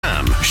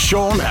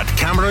Sean at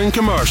Cameron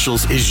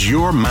Commercials is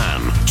your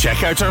man.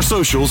 Check out our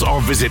socials or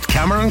visit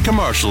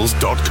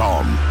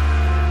CameronCommercials.com.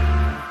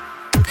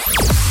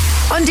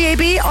 On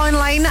DAB,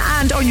 online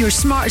and on your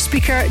smart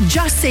speaker,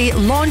 just say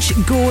Launch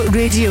Go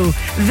Radio.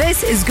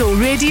 This is Go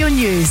Radio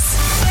News.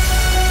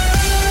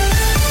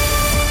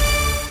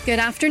 Good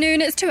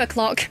afternoon, it's 2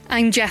 o'clock.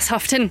 I'm Jess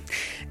Houghton.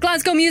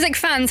 Glasgow music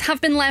fans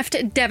have been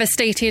left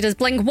devastated as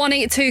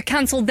Blink-182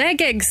 cancelled their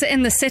gigs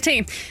in the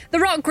city. The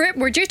rock group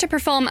were due to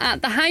perform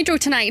at the Hydro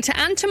tonight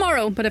and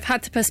tomorrow, but have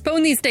had to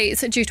postpone these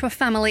dates due to a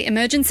family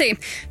emergency.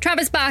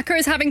 Travis Barker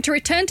is having to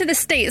return to the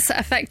States,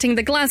 affecting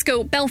the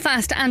Glasgow,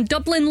 Belfast and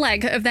Dublin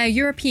leg of their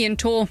European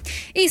tour.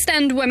 East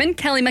End woman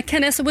Kelly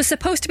McInnes was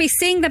supposed to be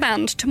seeing the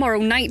band tomorrow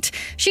night.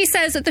 She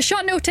says that the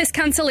short notice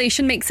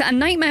cancellation makes it a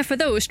nightmare for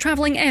those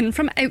travelling in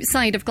from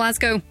outside of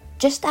Glasgow.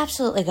 Just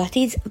absolutely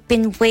gutted.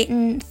 Been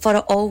waiting for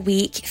it all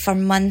week, for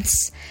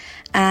months,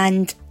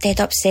 and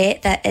dead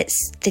upset that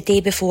it's the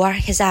day before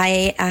because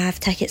I have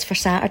tickets for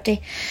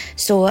Saturday.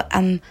 So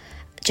I'm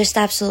just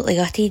absolutely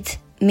gutted.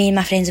 Me and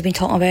my friends have been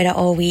talking about it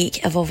all week.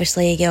 I've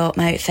obviously got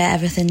my outfit,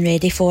 everything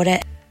ready for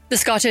it. The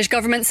Scottish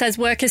Government says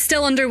work is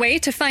still underway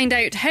to find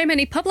out how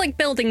many public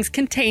buildings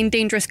contain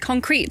dangerous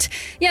concrete.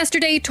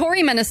 Yesterday,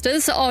 Tory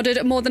ministers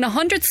ordered more than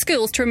 100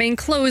 schools to remain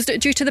closed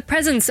due to the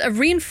presence of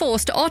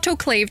reinforced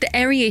autoclaved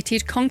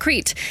aerated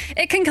concrete.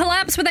 It can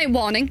collapse without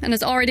warning and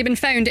has already been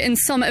found in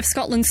some of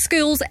Scotland's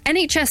schools,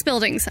 NHS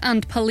buildings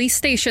and police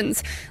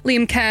stations.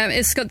 Liam Kerr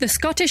is the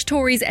Scottish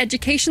Tories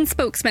education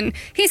spokesman.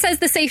 He says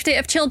the safety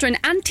of children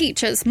and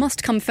teachers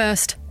must come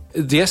first.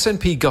 The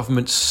SNP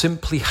government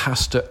simply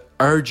has to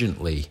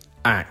urgently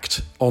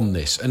act on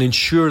this and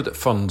ensure that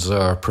funds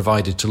are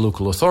provided to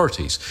local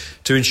authorities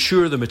to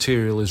ensure the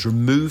material is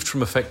removed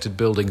from affected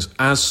buildings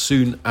as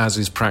soon as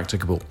is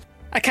practicable.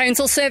 A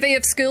council survey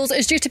of schools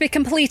is due to be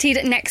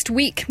completed next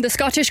week. The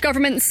Scottish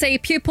Government say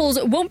pupils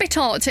won't be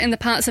taught in the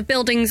parts of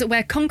buildings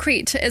where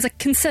concrete is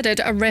considered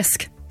a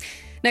risk.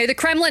 Now, the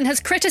Kremlin has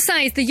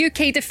criticised the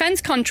UK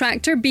defence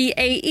contractor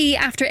BAE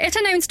after it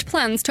announced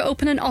plans to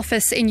open an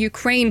office in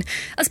Ukraine.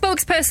 A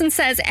spokesperson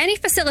says any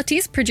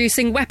facilities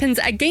producing weapons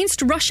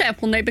against Russia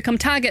will now become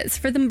targets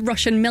for the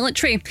Russian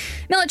military.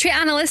 Military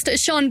analyst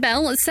Sean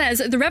Bell says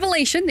the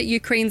revelation that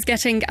Ukraine's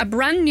getting a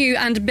brand new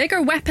and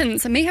bigger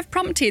weapons may have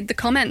prompted the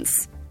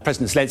comments.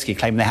 President Zelensky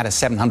claimed they had a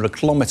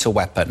 700-kilometre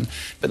weapon,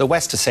 but the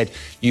West has said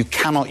you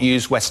cannot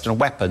use Western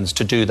weapons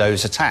to do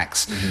those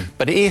attacks.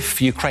 But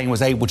if Ukraine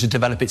was able to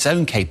develop its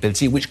own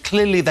capability, which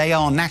clearly they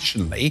are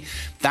nationally,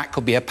 that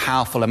could be a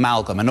powerful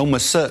amalgam, and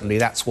almost certainly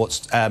that's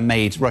what's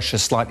made Russia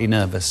slightly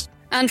nervous.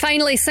 And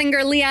finally,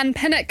 singer Leanne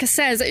Pinnock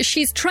says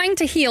she's trying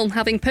to heal,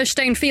 having pushed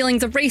down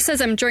feelings of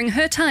racism during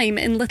her time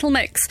in Little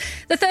Mix.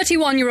 The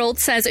 31-year-old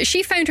says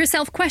she found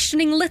herself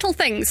questioning little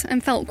things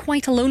and felt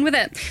quite alone with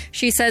it.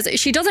 She says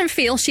she doesn't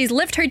feel she's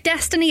lived her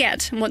destiny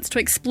yet and wants to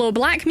explore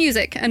black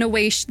music in a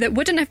way that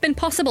wouldn't have been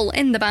possible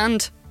in the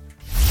band.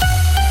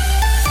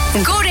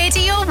 Go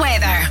Radio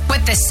weather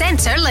with the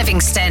Centre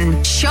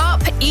Livingston.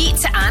 Shop,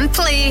 eat and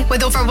play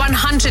with over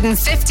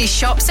 150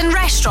 shops and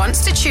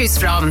restaurants to choose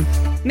from.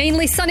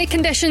 Mainly sunny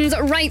conditions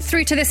right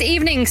through to this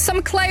evening.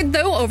 Some cloud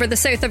though over the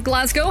south of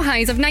Glasgow.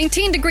 Highs of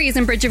 19 degrees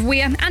in Bridge of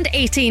Weir and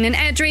 18 in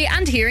Edree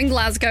and here in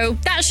Glasgow.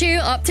 That's you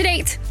up to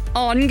date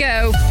on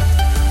Go.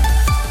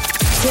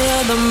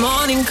 Till the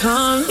morning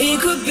come, we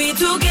could be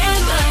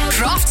together.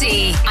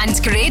 Crofty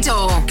and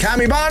Grado.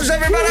 Cammy Barnes,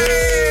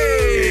 everybody!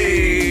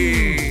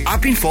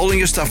 I've been following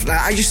your stuff.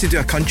 I used to do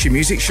a country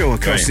music show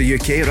across the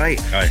UK,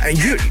 right?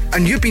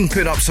 And you've been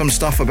putting up some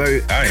stuff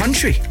about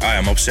country.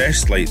 I'm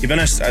obsessed. Like, to be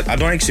honest, I don't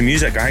think it's the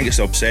music. I think it's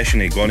the obsession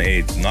of going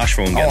to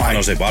Nashville and getting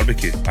Hannah's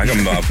barbecue. I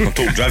think I'm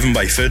totally driven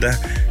by food.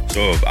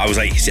 So I was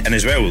like, and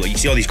as well, like, you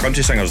see all these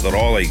country singers, they're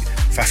all like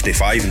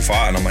 55 and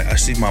fat, and I'm like,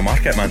 this is my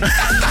market, man. The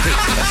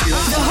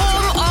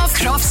home of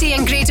Crofty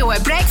and Grado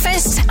at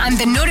breakfast and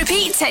the no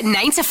repeat at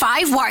 9 to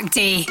 5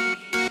 workday.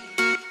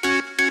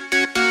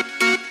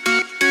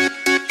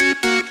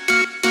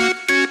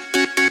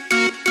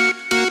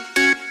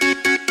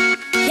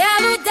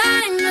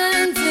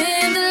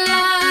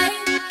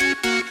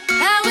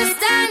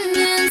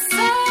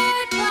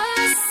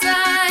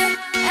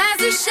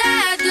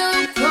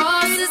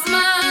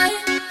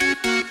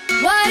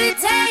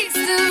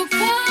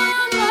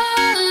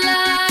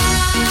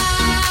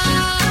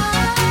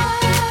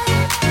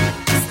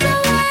 It's the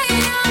way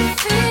I'm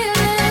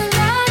feeling,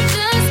 I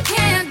just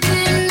can't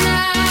deny.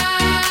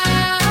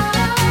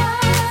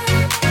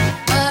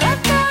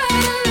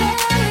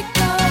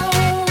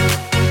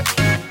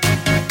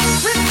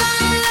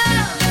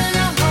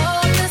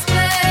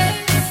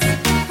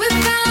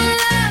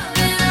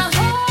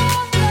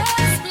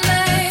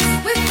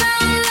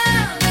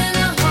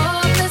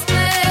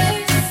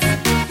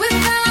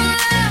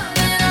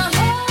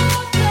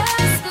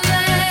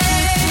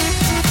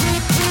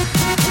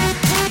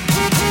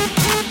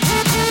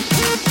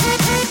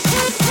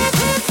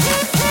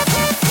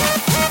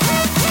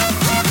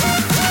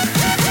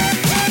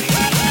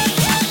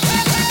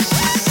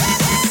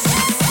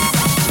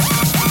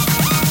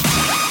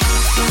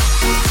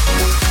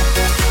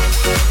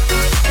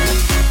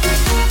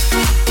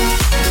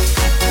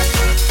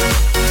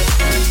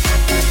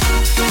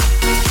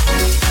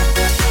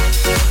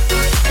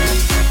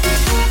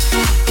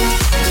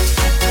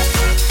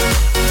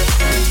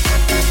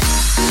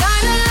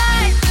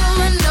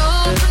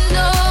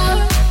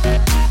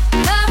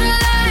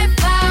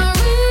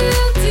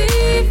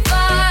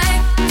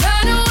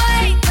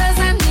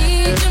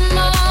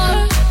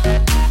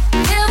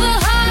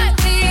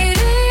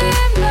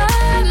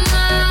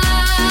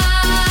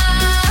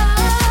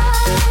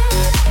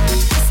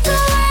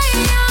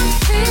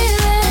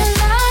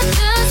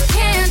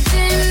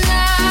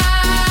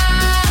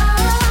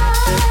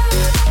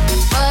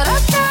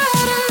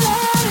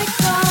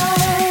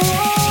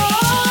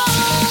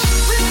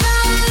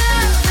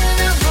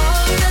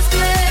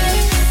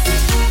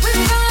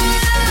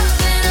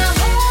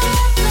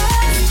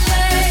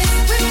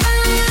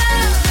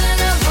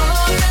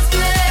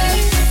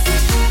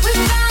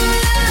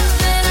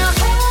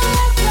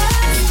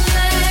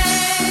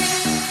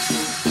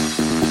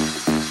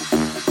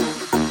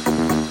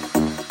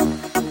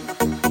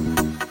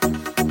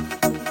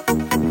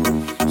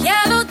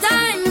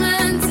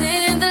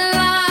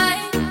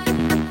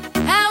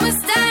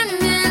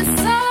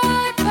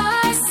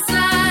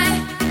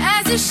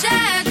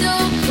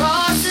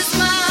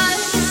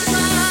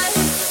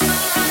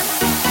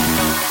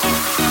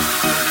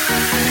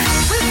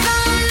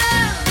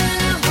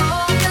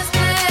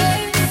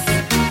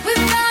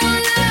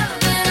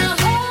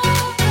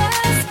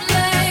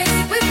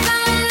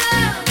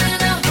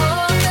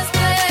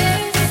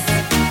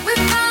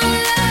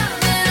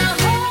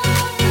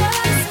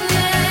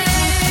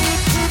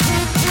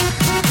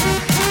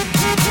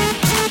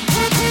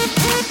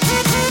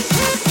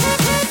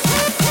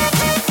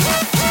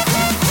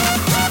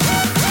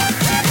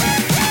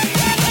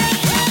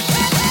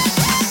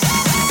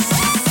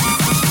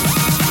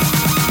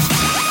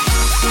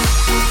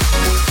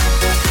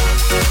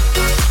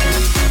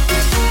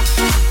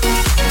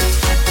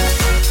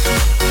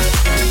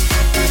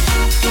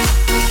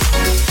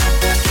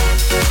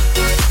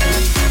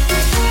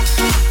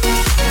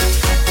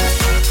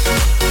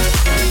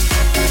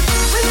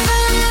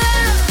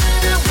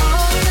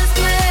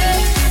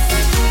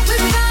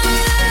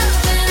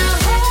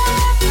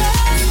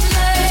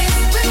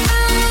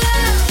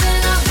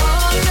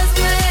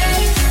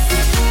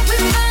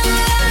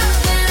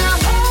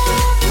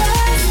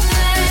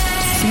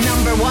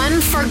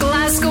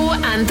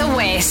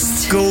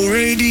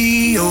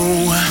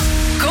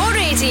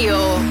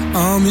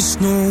 miss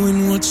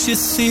knowing what you're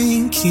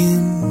thinking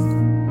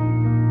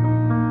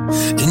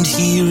and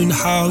hearing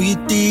how your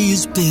day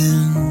has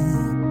been.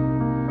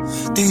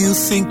 Do you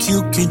think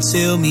you can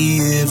tell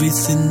me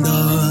everything,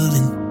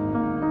 darling,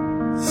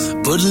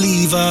 but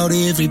leave out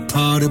every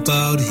part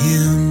about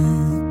him?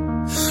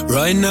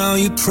 Right now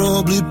you're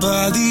probably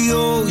by the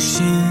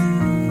ocean,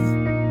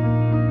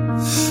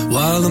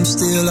 while I'm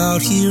still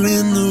out here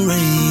in the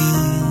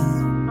rain.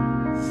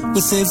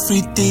 With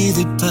every day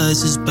that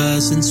passes by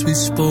since we've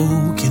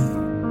spoken,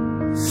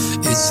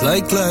 it's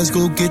like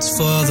Glasgow gets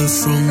farther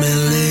from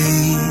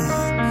LA.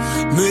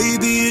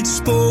 Maybe it's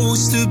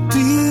supposed to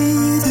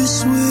be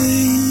this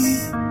way,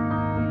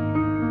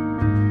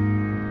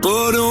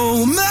 but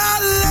oh my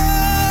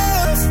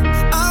love,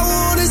 I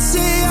wanna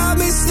say I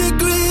miss the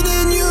green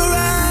in your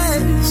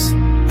eyes.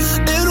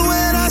 And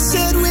when I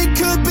said we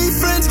could be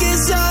friends,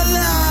 guess I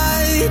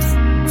lied.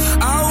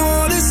 I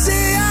wanna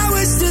say I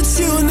wish that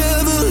you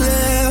never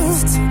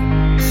left.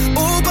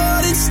 Oh,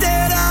 but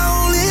instead I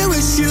only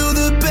wish you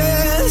the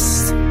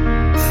best.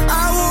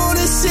 I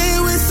wanna say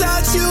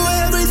without you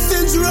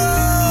everything's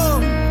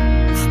wrong,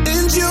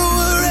 and you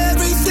were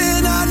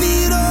everything I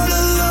need all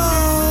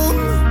along.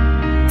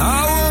 I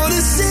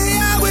wanna say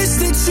I wish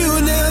that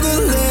you never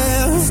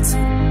left.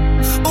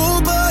 Oh,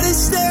 but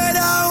instead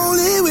I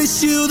only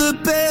wish you the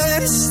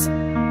best.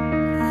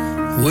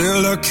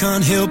 Well, I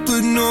can't help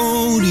but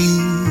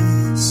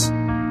notice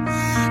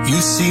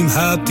you seem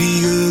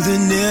happier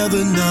than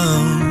ever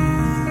now,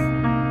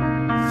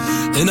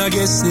 and I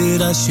guess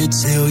that I should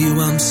tell you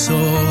I'm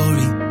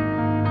sorry.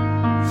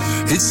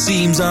 It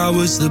seems I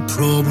was the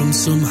problem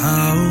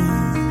somehow.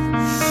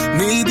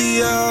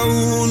 Maybe I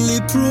only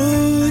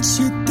brought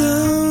you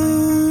down,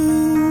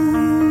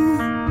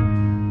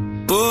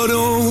 but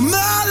oh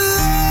my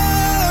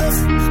love,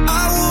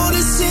 I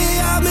wanna say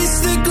I miss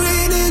the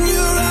green in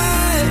your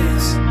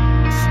eyes.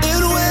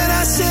 And when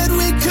I said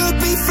we could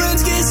be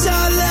friends, guess I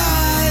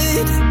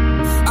lied.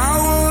 I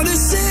wanna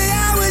say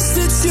I wish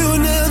that you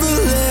never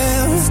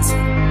left.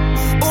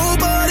 Oh,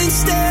 but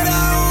instead I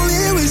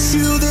only wish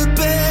you the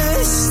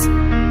best.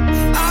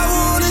 I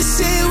wanna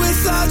say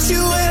without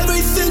you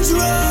everything's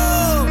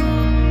wrong,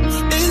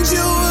 and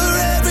you were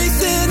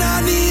everything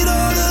I need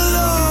all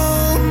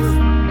along.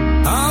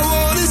 I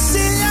wanna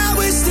say I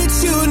wish that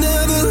you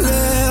never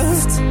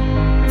left.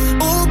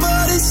 Oh,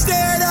 but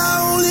instead I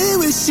only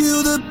wish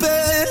you the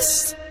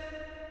best.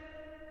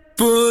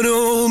 But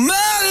oh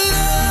my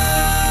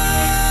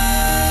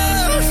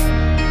love,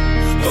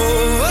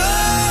 oh,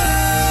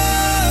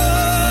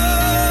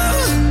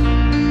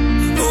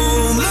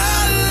 oh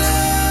my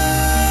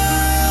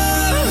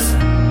love,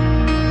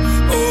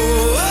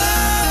 oh.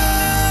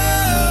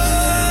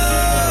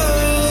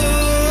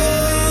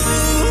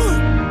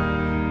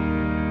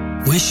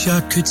 Wish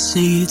I could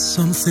say it's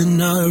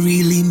something I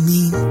really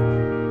mean,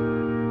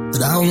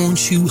 that I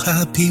want you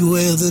happy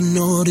whether or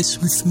not it's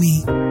with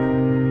me.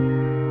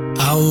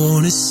 I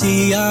wanna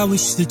say I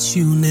wish that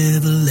you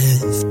never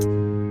left.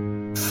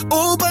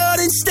 Oh, but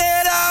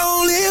instead I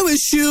only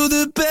wish you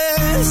the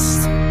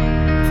best.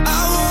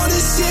 I wanna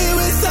say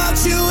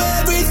without you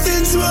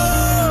everything's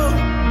wrong,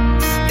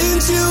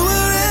 and you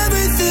were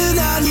everything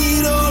I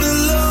need all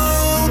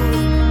along.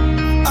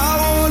 I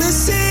wanna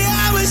say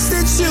I wish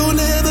that you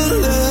never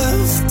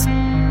left.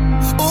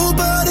 Oh,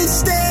 but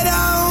instead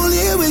I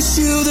only wish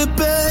you the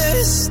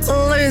best.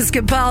 Lewis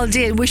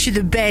Capaldi and Wish You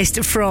the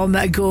Best from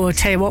Go.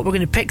 Tell you what, we're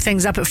going to pick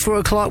things up at 4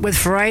 o'clock with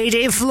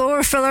Friday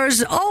Floor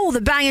Fillers. All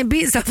the banging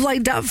beats I've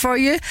lined up for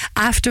you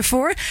after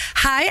 4.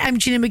 Hi, I'm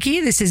Gina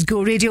McKie. This is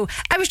Go Radio.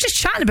 I was just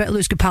chatting about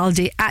Lewis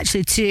Capaldi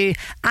actually to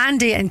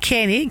Andy and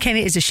Kenny.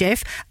 Kenny is a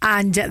chef,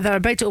 and they're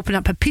about to open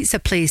up a pizza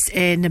place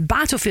in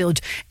Battlefield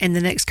in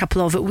the next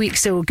couple of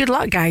weeks. So good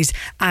luck, guys,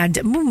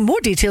 and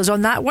more details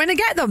on that when I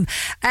get them.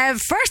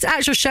 First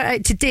actual shout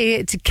out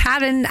today to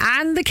Karen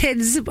and the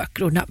kids,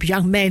 grown up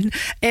young men,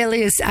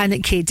 Elias and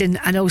Caden,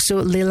 and also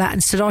Leila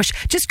and Sarosh.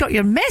 Just got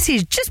your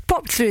message, just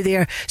popped through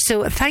there,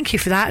 so thank you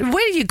for that.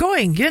 Where are you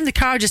going? You're in the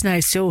car just now,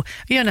 so are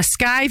you on a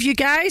Skyve, you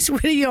guys? Where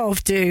are you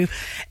off to?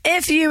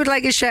 If you would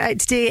like a shout out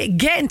today,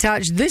 get in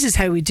touch. This is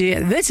how we do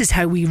it. This is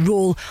how we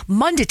roll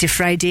Monday to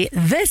Friday.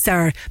 This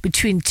hour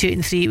between 2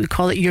 and 3, we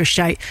call it Your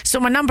Shout. So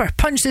my number,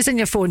 punch this in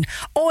your phone,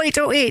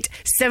 0808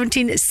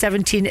 17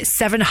 17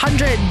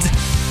 700.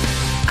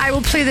 I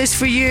will play this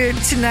for you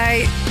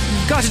tonight.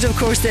 Got it, of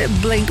course, that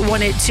Blink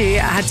 182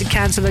 had to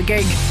cancel their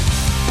gig.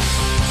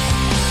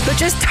 But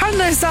just turn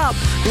this up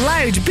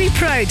loud, be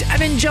proud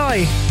and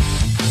enjoy.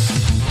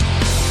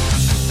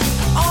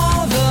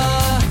 All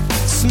the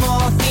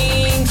small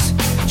things,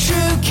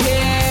 true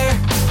care,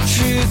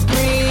 truth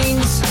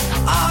brings.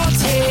 I'll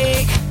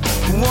take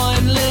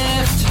one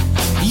lift,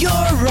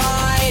 your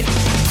ride,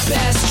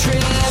 best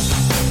trip.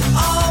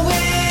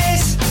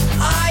 Always,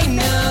 I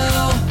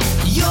know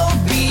you'll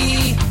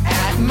be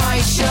at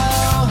my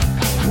show,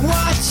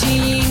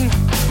 watching,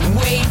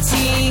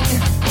 waiting,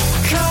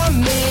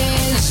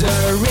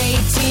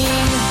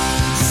 commiserating.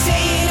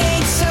 Say it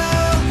ain't so,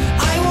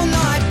 I will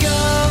not go.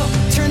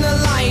 Turn the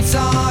lights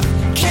off,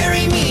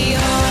 carry me home.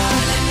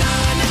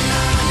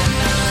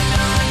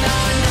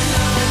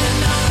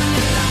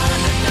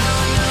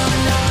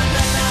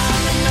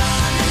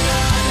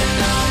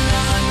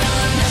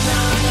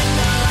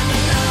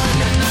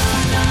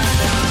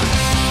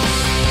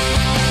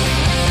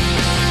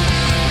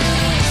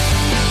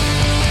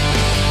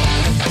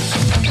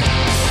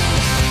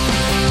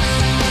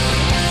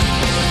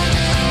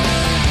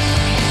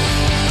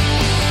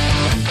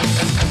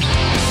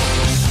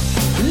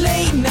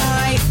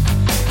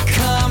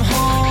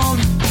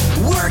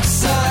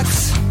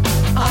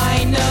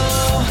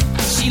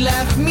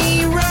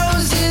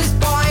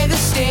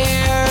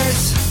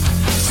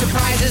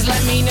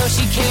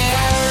 she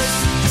cares.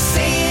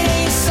 Say it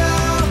ain't so,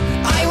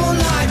 I will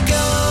not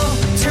go.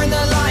 Turn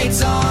the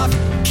lights off,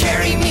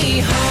 carry me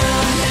home.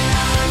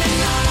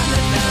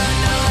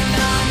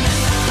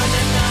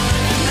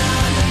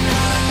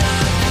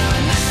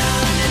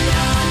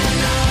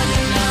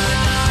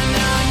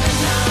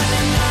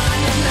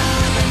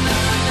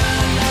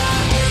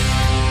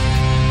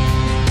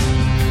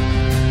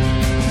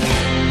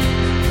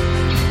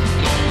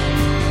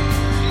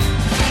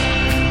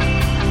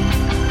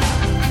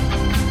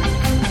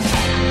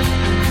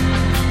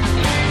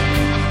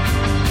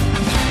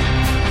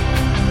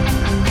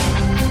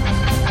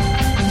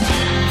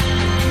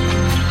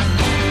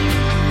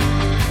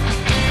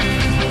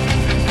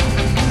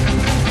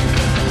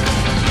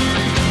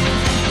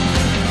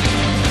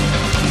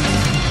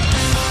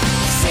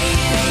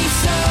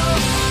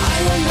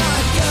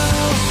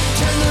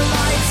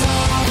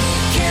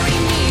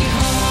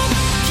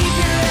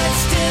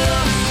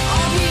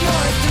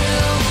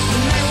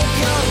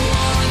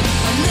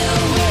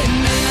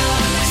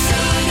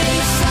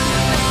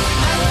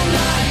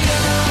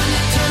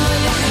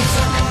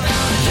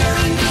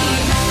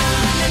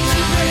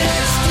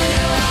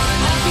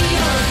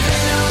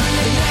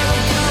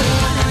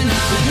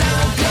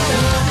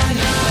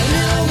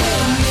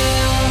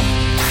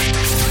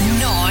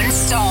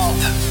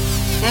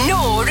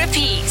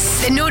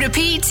 The No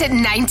Repeat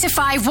 9 to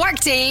 5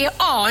 workday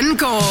on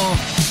Go.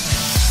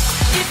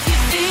 If you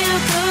feel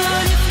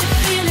good, if you're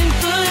feeling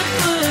good,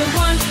 put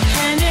one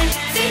hand in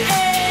the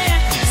air,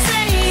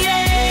 say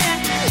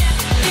yeah.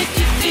 If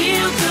you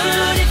feel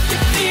good, if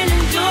you're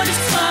feeling good,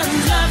 it's fun,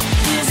 love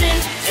is in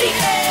the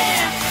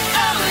air,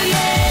 oh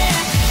yeah.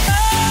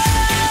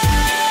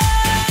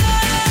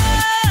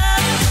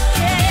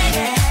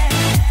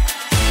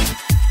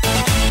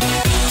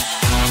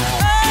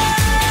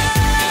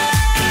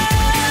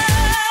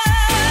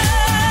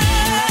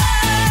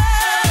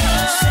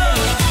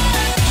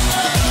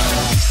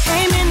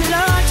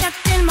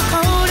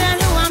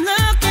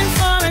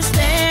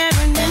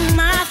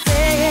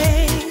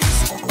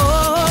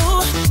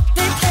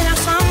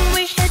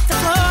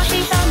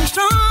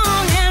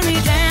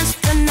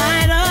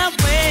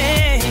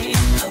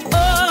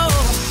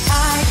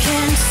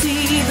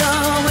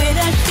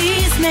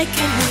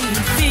 Making me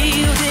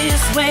feel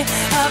this way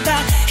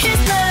about his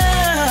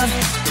love.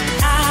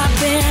 I've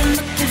been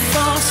looking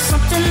for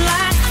something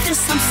like this.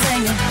 I'm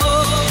saying,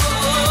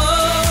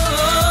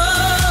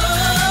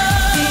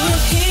 did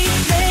he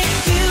make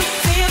you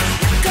feel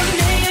like $1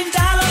 million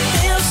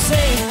bill?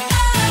 Say,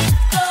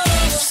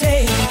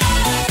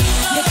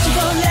 let you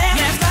go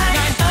left,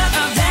 right, up,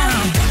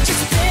 down,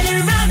 just spin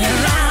it round and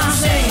round.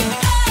 Say,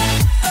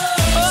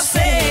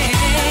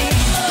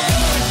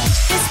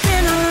 it's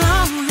been a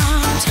long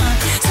time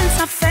since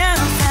I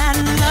felt that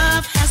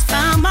love has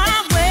found my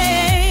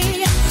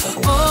way.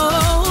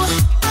 Oh,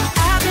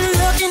 I've been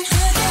looking,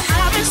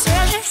 I've been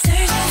searching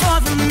for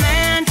the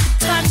man to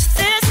touch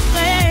this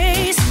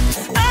place.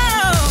 Oh, I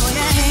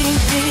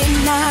ain't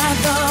denied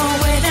the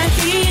way that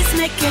he's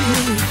making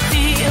me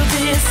feel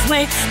this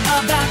way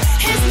about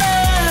his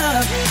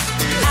love.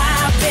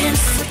 I've been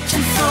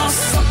searching for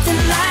something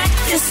like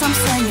this. I'm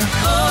saying,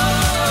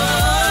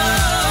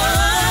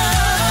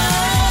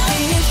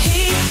 if he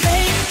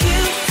make you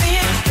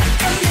feel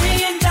like $1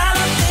 million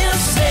bill,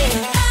 say,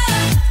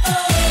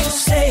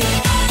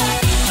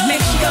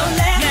 makes you go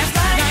left,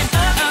 right,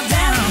 up,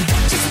 down,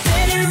 just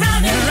spin it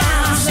round and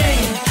round. Say,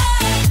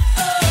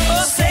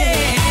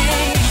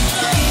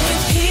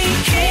 if he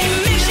can't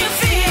make you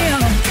feel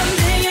like $1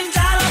 million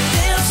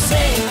bill,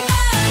 say,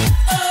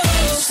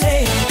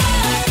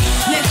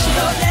 makes you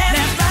go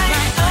left, right,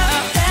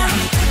 up, down,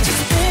 just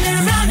spin it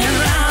round and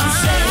round.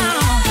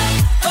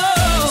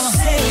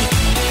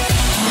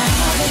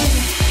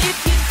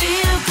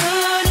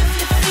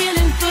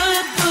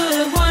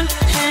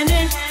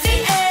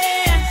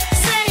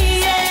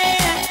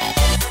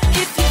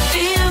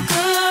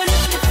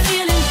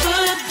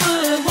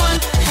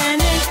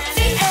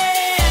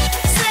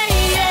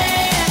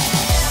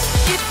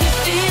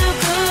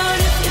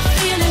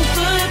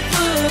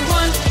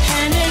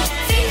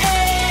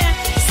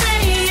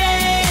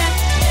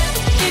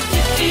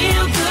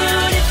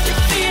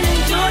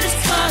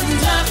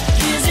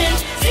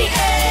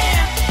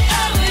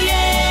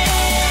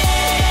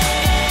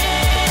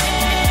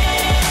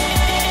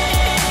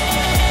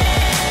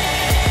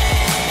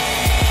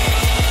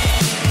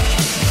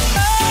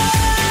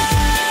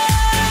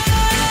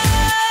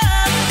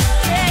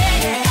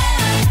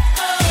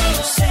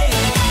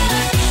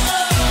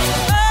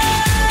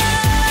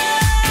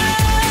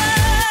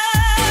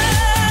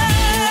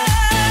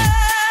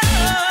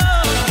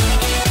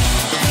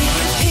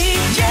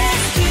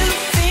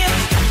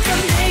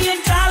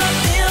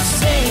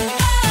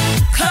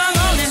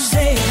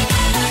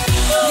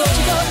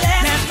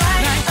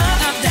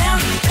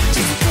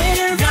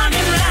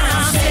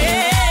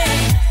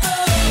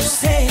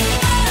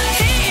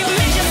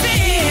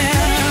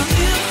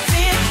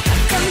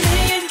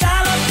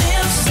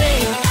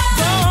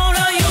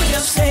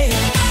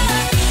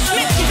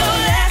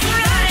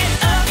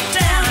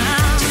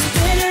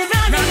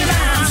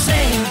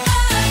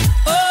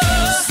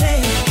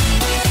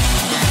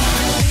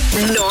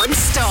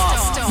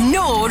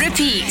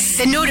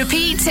 the no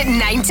repeat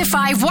 9 to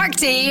 5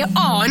 workday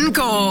on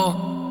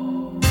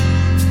Go.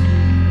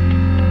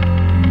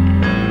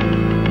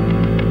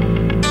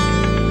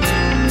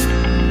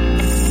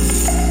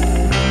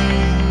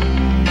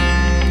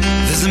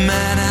 There's a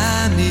man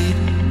I meet,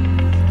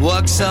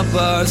 walks up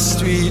our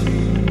street.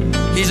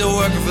 He's a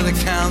worker for the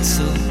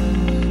council,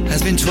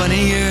 has been 20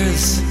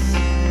 years.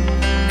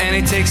 And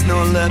he takes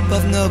no lip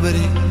of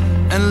nobody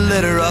and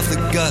litter off the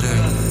gutter.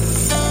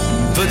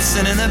 Puts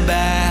it in a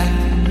bag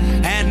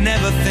and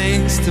never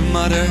thinks to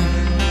mutter.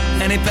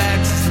 And he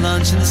packs his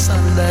lunch in a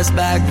Sunday's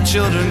bag. The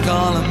children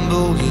call him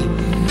Boogie.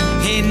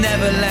 He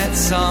never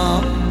lets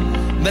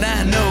on, but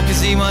I know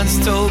 'cause he once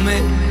told me.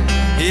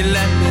 He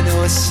let me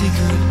know a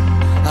secret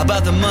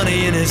about the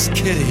money in his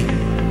kitty.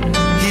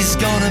 He's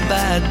gonna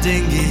buy a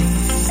dinghy,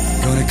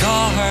 gonna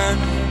call her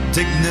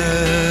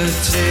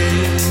Dignity.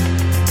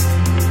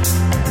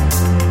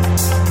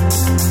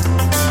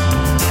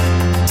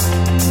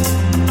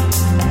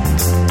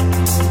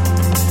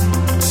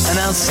 And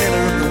I'll sail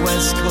her up the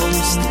west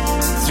coast,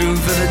 through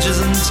villages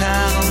and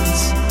towns.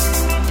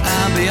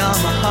 I'll be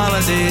on my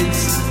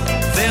holidays,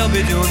 they'll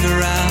be doing the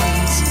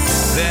rounds.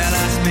 They'll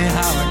ask me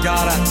how I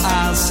got it,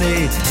 I'll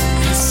say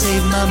I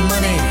saved my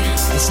money.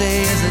 I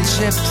say, isn't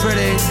she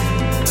pretty?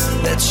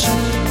 That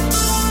ship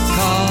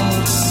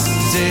called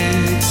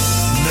Dignity.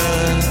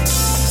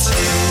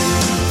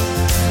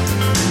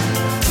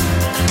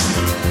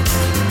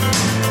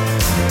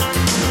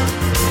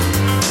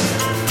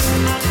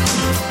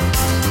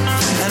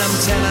 And I'm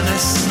telling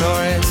this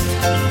story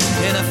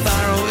in a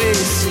faraway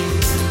sea,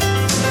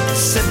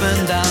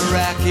 sipping down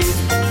Raki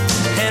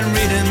and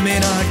reading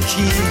Maynard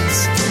Keynes.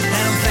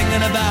 And I'm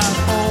thinking about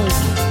home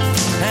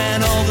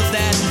and all that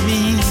that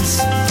means,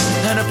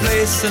 and a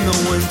place in the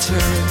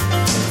winter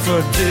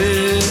for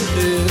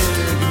dignity.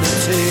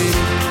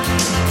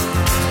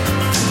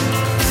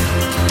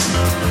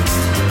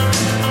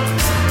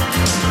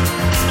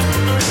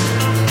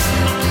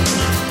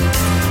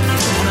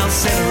 And I'll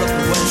sail up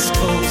the west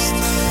coast,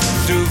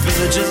 through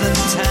villages and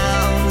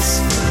towns.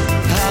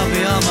 I'll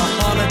be on my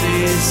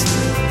holidays,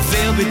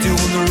 they'll be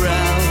doing the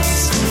rounds.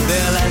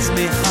 They'll ask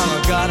me how I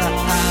got it,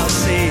 I'll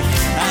say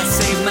I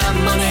saved my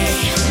money.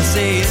 I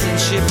say, isn't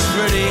she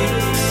pretty?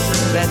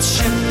 That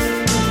ship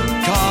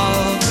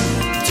called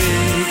Dignity.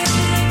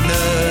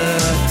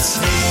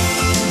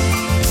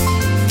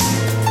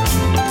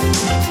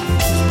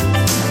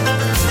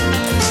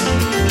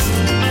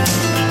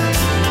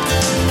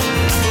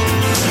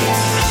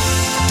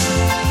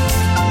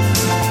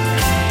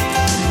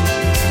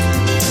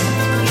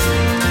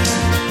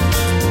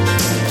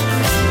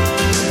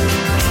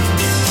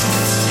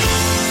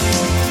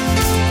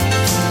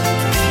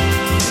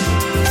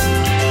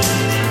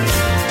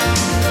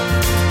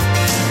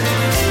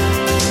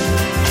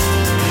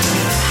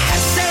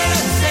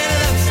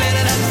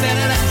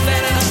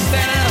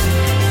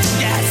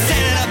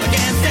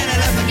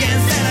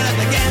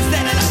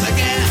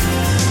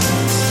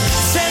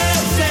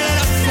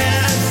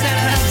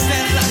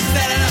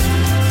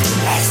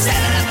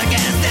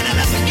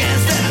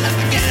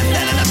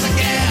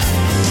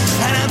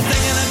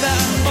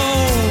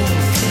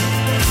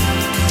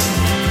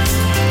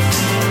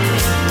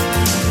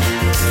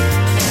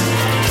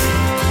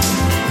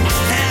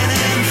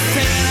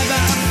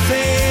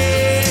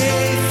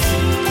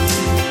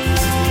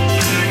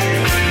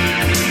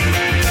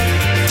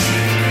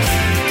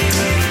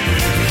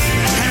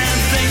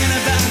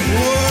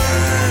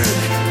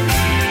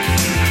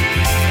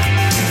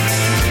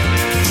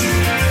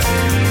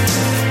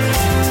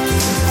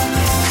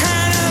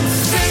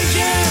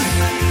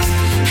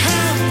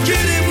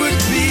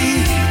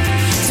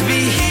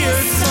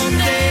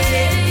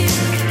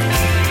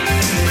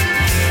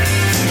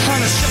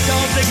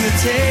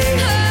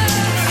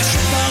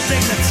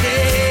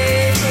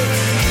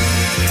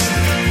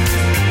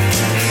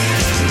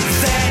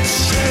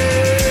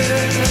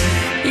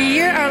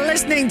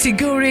 To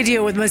Go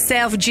Radio with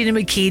myself, Gina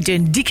McKie,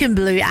 doing Deacon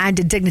Blue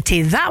and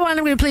Dignity. That one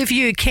I'm going to play for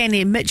you,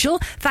 Kenny Mitchell.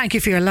 Thank you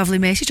for your lovely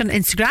message on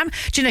Instagram.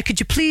 Gina, could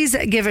you please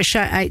give a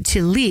shout out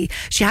to Lee?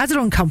 She has her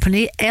own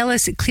company,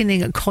 Ellis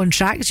Cleaning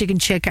Contracts. You can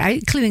check it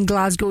out,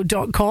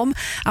 cleaningglasgow.com.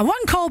 And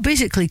one call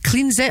basically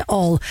cleans it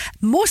all.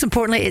 Most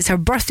importantly, it's her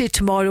birthday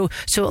tomorrow,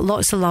 so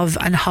lots of love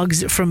and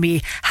hugs from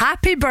me.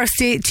 Happy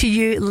birthday to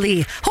you,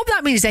 Lee. Hope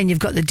that means then you've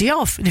got the day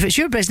off. And if it's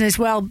your business,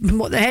 well,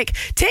 what the heck?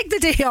 Take the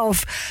day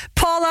off.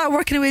 Paula,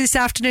 working away this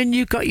afternoon.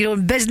 You've got your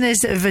own business,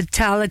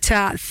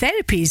 Vitalita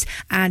Therapies,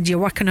 and you're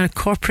working on a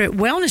corporate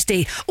wellness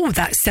day. Oh,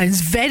 that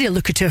sounds very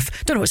lucrative.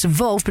 Don't know what's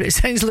involved, but it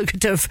sounds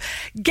lucrative.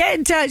 Get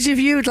in touch if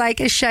you would like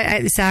a shout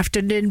out this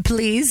afternoon,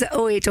 please.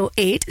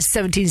 0808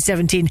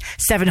 1717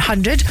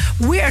 700.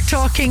 We are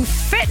talking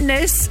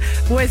fitness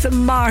with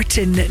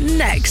Martin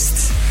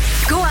next.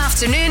 Go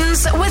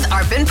afternoons with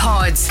Urban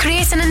Pods.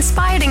 Create an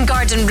inspiring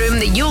garden room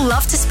that you'll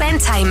love to spend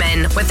time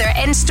in with their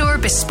in-store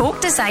bespoke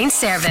design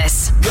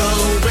service.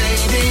 Go,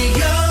 baby,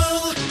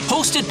 go.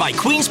 hosted by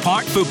Queen's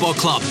Park Football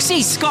Club.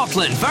 See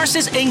Scotland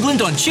versus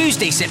England on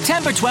Tuesday,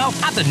 September 12th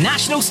at the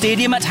National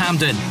Stadium at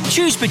Hampden.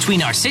 Choose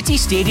between our City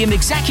Stadium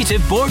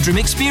Executive Boardroom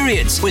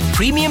Experience with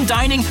premium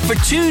dining for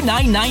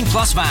 $299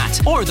 plus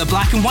VAT, or the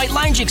Black and White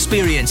Lounge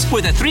Experience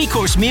with a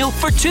 3-course meal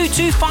for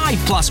 $225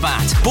 plus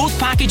VAT. Both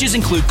packages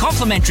include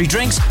complimentary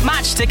drinks,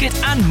 match ticket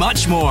and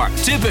much more.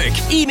 To book,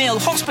 email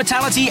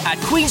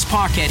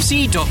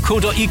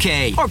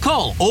hospitality@queensparkfc.co.uk or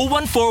call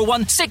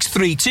 0141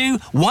 632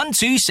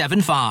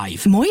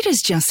 1275. Moira's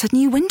just had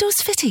new windows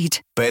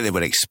fitted. Bet they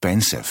were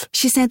expensive.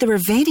 She said they were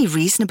very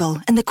reasonable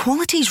and the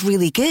quality's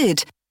really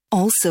good.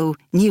 Also,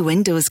 new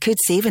windows could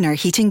save in our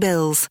heating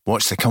bills.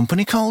 What's the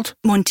company called?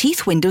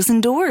 Monteith Windows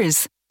and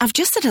Doors. I've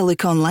just had a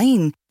look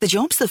online. The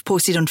jobs they've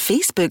posted on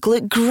Facebook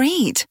look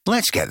great.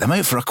 Let's get them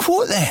out for a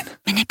quote then.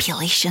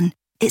 Manipulation.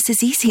 It's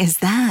as easy as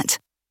that.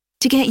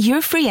 To get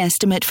your free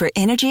estimate for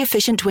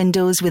energy-efficient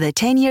windows with a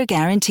 10-year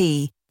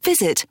guarantee,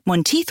 visit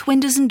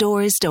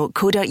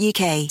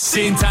monteithwindowsanddoors.co.uk.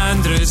 St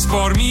Andrews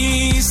for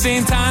me,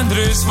 St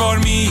Andrews for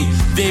me.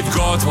 They've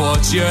got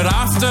what you're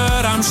after,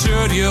 I'm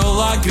sure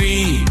you'll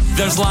agree.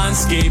 There's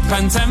landscape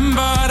and timber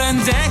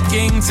and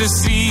decking to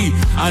see,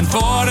 and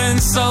for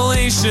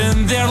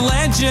installation they're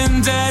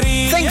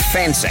legendary. Think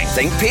fencing,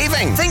 think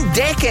paving, think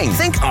decking,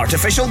 think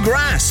artificial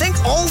grass,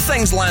 think all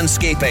things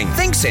landscaping.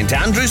 Think St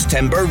Andrews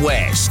Timber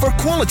West. For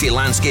quality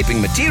landscaping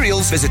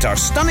materials, visit our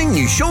stunning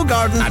new show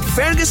garden at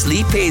Fergus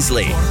Lee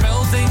Paisley.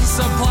 Building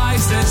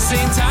supplies at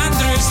St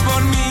Andrews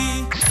for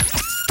me.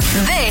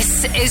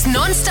 This is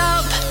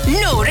non-stop,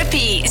 no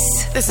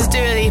repeats. This is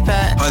Dua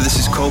Lipa. Hi, this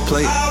is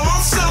Coldplay. I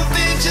want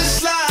something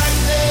just like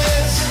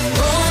this.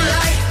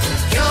 Moonlight,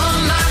 you're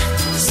my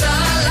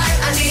starlight,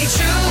 I need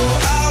you.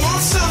 I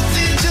want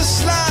something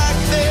just like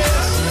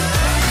this.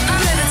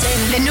 I'm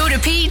levitating. The no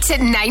repeat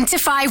 9 to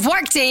 5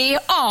 workday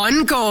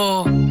on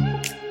Go.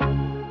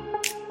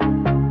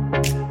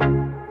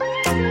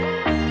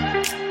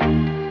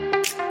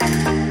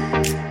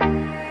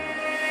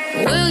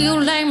 Will you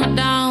lay me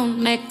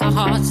down, make my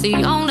heart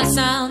the only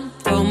sound,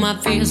 throw my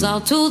fears all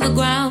to the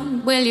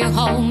ground? Will you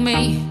hold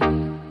me?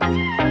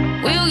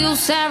 Will you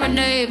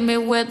serenade me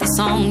with the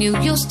song you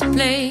used to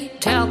play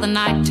till the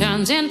night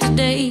turns into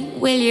day?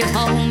 Will you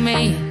hold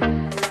me?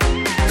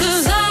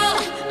 'Cause all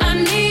I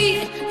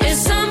need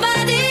is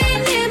somebody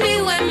near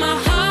me when my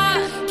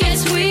heart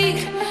gets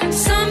weak.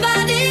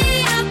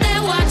 Somebody out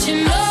there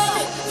watching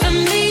over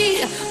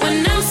me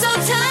when I'm so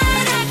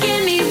tired I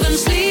can't even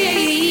sleep.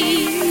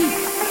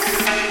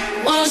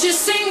 Won't you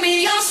sing me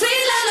your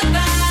sweet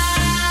lullaby?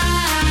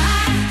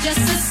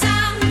 Just the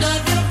sound of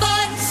your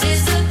voice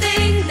is the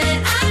thing that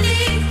I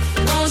need.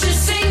 Won't you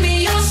sing me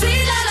your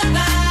sweet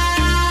lullaby?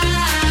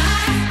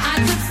 I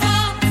could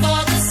fall for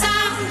the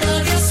sound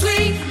of your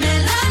sweet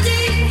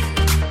melody.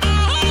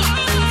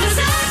 'Cause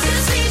I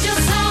just need your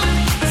song,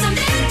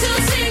 something to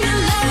sing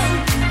along.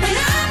 When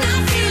I'm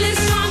not feeling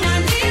strong, I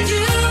need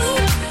you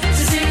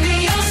to sing me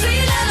your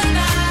sweet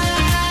lullaby.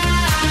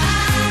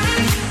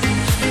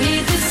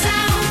 Need the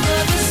sound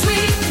of your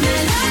sweet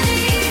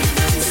melody,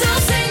 so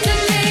sing to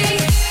me.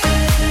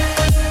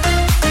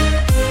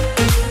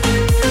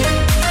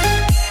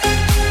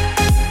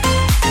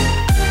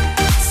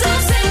 So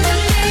sing to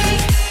me.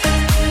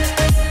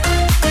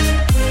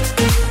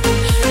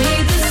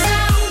 Need the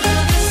sound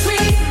of your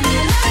sweet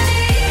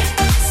melody,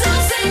 so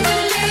sing to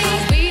me.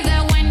 I'll be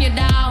there when you're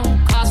down,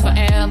 'cause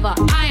forever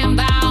I am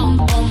bound.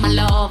 Oh my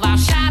love, I'll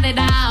shout it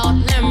out,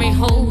 let me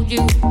hold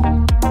you.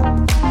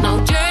 No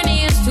journey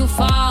is too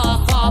far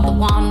for the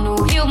one who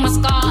healed my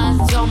scars.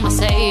 You're my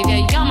savior,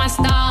 you're my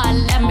star,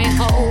 let me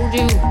hold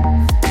you.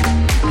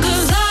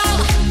 'Cause all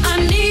I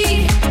need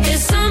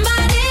is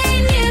somebody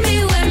near me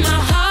when my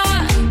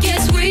heart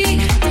gets weak.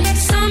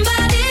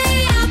 Somebody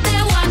out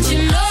there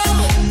watching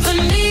over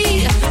me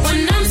when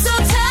I'm so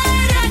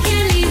tired I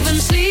can't even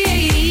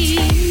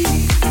sleep.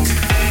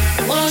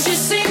 Won't you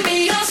sing me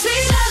your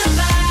sweet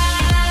lullaby?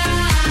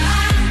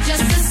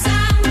 Just the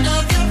sound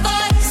of your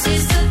voice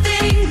is the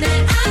thing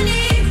that I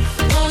need.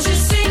 Won't you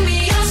sing me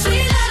your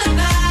sweet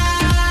lullaby?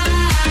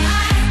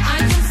 I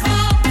can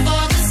fall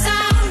for the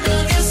sound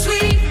of your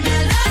sweet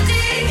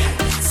melody,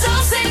 so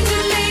sing to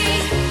me.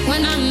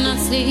 When I'm not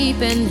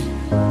sleeping,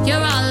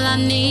 you're all I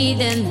need,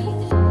 and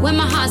when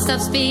my heart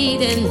stops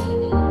beating,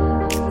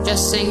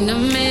 just sing to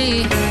me.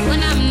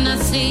 When I'm not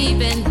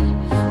sleeping,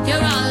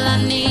 you're all I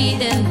need,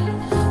 and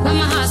when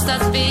my heart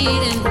starts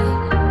beating,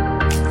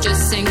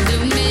 just sing to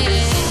me.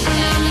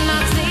 When I'm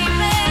not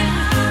sleeping,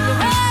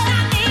 you're all I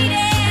need,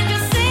 and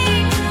just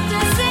sing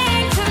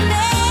to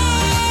me.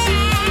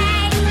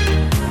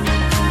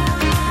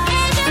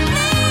 And you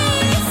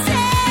please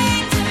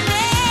sing to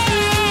me.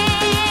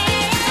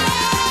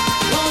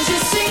 Won't you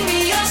sing me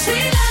your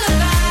sweet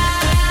lullaby?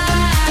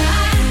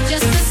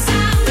 Just the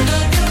sound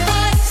of your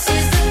voice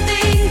is the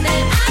thing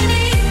that I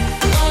need.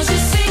 Won't you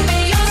sing me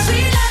your sweet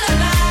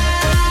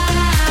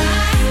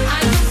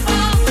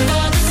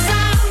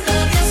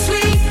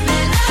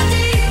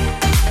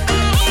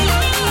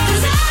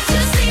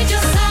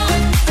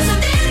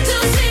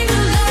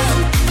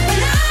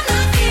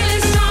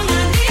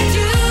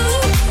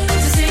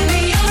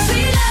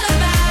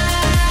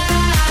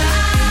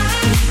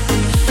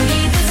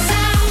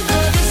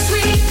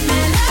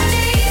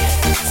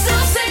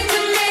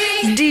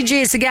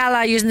It's a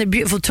gala using the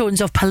beautiful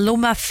tones of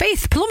Paloma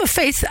Faith. Paloma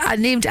Faith,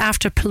 named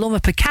after Paloma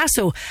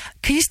Picasso.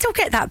 Can you still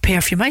get that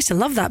perfume? I used to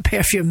love that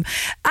perfume.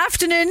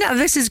 Afternoon,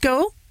 this is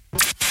Go.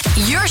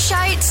 Your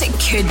shout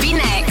could be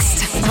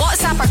next.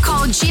 WhatsApp or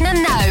call Gina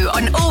now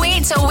on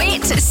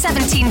 0808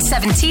 17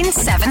 17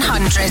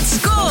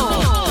 700.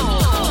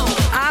 Go!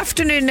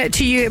 Afternoon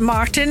to you,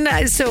 Martin.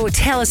 So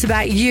tell us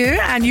about you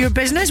and your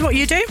business, what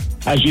you do.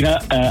 Hi Gina,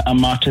 I'm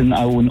Martin.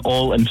 I own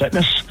All in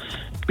Fitness,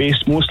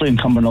 based mostly in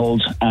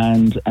Cumbernauld,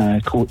 and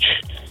coach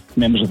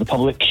members of the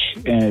public,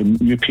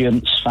 new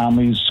parents,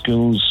 families,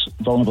 schools,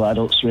 vulnerable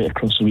adults right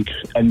across the week,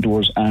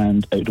 indoors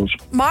and outdoors.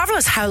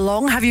 Marvellous. How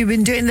long have you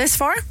been doing this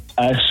for?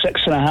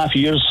 6.5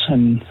 years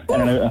in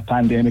and out of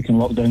pandemic and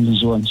lockdowns and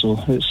so on, so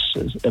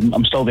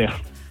I'm still there.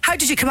 How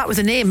did you come up with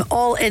the name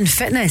All in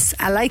Fitness?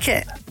 I like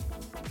it.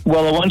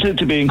 Well, I wanted it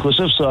to be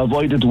inclusive, so I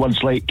avoided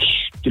words like,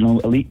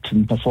 elite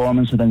and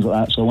performance and things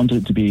like that. So I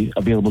wanted it to be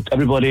available to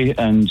everybody,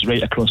 and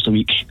right across the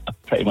week, I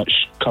pretty much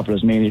cover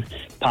as many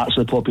parts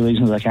of the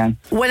population as I can.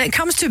 When it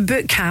comes to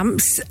boot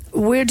camps,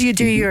 where do you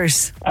do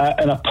yours?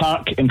 In a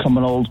park in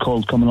Cumbernauld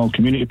called Cumbernauld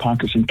Community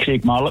Park. It's in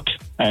Craigmarlock,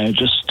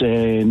 just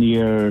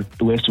near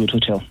the Westwood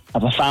Hotel. I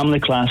have a family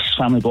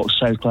box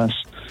size class.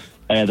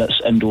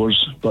 That's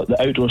indoors, but the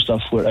outdoor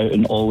stuff, we're out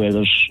in all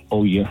weathers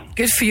all year.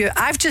 Good for you.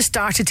 I've just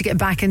started to get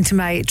back into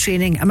my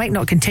training. I might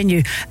not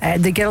continue.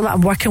 The girl that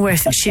I'm working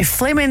with, she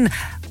flaming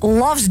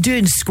loves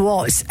doing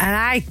squats, and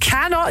I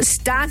cannot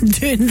stand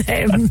doing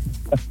them.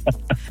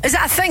 Is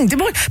that a thing?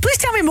 Please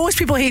tell me most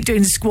people hate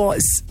doing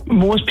squats.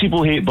 Most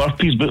people hate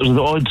burpees, but there's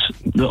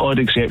the odd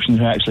exceptions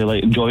who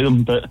actually enjoy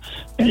them. But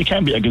you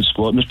can't beat a good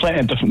squat. There's plenty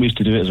of different ways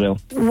to do it as well.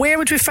 Where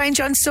would we find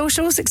you on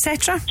socials,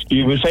 etc.?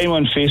 You would find me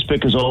on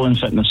Facebook as All in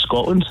Fitness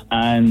Scotland,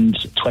 and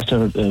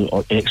Twitter,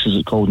 or X as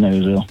it's called now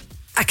as well.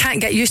 I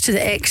can't get used to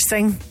the X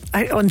thing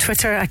on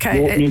Twitter. I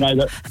can't. Me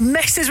neither.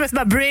 Messes with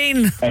my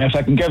brain. If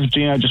I can give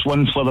Gina just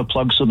one further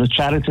plug, so the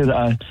charity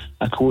that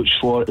I coach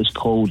for is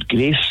called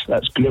Grace.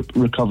 That's Group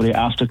Recovery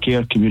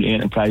Aftercare Community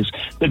Enterprise.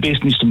 They're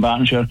based in East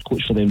Dunbartonshire.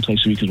 Coach for them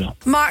twice a week as well.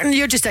 Martin,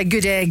 you're just a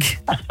good egg.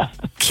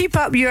 Keep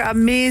up your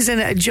amazing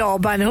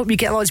job, and I hope you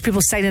get lots of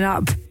people signing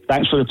up.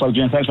 Thanks for the plug,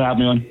 Gina. Thanks for having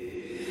me on.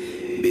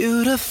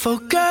 Beautiful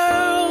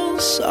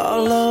girls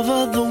all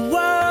over the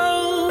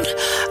world.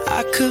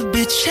 I could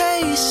be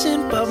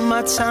chasing, but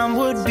my time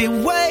would be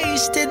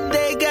wasted.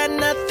 They got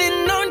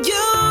nothing on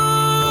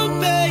you,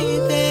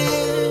 baby.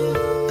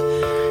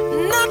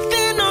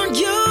 Nothing on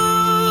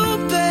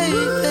you,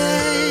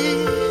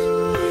 baby.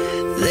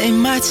 They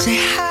might say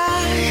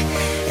hi,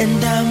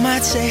 and I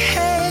might say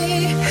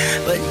hey,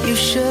 but you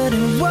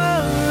shouldn't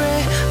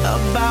worry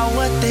about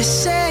what they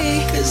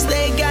say, 'cause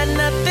they got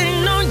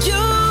nothing on you.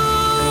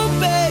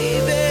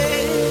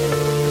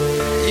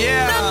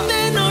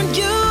 Nothing on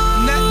you.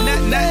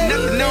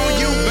 Nothing on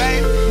you,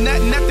 babe.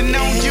 Nothing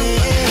on you.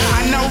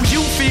 I know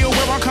you feel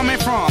where I'm coming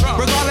from,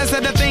 regardless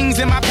of the things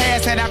in my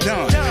past that I've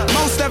done.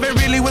 Most of it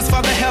really was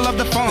for the hell of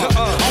the fun.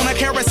 On a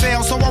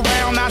carousel, so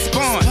around I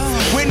spun.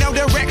 With no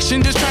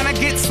direction, just trying to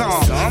get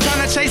some.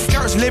 Trying to chase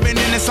skirts, living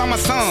in the summer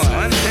sun.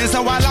 And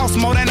so I lost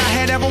more than I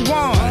had ever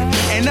won.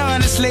 And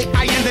honestly,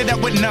 I ended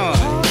up with none.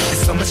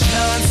 There's so much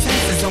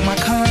nonsense is on my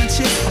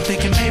conscience. I'm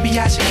thinking maybe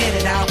I should get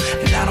it out.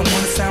 And I don't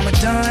want to sound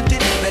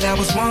redundant, but I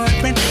was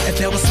wondering if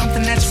there was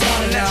something that you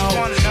want to know.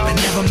 But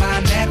never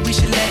mind that, we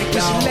should let it go.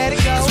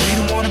 'Cause we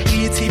don't want to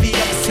be a TV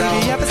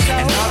episode.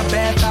 And all the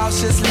bad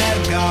thoughts, just let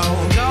it go.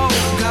 Go,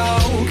 go,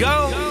 go,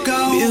 go.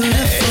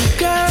 Beautiful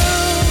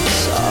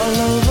girls all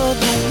over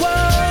the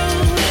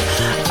world.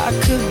 I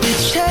could be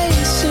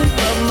chasing,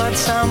 but my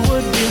time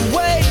would be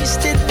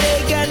wasted. They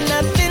got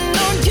nothing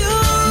on you.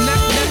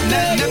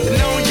 Nothing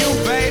on you,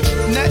 babe.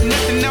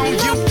 Nothing on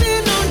you.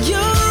 Nothing on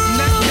you.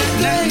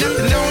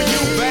 Nothing on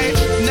you, babe.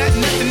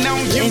 Nothing on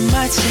you. They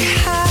might say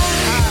hi,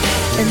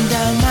 and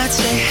I might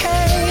say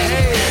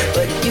hey,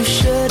 but you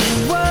shouldn't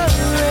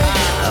worry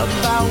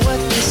about what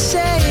they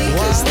say,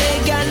 'cause they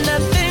got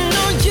nothing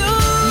on you.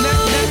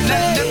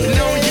 Nothing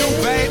on you,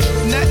 babe.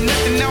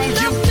 Nothing on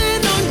you.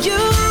 Nothing on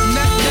you.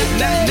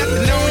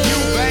 Nothing on you,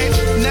 babe.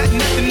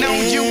 Nothing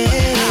on you.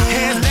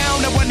 Hands down,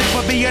 there will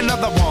never be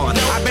another one.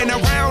 I've been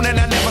around and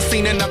I never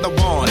seen another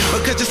one.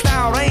 Because your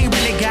style ain't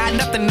really got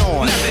nothing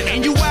on.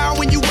 And you out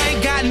when you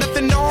ain't got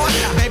nothing on.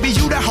 Baby,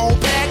 you the whole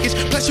package.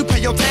 Plus you pay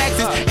your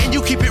taxes. And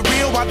you keep it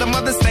real while the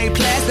mothers stay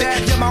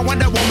plastic. You're my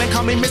Wonder Woman,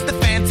 call me Mr.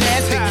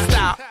 Fantastic.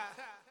 Stop.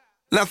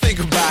 Now think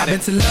about it.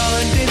 I've been to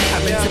London,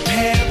 I've been to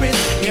Paris,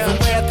 even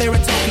way out there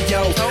in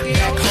Tokyo.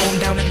 Back home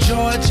down in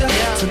Georgia,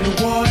 to New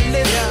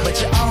Orleans, but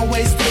you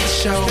always did the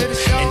show.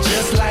 And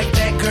just like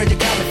that, girl, you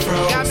got me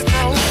froze.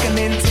 Like a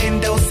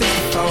Nintendo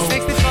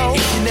 64.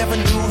 If you never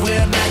knew,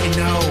 well, now you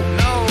know.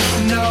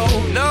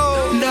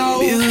 No.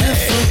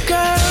 Beautiful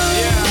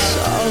girls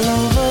all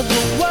over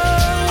the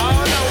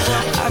world.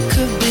 I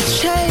could be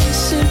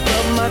chasing,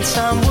 but my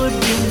time would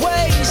be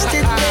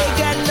wasted. They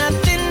got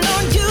nothing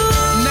on you.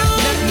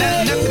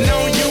 Nothing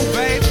on you,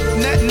 babe.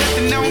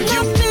 Nothing on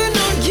you. Nothing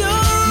on you.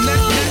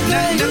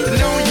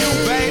 Nothing on you,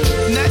 babe.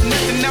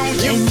 Nothing on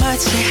you. They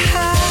might say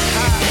hi,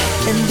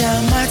 and I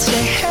might say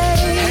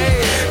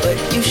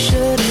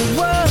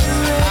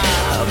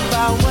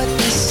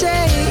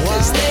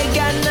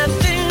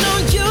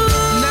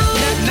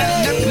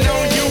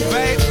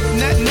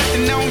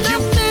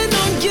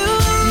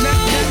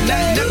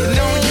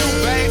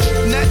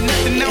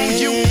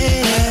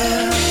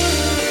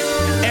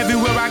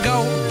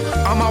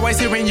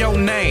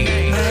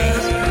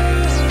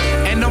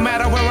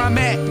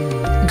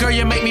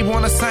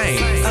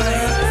same.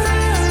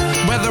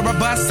 Whether a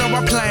bus or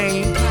a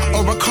plane,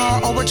 or a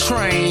car or a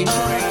train.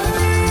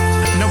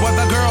 No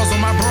other girls on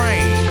my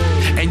brain,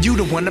 and you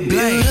the one to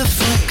blame.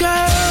 Beautiful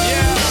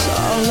girls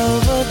all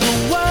over the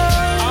world.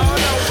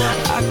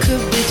 I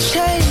could be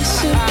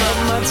chasing, but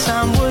my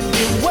time would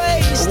be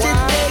wasted.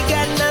 They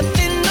got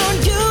nothing on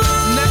you.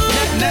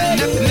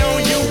 Nothing on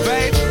you,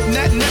 babe.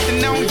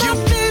 Nothing on you.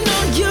 Nothing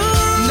on you.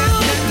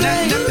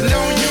 Nothing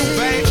on you,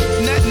 babe.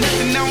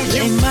 Nothing on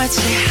you. They might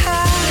say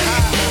hi,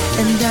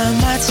 and I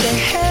might say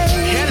hey.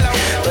 Hello.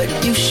 But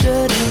you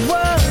shouldn't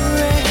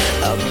worry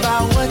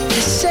about what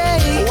they say,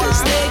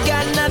 'cause they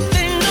got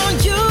nothing on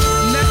you.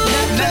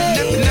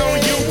 Nothing on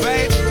you,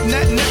 babe.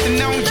 Nothing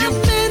on you.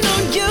 Nothing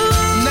on you.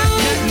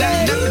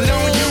 Nothing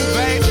on you,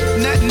 babe.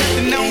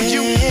 Nothing on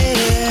you.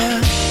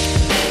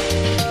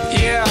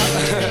 Yeah.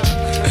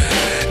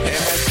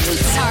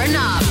 Turn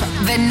up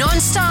the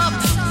non-stop,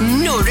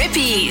 no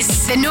repeats.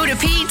 The no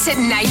repeats at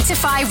 9 to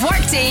 5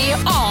 workday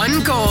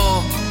on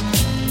Go.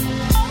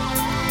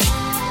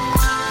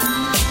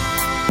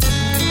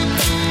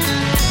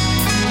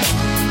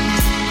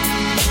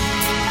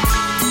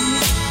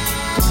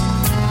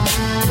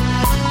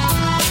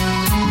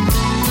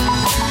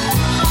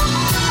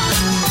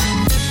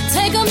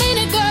 Take a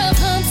minute, girl,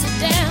 come sit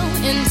down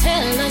and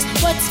tell us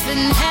what's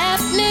been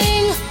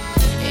happening.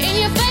 In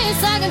your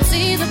face, I can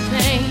see the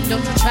pain.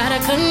 Don't you try to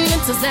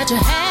convince us that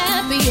you're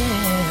happy,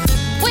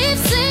 yeah.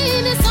 We've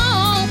seen this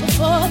all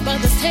before,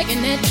 brothers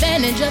taking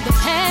advantage of the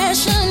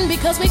passion.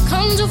 Because we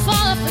come too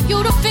far for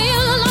you to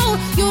feel alone,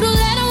 you to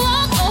let it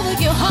walk over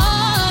your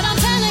heart. I'm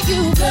telling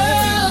you,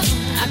 girl,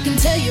 I can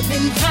tell you've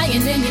been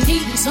crying and you're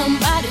needing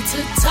somebody to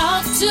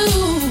talk to.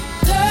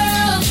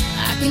 Girl,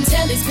 I can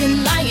tell he's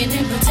been lying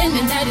and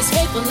pretending that he's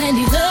faithful and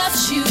he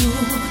loves you.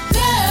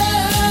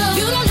 Girl,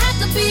 you don't have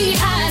to be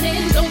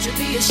hiding. Don't you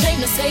be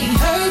ashamed to say he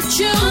hurt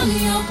you. I'm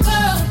your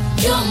girl,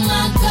 you're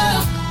my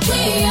girl,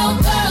 we're your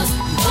girls.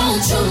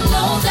 Won't you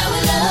know that we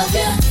love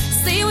you?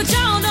 See, what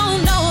y'all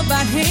don't know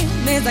about him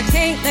is I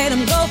can't let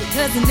him go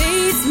because he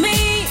needs me.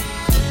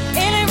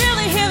 It ain't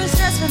really him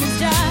stress from his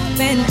job,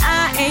 and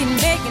I ain't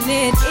making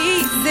it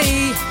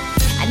easy.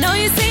 I know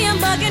you see him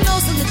bugging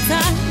most of the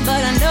time,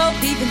 but I know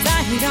deep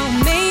inside he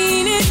don't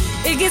mean it.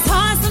 It gets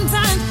hard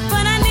sometimes,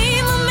 but I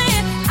need my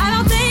man. I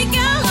don't think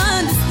you'll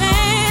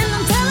understand.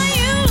 I'm telling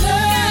you,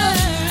 girl,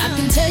 I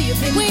can tell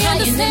you've been we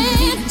crying understand. and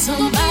needing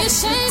somebody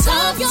to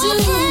talk to.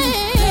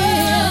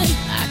 Girl,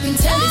 I can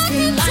tell he's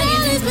been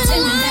lying and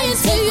pretending that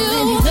he's faithful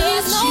and he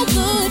loves you.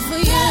 good for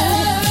you.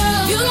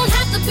 Girl, you don't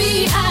have to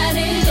be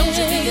hiding. Don't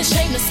you be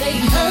ashamed to say he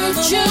hurt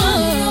you.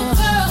 I'm your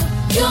girl,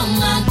 you're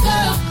my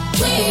girl,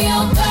 we're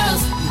your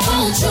girls.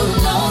 Won't you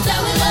know that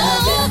we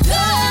love you,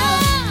 girl?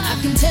 I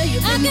can tell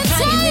you've been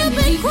crying and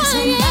you need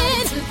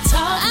somebody to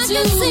talk to. I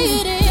can see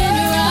it in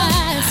your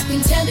eyes. I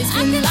can tell he's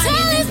been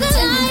lying and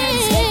pretending that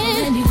he's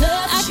faithful and he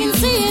loves you. I can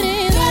see it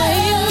in the way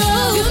you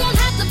look. You don't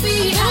have to be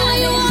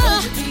hiding.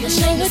 Don't you be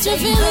ashamed to say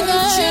he hurt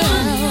you.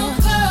 I'm your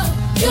girl,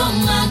 you're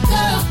my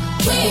girl,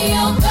 we're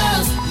your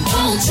girls.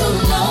 Won't you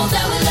know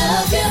that we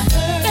love you?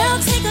 Girl,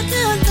 take a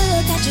good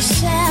look at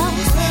yourself.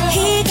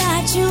 He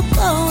got you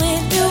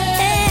going through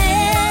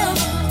hell.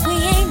 We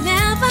ain't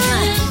never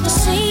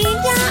seen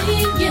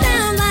you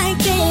down like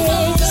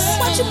this.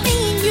 What you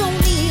mean you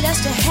need us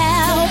to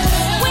help?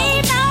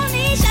 We've known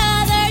each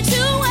other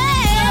too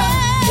well.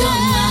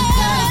 You're my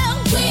girl,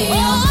 we're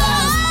your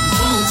girls.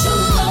 Won't you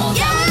know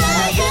that we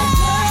love you,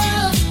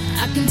 girl?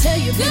 I can tell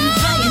you've been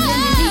crying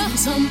and you need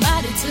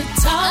somebody to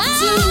talk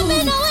to. I've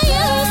been knowing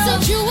you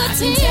since you were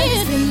 10.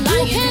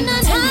 You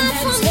cannot hide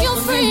from your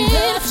friend.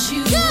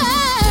 Girl,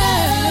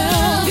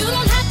 you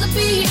don't have to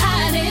be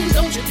hiding.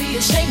 Don't you be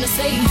ashamed to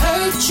say he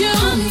hurt you.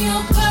 I'm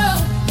your girl,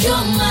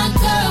 you're my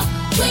girl,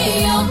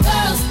 we're your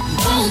girls.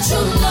 Won't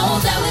you know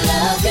that we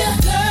love you,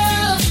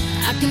 girl?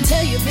 I can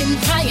tell you've been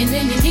crying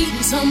and you're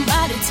needing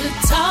somebody to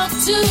talk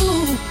to.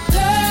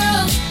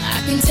 Girl, I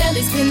can tell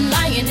he's been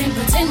lying and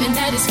pretending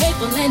that he's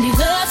faithful and he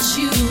loves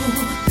you.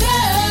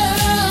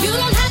 Girl, you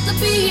don't have to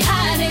be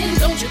hiding.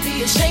 Don't you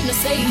be ashamed to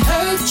say he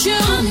hurt you.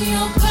 I'm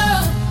your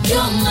girl,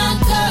 you're my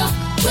girl,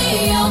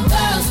 we're your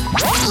girls.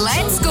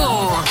 Let's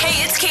go.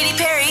 Hey, it's Katy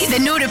Perry. The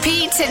no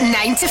repeat at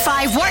 9 to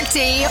 5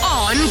 workday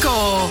on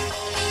Go.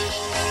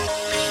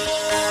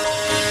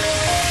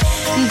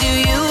 do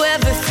you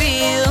ever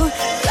feel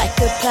like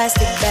a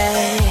plastic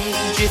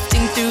bag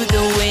drifting through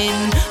the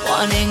wind,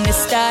 wanting to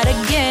start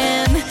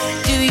again?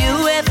 Do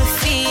you ever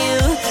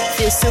feel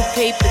so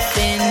paper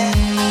thin,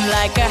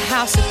 like a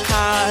house of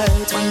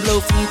cards, one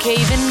blow from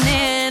caving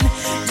in?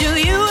 Do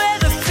you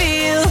ever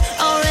feel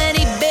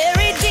already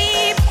buried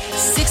deep,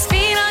 6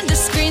 feet under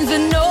screens, but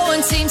no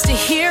one seems to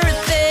hear a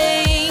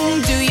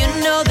thing? Do you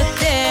know that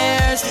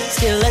there's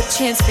still a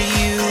chance for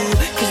you,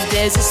 'cause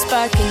there's a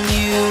spark in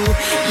you?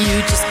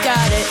 You just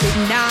gotta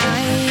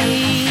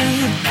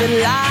ignite the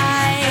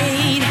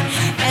light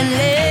and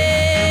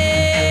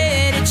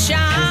let it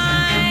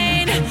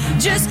shine.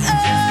 Just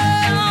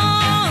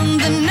on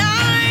the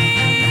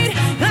night,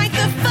 like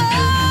the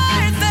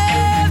 4th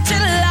of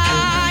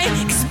July.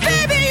 'Cause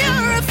baby,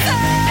 you're a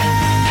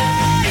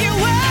fire.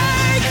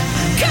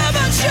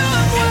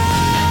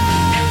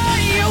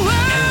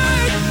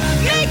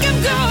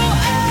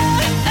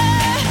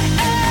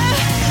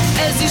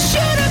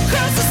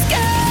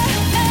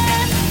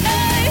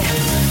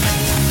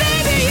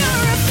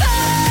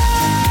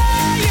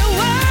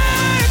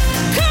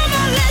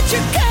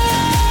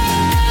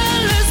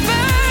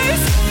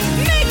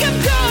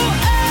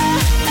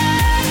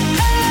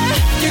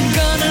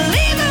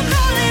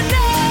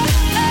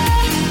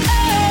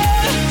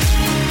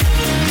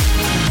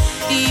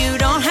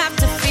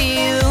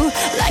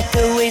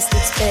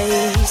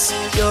 face.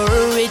 You're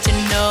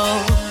original,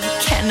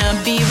 cannot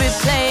be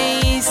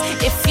replaced.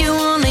 If you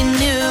only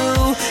knew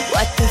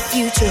what the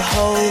future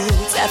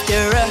holds. After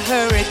a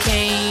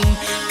hurricane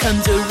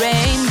comes a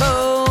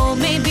rainbow.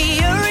 Maybe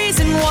a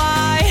reason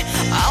why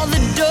all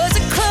the doors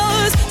are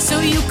closed, so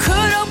you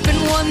could open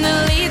one that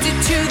leads you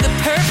to the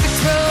perfect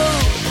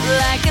road.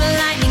 Like a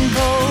lightning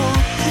bolt,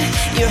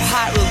 your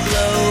heart will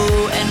glow,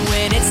 and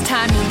when it's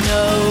time you'll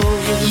know.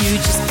 You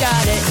just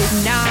gotta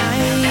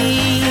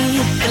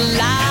ignite the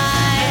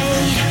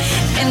light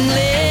and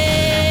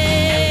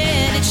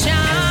let it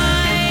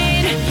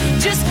shine.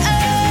 Just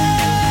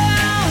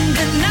own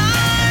the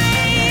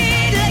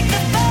night like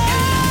the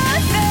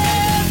 4th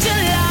of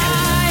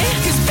July.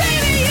 'Cause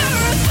baby,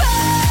 you're a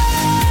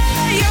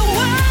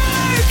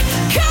firework.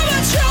 Come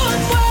on, show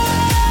 'em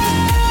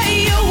what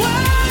you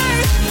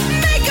worth.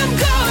 Make 'em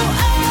go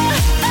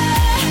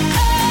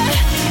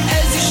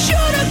as you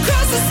shoot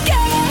across the sky.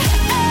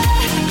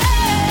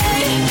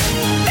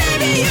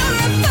 Baby, you're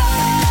a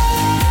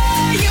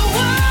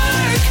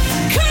firework.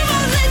 Come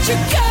on, let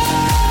your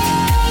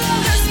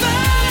colors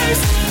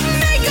burst.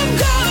 Make 'em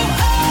go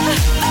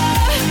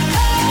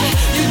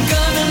you're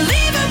gonna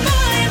leave 'em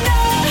behind.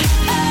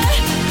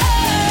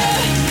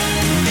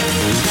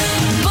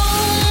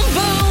 Boom,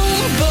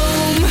 boom,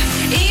 boom.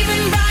 Even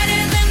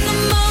brighter than the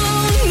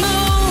moon,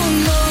 moon,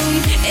 moon.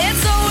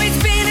 It's always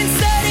been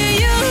inside of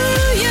you,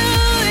 you,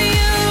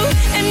 you.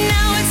 And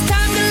now it's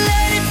time to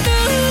let it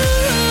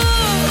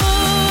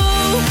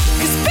through.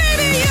 'Cause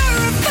baby, you're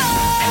a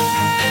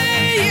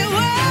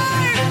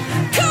firework.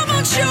 Come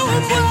on, show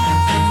 'em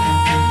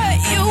what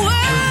you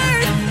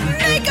worth.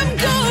 Make 'em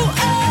go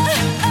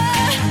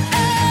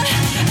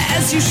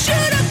as you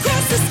shoot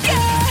across the sky.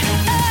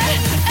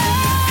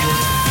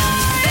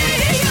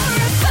 Baby, you're a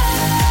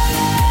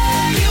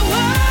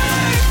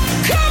firework.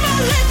 Come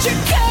on, let your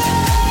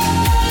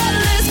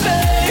colors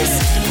burst.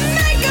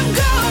 Make 'em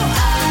go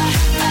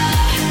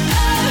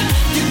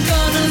you're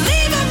gonna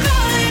leave 'em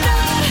behind.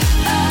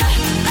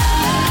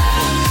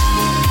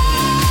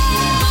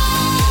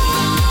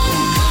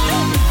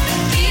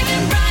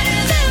 Even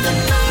brighter than the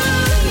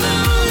moon,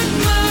 moon,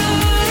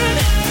 moon.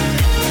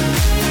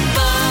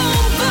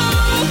 Boom,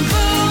 boom,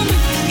 boom.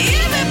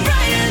 Even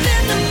brighter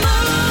than the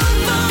moon,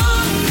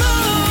 moon,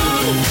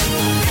 moon.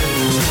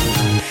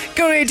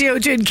 Go Radio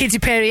doing Katy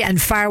Perry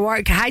and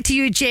Firework. Hi to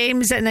you,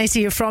 James. Nice to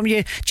hear from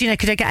you. Gina,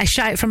 could I get a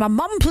shout from my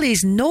mum,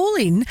 please?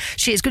 Nolene.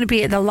 She is going to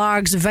be at the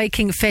Largs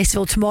Viking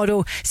Festival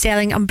tomorrow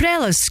selling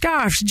umbrellas,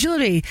 scarves,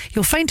 jewellery.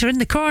 You'll find her in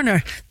the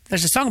corner.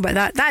 There's a song about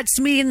that. That's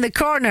me in the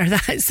corner.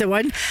 That's the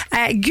one.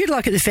 Good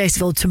luck at the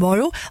festival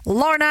tomorrow.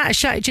 Lorna, a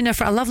shout out Gina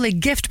for a lovely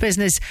gift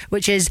business,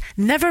 which is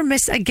Never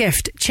Miss a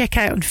Gift. Check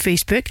out on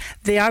Facebook.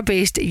 They are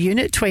based at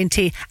Unit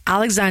 20,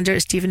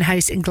 Alexander Stephen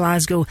House in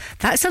Glasgow.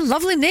 That's a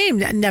lovely name,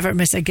 Never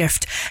Miss a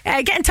Gift.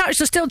 Get in touch.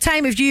 There's still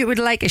time if you would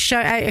like a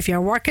shout out. If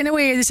you're working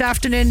away this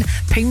afternoon,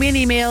 ping me an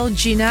email,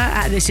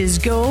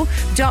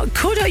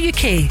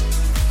 gina@thisisgo.co.uk.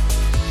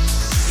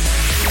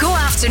 Go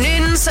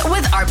afternoons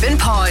with Urban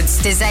Pods.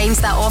 Designs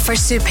that offer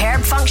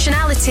superb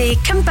functionality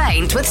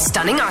combined with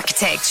stunning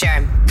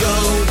architecture.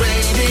 Go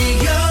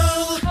Radio.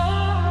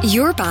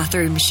 Your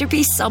bathroom should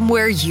be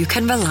somewhere you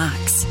can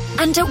relax.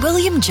 And at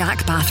William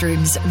Jack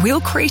Bathrooms,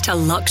 we'll create a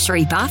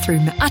luxury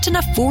bathroom at an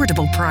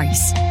affordable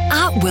price.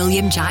 At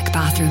William Jack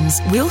Bathrooms,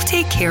 we'll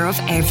take care of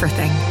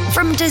everything,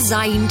 from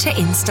design to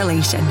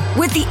installation,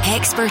 with the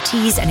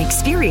expertise and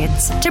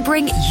experience to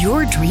bring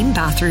your dream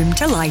bathroom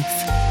to life.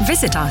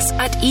 Visit us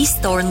at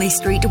East Thornley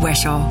Street,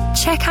 Wishaw.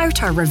 Check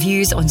out our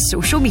reviews on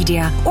social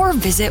media or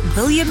visit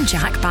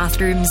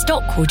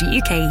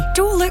williamjackbathrooms.co.uk.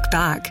 Don't look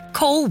back.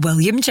 Call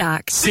William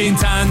Jack.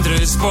 St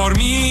Andrews for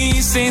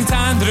me, St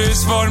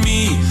Andrews for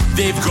me.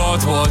 They've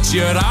got what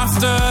you're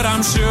after,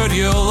 I'm sure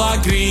you'll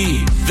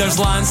agree. There's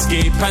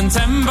landscape and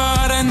timber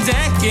and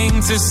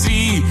decking to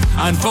see,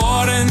 and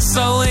for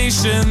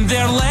installation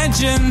they're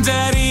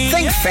legendary.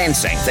 Think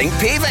fencing, think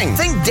paving,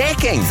 think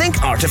decking,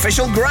 think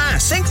artificial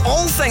grass, think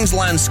all things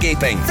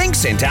landscaping. Think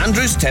St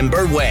Andrews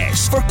Timber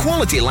West. For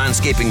quality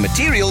landscaping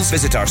materials,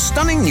 visit our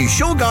stunning new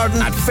show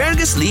garden at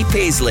Fergus Lee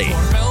Paisley.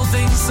 For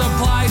building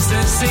supplies,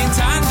 there's St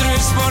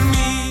Andrews for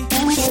me.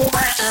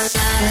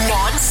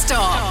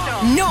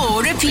 Non-stop,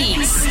 no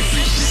repeats.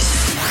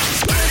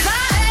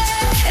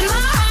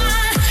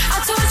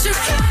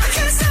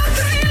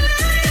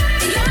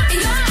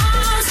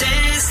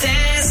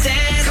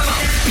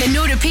 The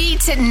no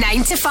repeat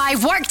 9 to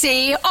 5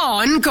 workday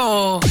on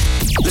Go.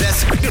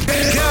 Let's go.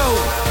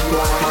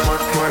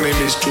 My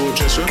name is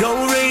George Ezra.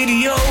 Go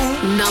Radio.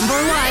 Number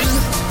 1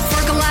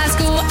 for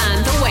Glasgow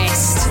and the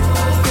West.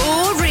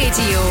 Go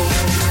Radio.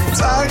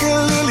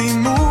 Tiger Lily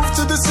moved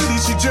to the city,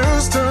 she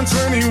just turned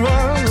 21.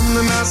 And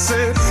then I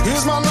said,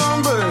 here's my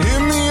number,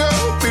 hit me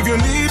up if you're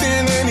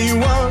needing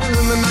anyone.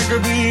 And then I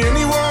could be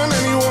anyone,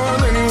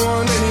 anyone,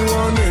 anyone,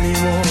 anyone,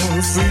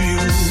 anyone for you.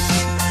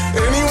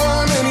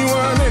 Anyone,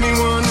 anyone,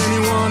 anyone,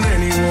 anyone,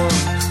 anyone.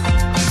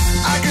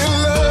 I could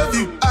love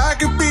you, I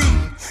could be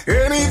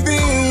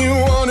anything you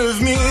want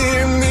of me.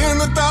 And in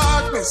the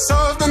darkness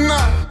of the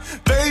night,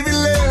 baby,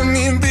 let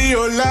me be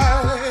your light.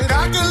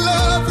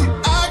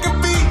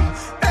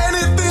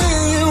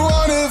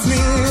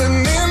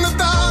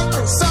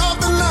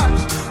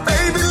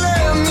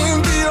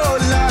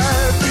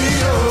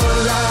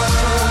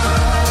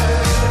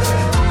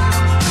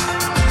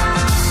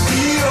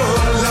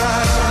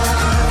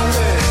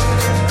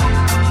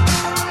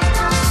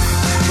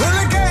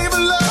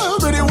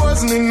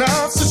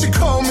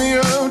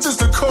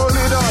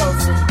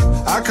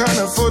 can't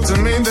afford to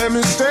make that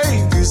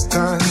mistake this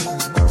time.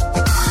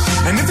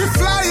 And if you're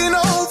flying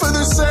over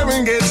the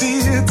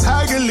Serengeti,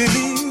 Tiger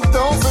Lily,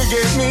 don't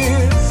forget me.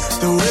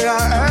 The way I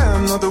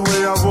am, not the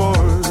way I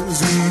was.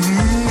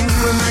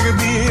 And I could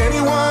be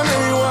anyone,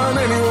 anyone,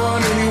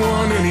 anyone,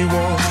 anyone,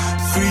 anyone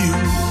for you.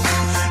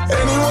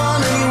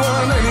 Anyone,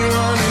 anyone,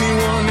 anyone,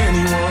 anyone,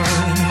 anyone.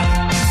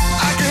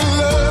 I can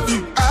love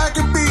you, I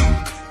could be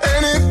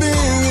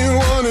anything you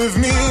want of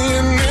me.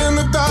 And in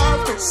the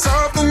darkness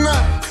of the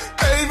night,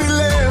 baby,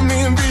 let me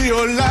be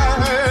your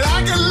light. I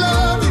can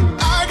love you,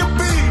 I could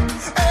be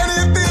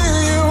anything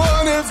you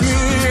want of me.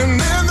 And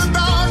in the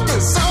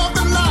darkness of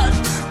the night,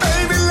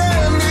 baby,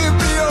 let me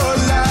be your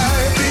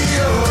light. Be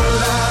your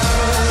light.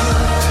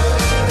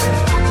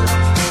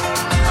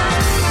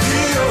 Be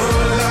your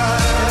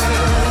light.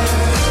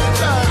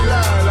 La,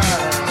 la, la.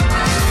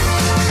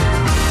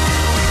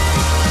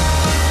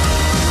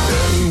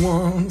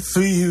 Anyone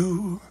for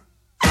you.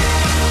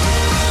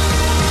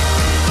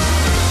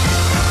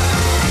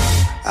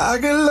 I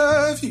could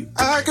love you,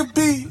 I could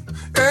be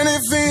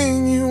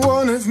anything you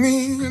want of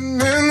me.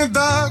 And in the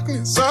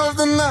darkness of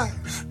the night,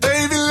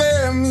 baby,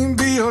 let me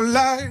be your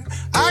light.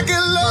 I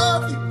could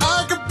love you,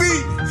 I could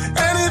be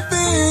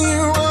anything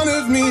you want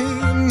of me.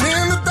 And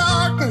in the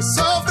darkness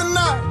of the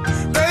night,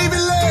 baby,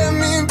 let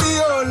me be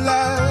your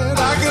light.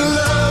 I could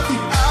love you,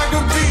 I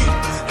could be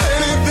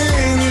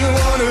anything you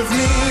want of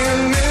me.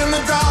 And in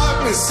the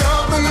darkness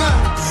of the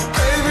night,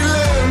 baby,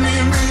 let me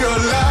be your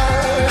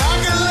light. I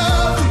could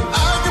love you,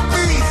 I could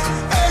be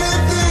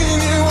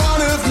anything you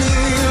want of me.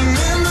 And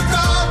in the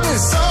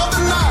darkness of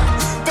the night,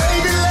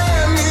 baby,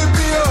 let me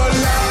be your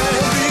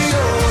light. Be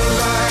your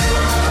light.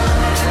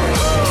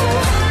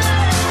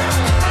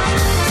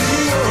 Be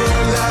your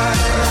light.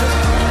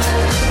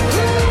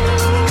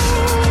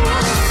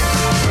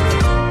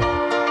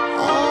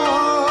 Oh,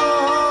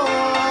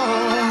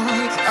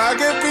 I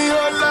could be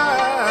your light.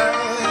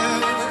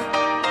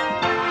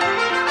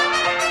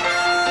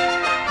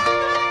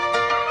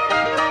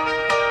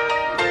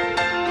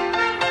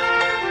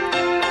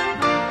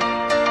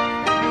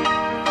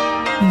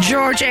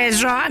 George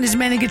Ezra and his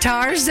many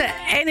guitars.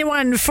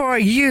 Anyone for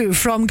you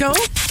from Go?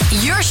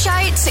 Your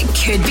shout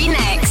could be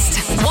next.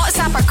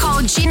 WhatsApp or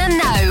call Gina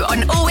now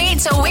on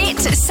 0808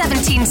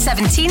 17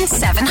 17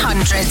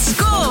 700.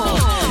 Go!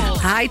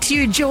 Hi to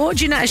you, Joe.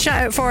 Gina, a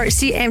shout out for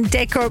CM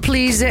Decor,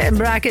 please, in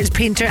brackets,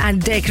 painter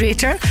and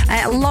decorator.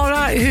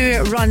 Laura,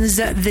 who runs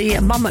the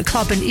Mum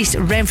Club in East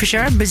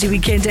Renfrewshire. Busy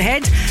weekend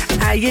ahead.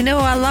 You know,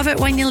 I love it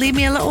when you leave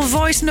me a little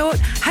voice note.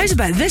 How's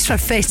about this for a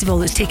festival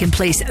that's taking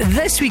place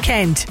this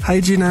weekend? Hi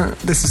Gina,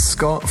 this is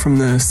Scott from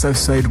the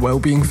Southside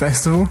Wellbeing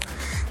Festival.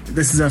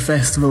 This is a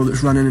festival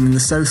that's running in the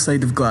south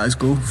side of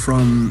Glasgow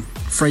from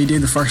Friday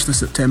the 1st of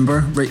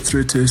September right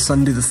through to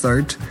Sunday the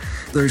 3rd.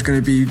 There's going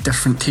to be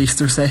different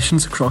taster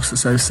sessions across the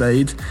south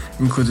side,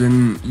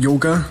 including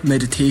yoga,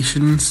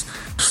 meditations,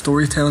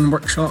 storytelling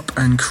workshop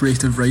and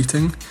creative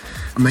writing,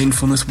 a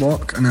mindfulness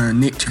walk and a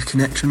nature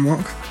connection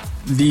walk.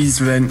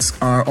 These events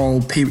are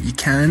all pay what you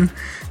can.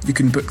 You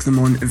can book them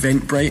on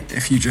Eventbrite.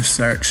 If you just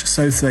search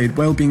Southside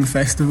Wellbeing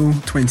Festival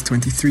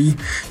 2023,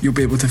 you'll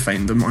be able to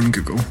find them on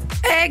Google.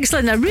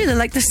 Excellent. I really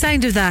like the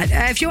sound of that.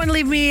 If you want to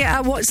leave me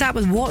a WhatsApp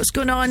with what's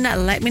going on,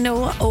 let me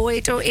know.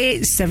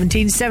 0808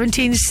 17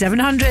 17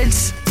 700.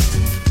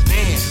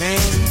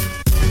 Man,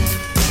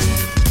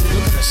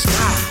 look at the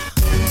sky.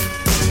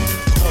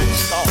 Oh, the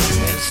stars,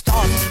 man. The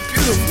stars are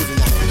beautiful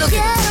tonight. Look at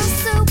them.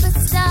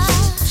 Superstar.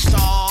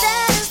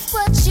 That is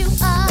what you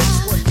are.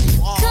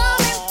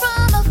 Coming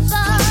from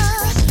afar.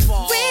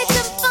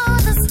 Reaching for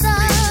the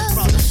stars.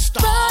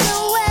 Run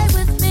away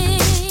with me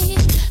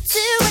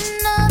to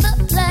another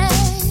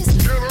place.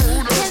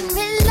 Can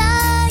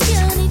rely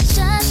on each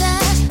other.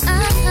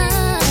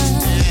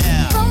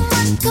 From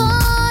one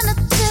corner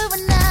to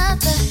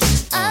another.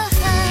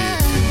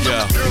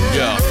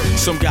 Yeah.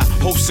 Some got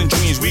hopes and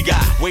dreams, we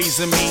got ways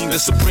and means. The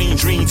supreme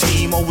dream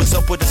team, always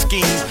up with a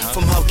scheme.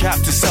 From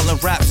hubcap to selling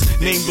raps,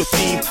 name your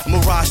theme. I'm a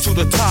rise to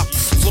the top,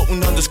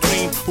 floating on the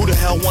screen. Who the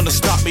hell wanna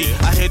stop me?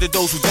 I hated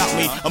those who doubt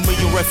me. A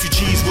million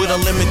refugees with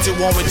unlimited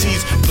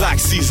warranties. Black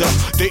Caesar,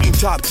 dating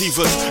top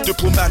divas,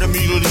 diplomatic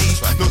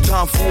immunities. No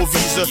time for a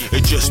visa,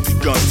 it just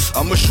begun.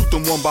 I'ma shoot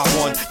them one by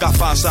one. Got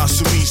 5 sides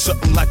to me,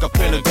 something like a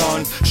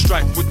pentagon.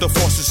 Strike with the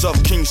forces of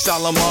King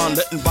Solomon,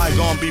 letting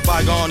bygone be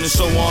bygone, and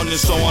so on and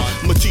so on.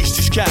 I'ma teach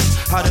these cats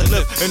how to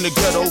live in the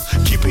ghetto,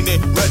 keeping it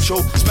retro,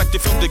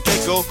 expected from the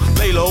get-go.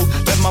 Lay low,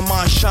 let my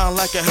mind shine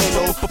like a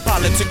halo. For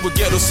politics with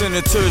ghetto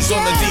senators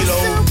on the D-Lo.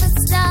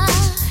 Superstar,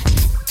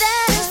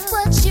 that is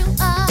what you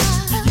are.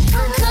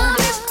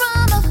 Coming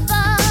from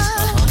afar,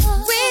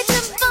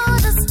 reaching for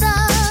the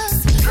stars.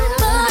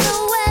 Run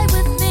away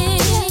with me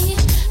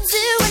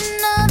to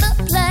another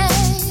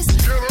place.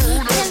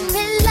 Can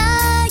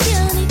rely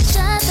on each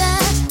other.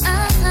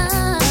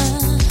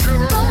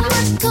 From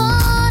one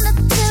corner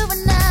to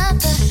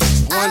another.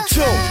 1,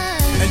 2,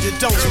 and you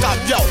don't stop,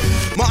 yo.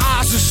 My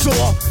eyes are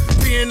sore.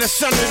 being a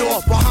senator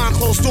behind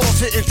closed doors,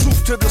 hitting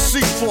truth to the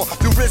seafloor.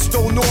 The rich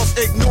don't north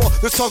ignore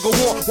the tug of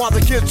war while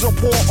the kids are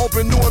poor,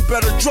 open new and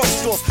better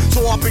drugstores.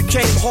 So I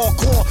became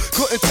hardcore,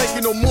 couldn't take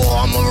it no more.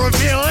 I'ma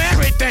reveal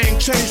everything,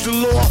 change the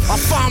law. I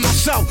find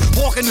myself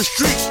walking the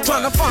streets,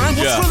 trying to find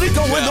what's really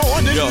going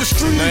on in the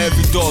streets. Now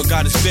every dog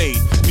got his day,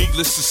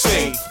 needless to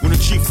say. When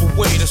the chief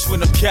away, that's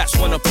when the cats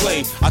wanna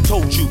play. I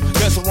told you,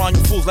 dance around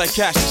you fools like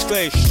Cassius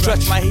Clay.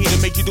 Stretch my heat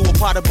and make you do a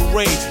pot of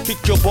parade. Kick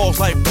your balls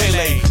like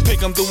Pele, think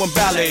I'm doing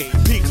ballet.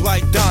 Peak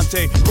like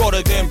Dante,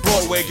 broader than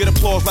Broadway. Get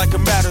applause like a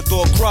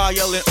matador, cry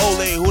yelling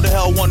ole. Who the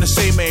hell wanna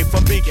say me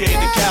from BK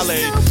to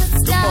Calais?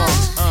 Come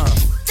on,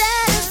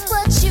 That is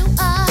what you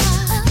are.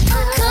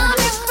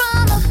 Coming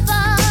from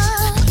afar,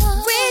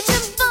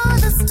 reaching for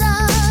the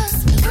stars.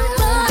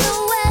 Run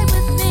away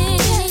with me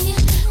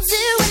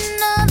to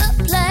another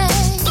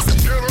place.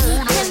 We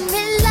can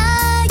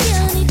rely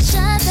on each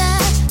other.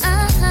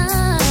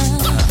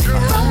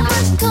 From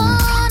one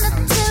corner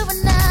to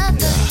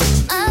another.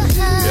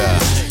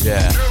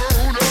 yeah.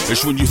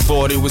 It's when you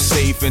thought it was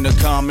safe in a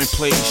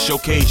commonplace.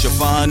 Showcase your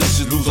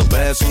finest, lose a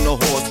bass on the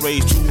horse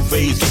race. Two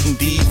phase, getting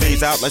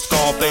D-phase out like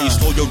Scarface.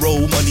 Stole your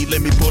roll money,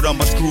 let me put on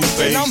my screw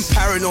face. And I'm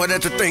paranoid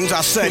at the things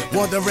I say,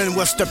 wondering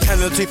what's the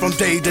penalty from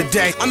day to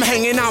day. I'm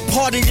hanging out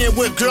partying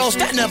with girls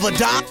that never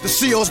die. The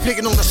CEO's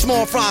picking on the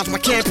small fries, my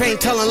campaign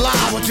telling lies.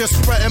 I was just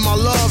spreading my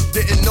love,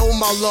 didn't know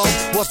my love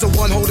was the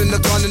one holding the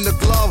gun in the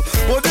glove.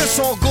 Well, this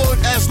all good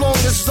as long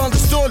as it's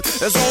understood.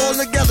 It's all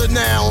together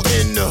now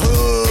in the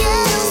hood.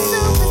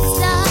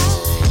 Superstar,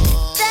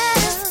 that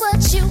is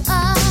what you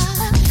are.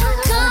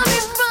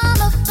 Coming from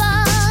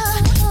afar,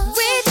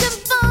 reaching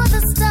for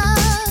the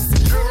stars.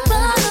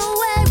 Run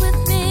away with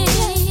me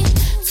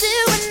to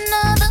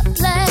another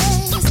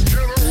place.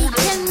 We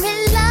can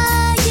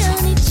rely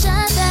on each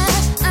other.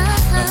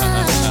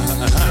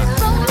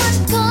 From one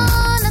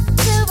corner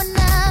to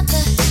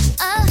another.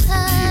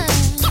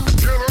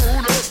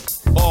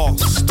 All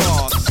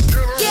stars.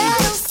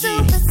 Ghetto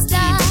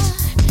superstar,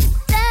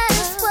 that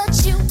is what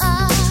you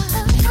are.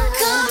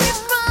 Coming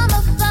from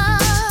afar,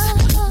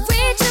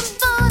 reaching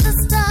for the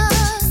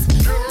stars.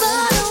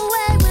 Run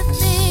away with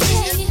me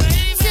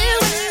to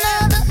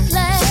another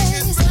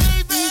place.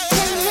 We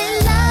can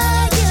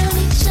rely on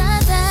each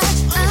other.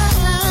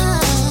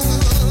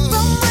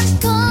 From one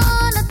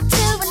corner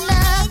to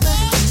another.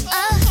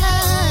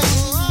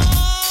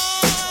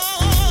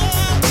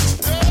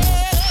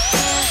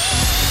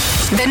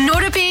 The No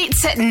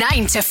Rebates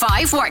 9 to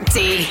 5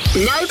 workday.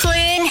 Now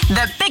playing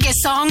the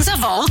biggest songs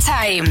of all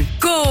time.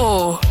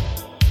 Go!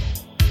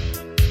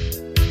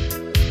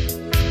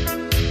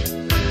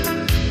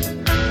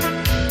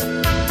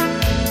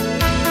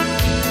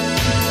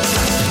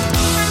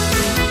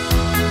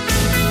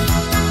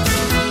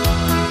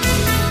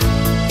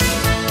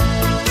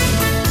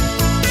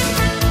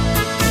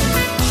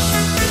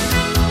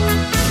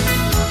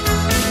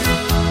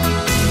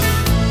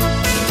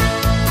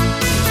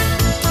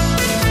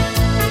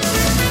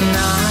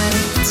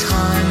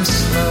 Nighttime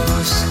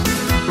slows,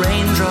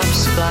 raindrops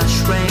splash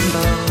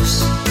rainbows.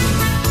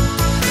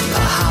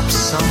 Perhaps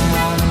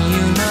someone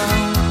you know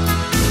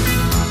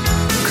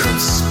could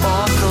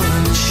sparkle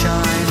and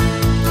shine.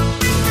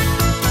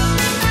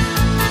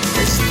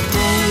 As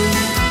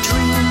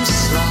daydreams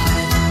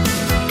slide,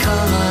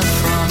 color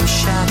from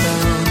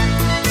shadow.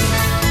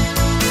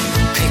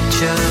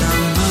 Picture the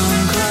moon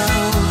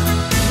glow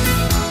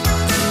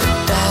that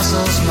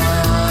dazzles my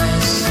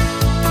eyes.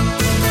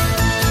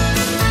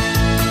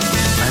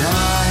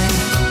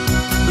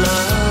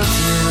 Love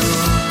you.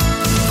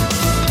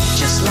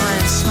 Just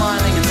lying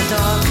smiling in the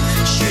dark,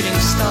 shooting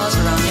stars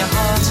around your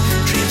heart.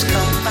 Dreams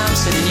come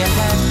bouncing in your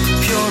head,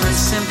 pure and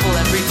simple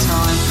every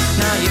time.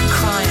 Now you're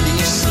crying in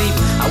your sleep.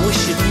 I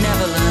wish you'd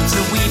never learn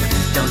to weep.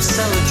 Don't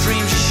sell the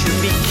dreams you should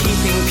be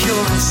keeping,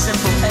 pure and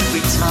simple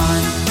every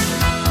time.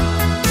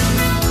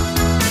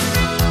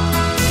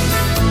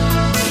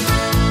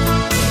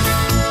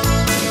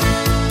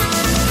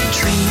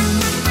 Dream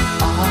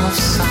of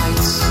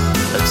sights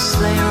of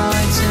sleigh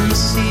rides in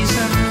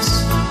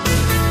seasons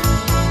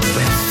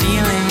where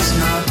feelings,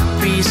 not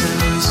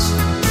reasons,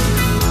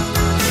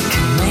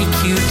 can make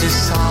you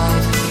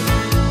decide.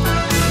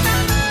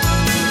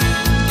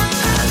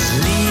 As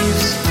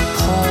leaves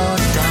pour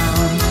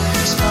down,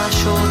 splash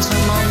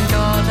autumn on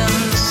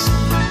gardens,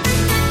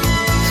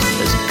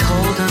 as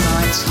colder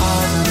nights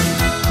harden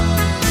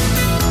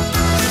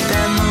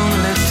their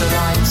moonlit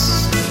delights.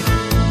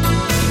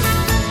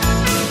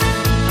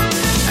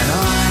 And I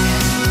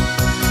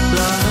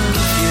love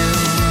you.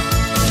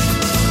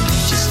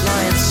 Just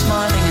lying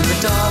smiling in the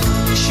dark,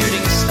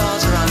 shooting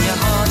stars around your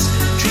heart.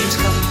 Dreams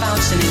come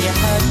bouncing in your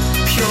head,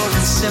 pure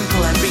and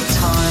simple every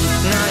time.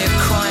 Now you're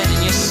crying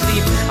in your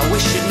sleep. I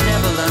wish you'd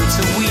never learn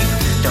to weep.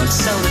 Don't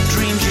sell the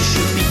dreams you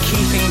should be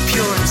keeping,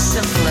 pure and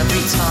simple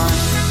every time.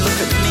 Look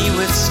at me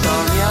with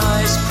starry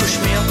eyes, push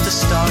me up the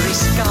starry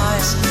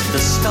skies. The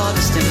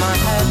stardust in my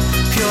head,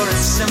 pure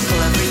and simple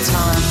every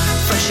time.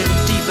 Fresh and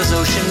deep as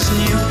oceans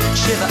new,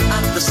 shiver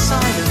at the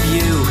sight of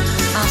you.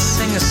 I'll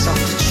sing a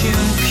softer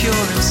tune,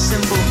 pure and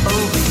simple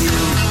over you.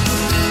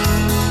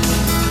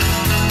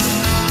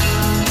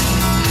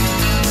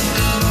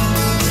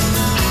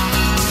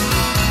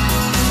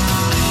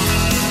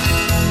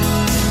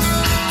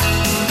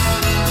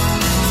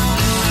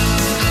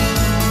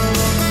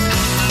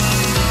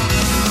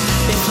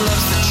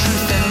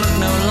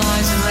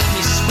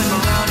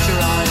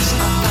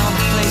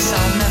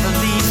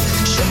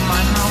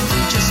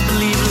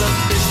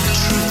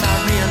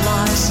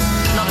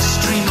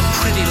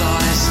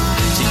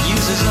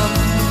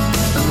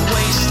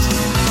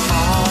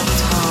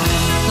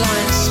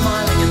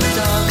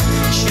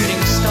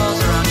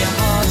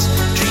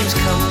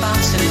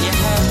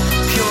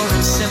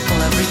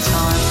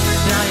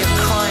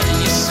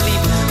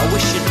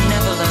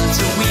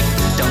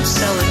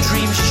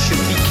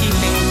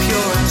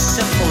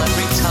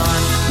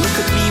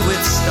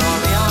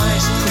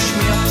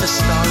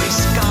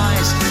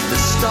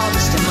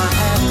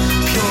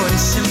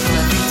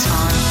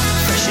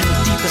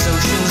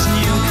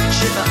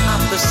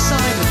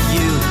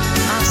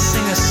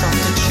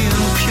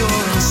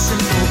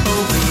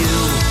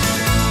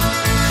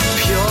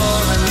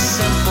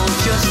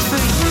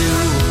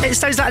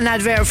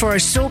 advert for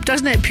soap,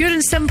 doesn't it? Pure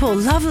and simple,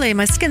 lovely.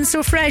 My skin's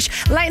so fresh.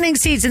 Lightning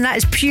Seeds, and that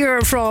is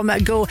pure from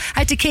Go.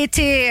 Hi to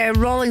Katie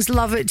Rawlings,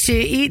 love it to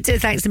eat.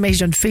 Thanks to the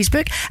message on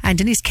Facebook. And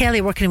Denise Kelly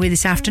working away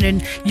this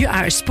afternoon. You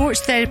are a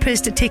sports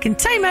therapist taking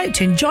time out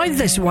to enjoy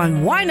this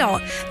one. Why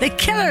not? The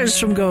Killers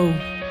from Go.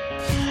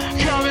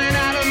 Coming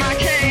out of my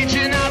cage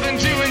and I've been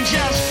doing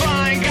just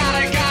fine.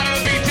 Gotta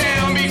be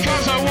down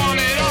because I want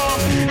it all.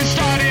 It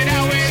started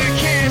out with a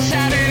kiss.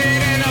 How did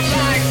it end up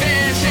like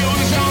this? It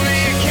was only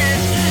a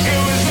kiss.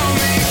 It was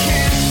only a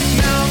kiss.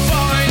 Now I'm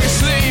falling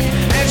asleep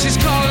and she's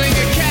calling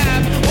a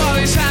cab while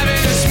he's having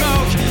a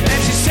smoke and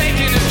she's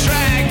taking a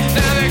drag.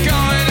 Now they're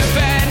going to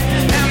bed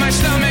and my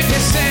stomach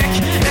is sick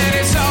and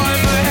it's all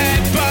in my head,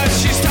 but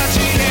she's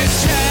touching his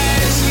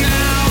chest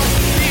now.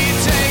 He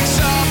takes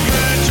off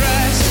her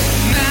dress.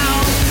 Now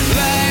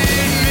let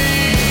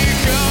me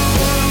go.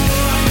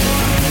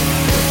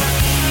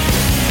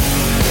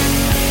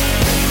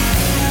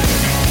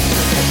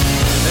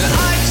 And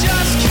I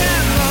just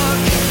can't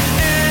look,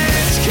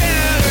 it's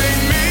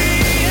killing me.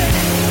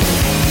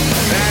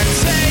 And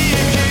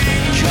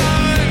taking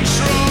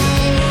control.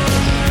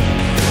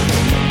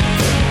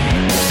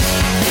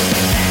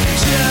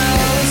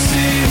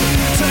 Jealousy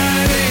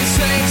turning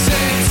sinks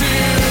into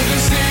the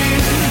sea,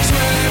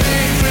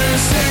 swimming through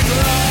sick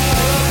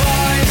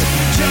lullabies,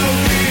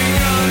 choking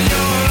on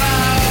your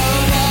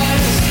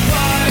alibis.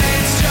 But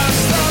it's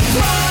just the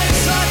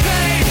price I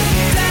pay.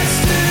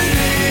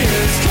 Destiny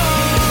is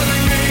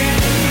calling me.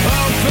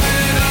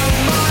 Open up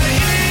my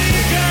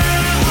eager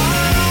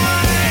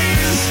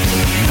eyes,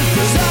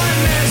 'cause I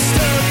missed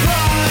the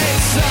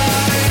bright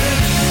side.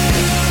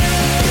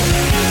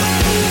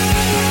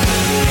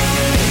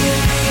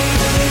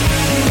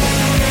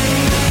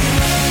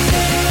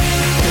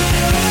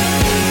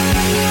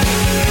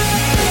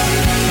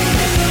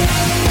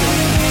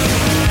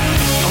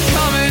 I'm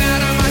coming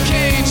out of my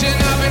cage and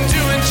I've been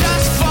doing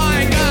just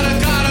fine.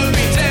 Gotta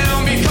be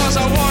down because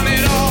I want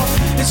it all.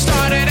 It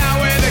started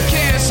out with a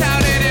kiss. How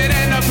did it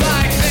end up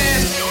like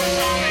this? It was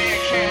only a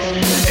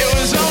kiss. It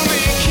was only a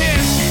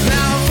kiss.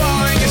 Now I'm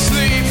falling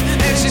asleep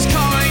and she's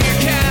calling a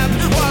cab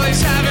while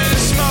he's having a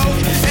smoke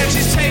and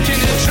she's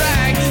taking a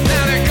drag.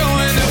 Now they're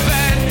going to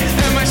bed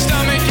and my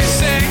stomach is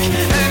sick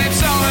and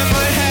it's all in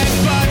my head,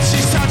 but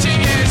she's touching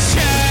his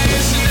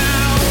chest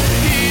now.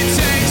 He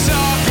takes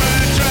off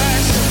her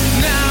dress.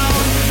 Now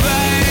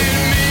let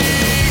me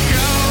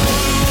go.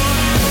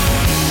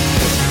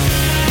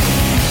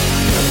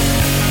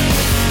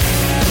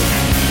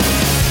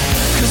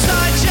 'Cause I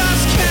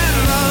just can't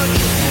look,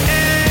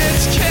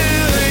 it's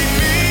killing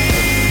me.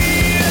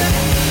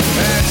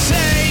 And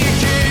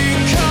taking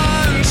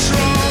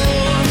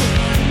control.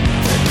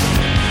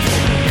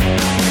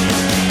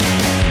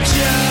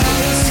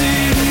 Jealousy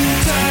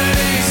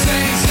turning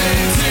sinks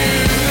into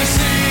the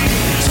sea,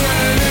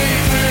 swimming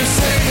through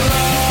sick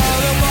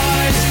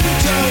lullabies,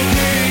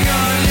 choking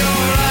on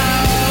your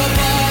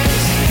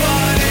alibis.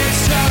 But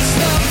it's just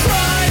the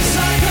price I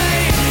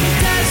pay.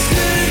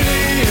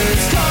 Destiny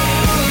is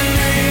calling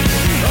me.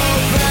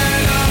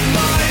 Open up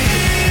my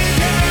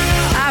eager.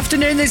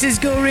 Afternoon, this is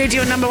Go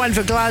Radio, number one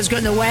for Glasgow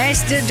in the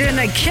West. Doing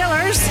the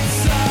Killers,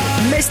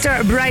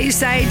 Mr.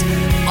 Brightside.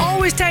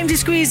 Always time to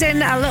squeeze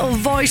in a little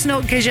voice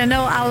note because you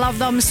know I love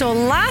them. So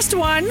last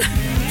one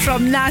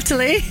from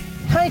Natalie.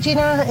 Hi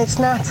Gina, it's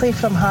Natalie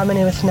from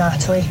Harmony with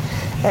Natalie.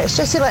 It's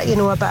just to let you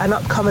know about an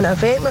upcoming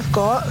event we've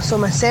got. So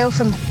myself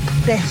and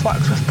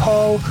Breathworks with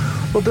Paul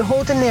will be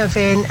holding the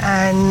event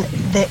in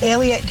the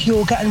Elliott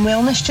Yoga and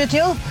Wellness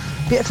Studio.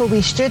 Beautiful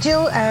wee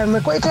studio.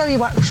 We're going to do a wee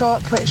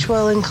workshop which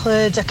will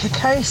include a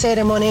cacao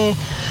ceremony,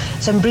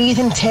 some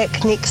breathing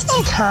techniques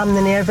to calm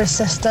the nervous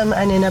system,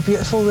 and then a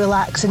beautiful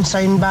relaxing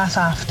sound bath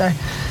after.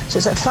 So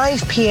it's at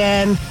 5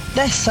 p.m.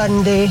 this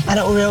Sunday and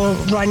it will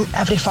run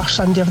every first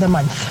Sunday of the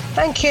month.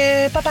 Thank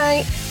you, bye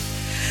bye.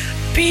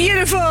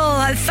 Beautiful.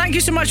 Thank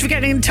you so much for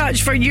getting in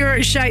touch for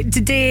your shout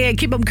today.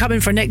 Keep them coming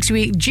for next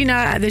week. Gina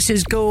at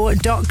thisisgo.co.uk.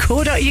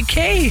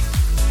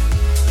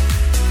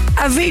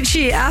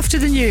 Avicii after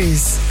the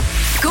news.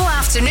 Go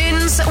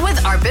afternoons with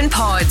Urban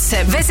Pods.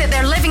 Visit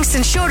their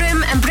Livingston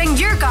showroom and bring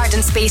your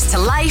garden space to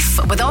life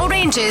with all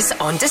ranges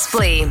on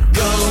display.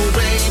 Go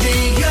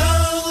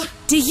Radio.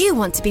 Do you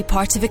want to be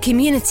part of a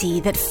community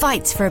that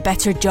fights for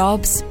better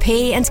jobs,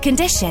 pay and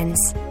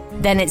conditions?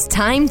 Then it's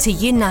time to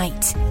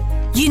unite.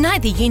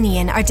 Unite the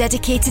Union are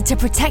dedicated to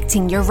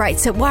protecting your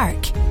rights at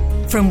work.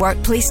 From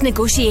workplace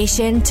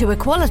negotiation to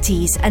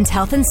equalities and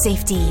health and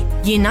safety,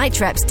 Unite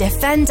reps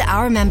defend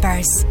our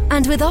members.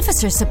 And with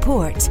officer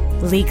support,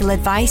 legal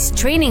advice,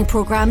 training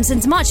programmes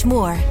and much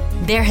more,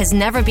 there has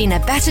never been a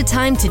better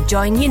time to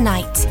join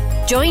Unite.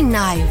 Join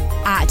now.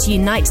 at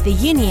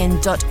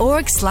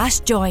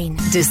unitetheunion.org/join.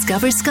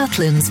 Discover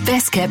Scotland's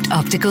best kept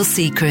optical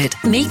secret.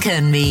 Mika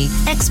and Me,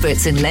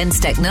 experts in lens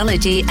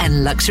technology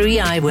and luxury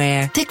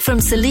eyewear. Pick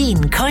from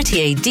Celine,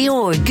 Cartier,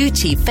 Dior,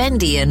 Gucci,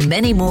 Fendi and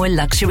many more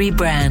luxury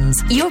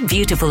brands. Your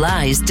beautiful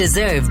eyes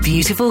deserve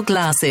beautiful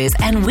glasses,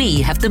 and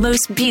we have the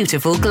most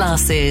beautiful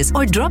glasses.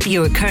 Or drop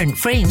your current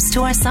frames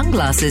to our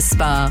sunglasses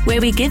spa,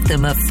 where we give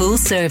them a full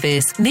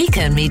service.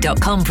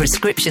 MikaandMe.com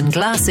prescription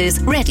glasses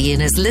ready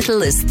in as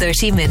little as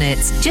 30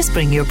 minutes. Just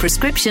bring your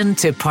prescription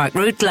to Park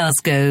Road,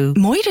 Glasgow.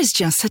 Moira's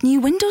just had new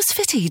windows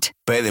fitted.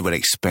 Bet they were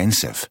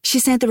expensive. She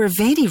said they were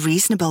very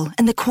reasonable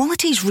and the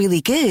quality's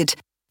really good.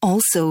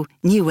 Also,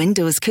 new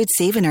windows could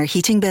save in our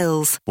heating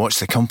bills. What's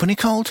the company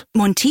called?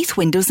 Monteith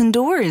Windows and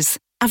Doors.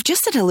 I've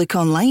just had a look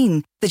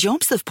online. The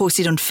jobs they've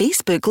posted on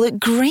Facebook look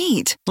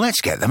great.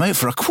 Let's get them out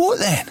for a quote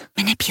then.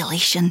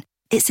 Manipulation.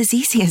 It's as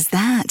easy as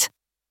that.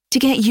 To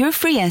get your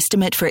free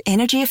estimate for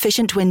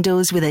energy-efficient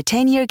windows with a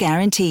 10-year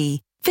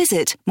guarantee,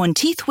 visit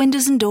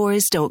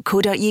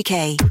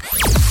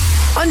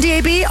monteithwindowsanddoors.co.uk. On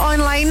DAB,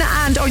 online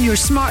and on your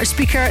smart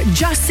speaker,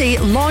 just say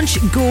Launch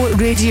Go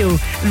Radio.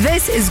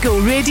 This is Go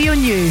Radio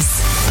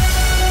News.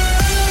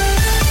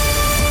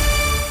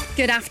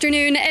 Good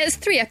afternoon, it's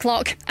 3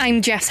 o'clock.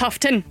 I'm Jess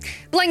Houghton.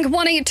 Blink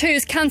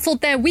 182's cancelled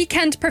their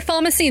weekend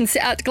performances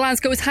at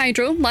Glasgow's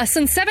Hydro less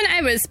than 7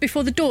 hours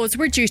before the doors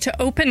were due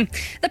to open.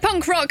 The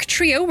punk rock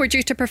trio were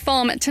due to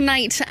perform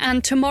tonight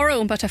and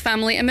tomorrow, but a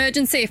family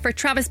emergency for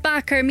Travis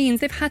Barker means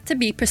they've had to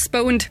be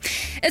postponed.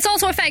 It's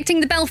also affecting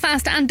the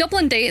Belfast and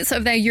Dublin dates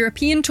of their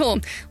European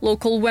tour.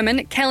 Local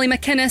woman Kelly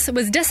McInnes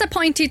was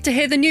disappointed to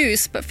hear the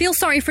news, but feels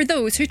sorry for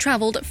those who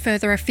travelled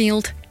further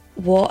afield.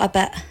 What a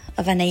bit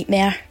of a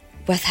nightmare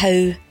with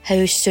how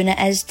soon it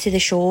is to the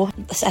show.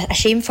 It's a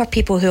shame for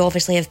people who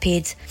obviously have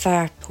paid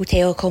for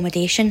hotel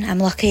accommodation. I'm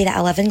lucky that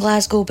I live in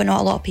Glasgow, but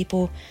not a lot of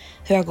people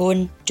who are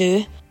going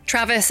do.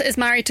 Travis is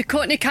married to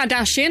Kourtney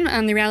Kardashian,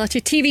 and the reality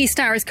TV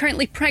star is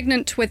currently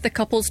pregnant with the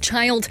couple's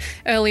child.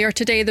 Earlier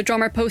today, the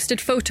drummer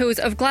posted photos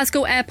of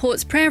Glasgow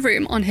Airport's prayer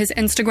room on his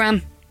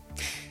Instagram.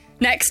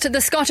 Next, the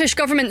Scottish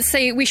Government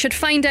say we should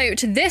find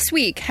out this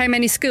week how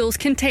many schools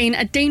contain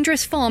a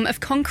dangerous form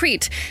of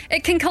concrete.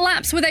 It can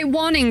collapse without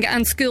warning,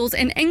 and schools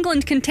in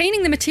England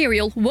containing the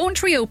material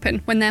won't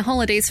reopen when their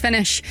holidays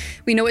finish.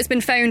 We know it's been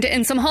found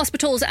in some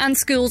hospitals and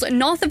schools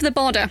north of the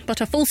border,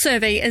 but a full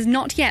survey is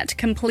not yet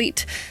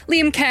complete.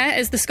 Liam Kerr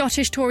is the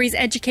Scottish Tories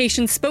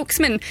education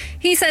spokesman.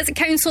 He says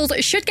councils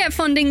should get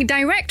funding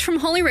direct from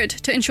Holyrood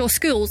to ensure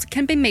schools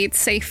can be made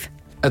safe.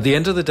 At the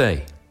end of the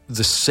day,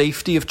 the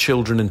safety of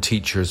children and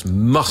teachers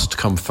must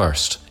come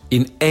first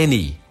in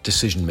any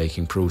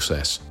decision-making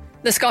process.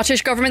 The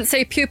Scottish Government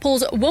say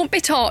pupils won't be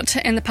taught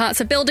in the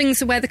parts of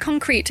buildings where the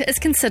concrete is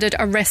considered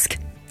a risk.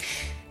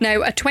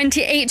 Now, a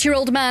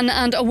 28-year-old man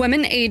and a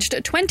woman aged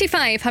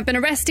 25 have been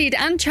arrested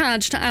and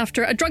charged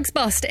after a drugs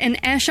bust in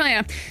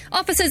Ayrshire.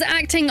 Officers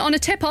acting on a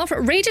tip-off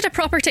raided a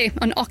property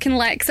on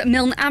Auchinleck's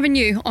Milne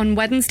Avenue on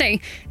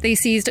Wednesday. They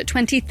seized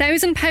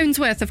 £20,000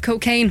 worth of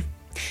cocaine.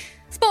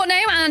 Sport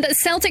now, and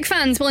Celtic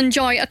fans will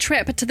enjoy a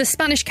trip to the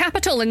Spanish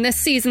capital in this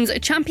season's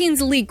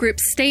Champions League group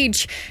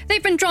stage.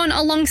 They've been drawn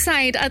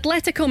alongside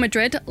Atletico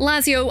Madrid,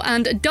 Lazio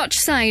and Dutch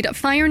side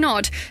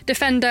Feyenoord.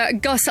 Defender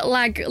Gus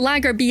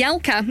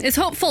Lager-Bielka is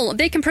hopeful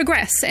they can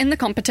progress in the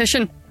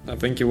competition. I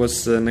think it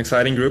was an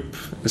exciting group.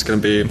 It's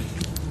going to be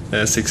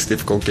 6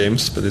 difficult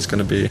games, but it's going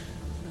to be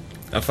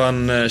a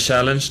fun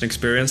challenge and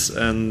experience,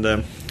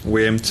 and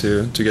we aim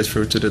to get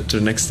through to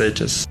the next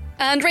stages.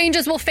 And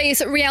Rangers will face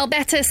Real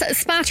Betis,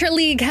 Sparta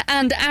League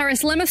and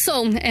Aris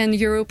Limassol in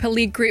Europa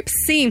League Group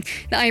C.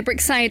 The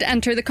Ibrox side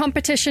enter the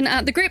competition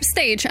at the group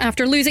stage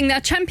after losing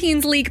their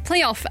Champions League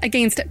playoff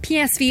against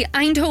PSV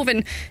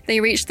Eindhoven. They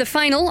reached the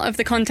final of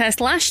the contest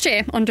last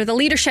year under the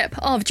leadership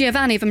of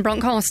Giovanni van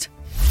Bronckhorst.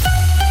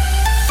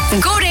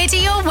 Go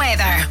Radio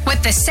weather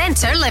with the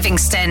Centre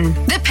Livingston.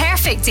 The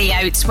perfect day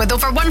out with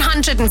over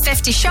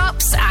 150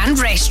 shops and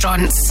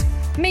restaurants.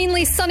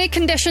 Mainly sunny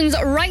conditions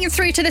right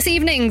through to this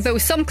evening, though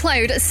some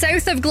cloud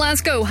south of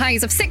Glasgow.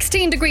 Highs of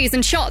 16 degrees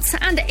in Shotts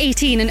and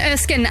 18 in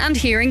Erskine and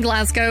here in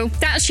Glasgow.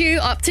 That's you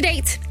up to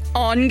date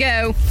on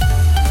Go.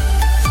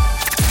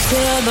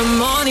 Till the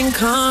morning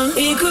come,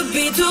 it could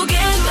be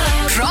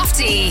together.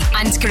 Crofty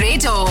and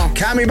Grado.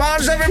 Cammy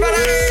Barnes, everybody!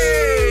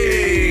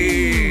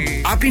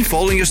 I've been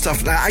following your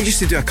stuff. I used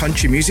to do a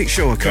country music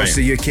show across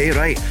the UK,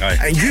 right?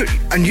 And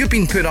you've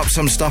been putting up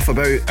some stuff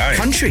about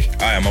country.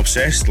 I'm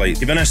obsessed. Like,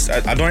 to be honest, I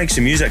don't think it's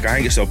the music. I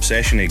think it's the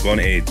obsession of going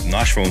to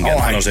Nashville and getting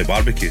Hannah's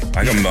barbecue.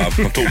 I think I'm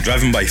totally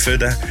driven by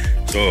food.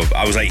 So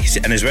I was like,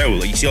 and as well,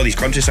 like, you see all these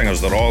country singers,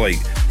 they're all like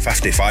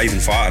 55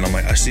 and fat, and I'm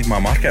like, this is my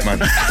market, man.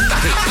 The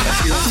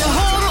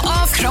home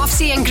of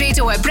Crofty and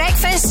Grado at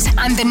breakfast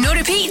and the no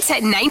repeat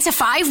at 9 to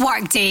 5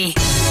 workday.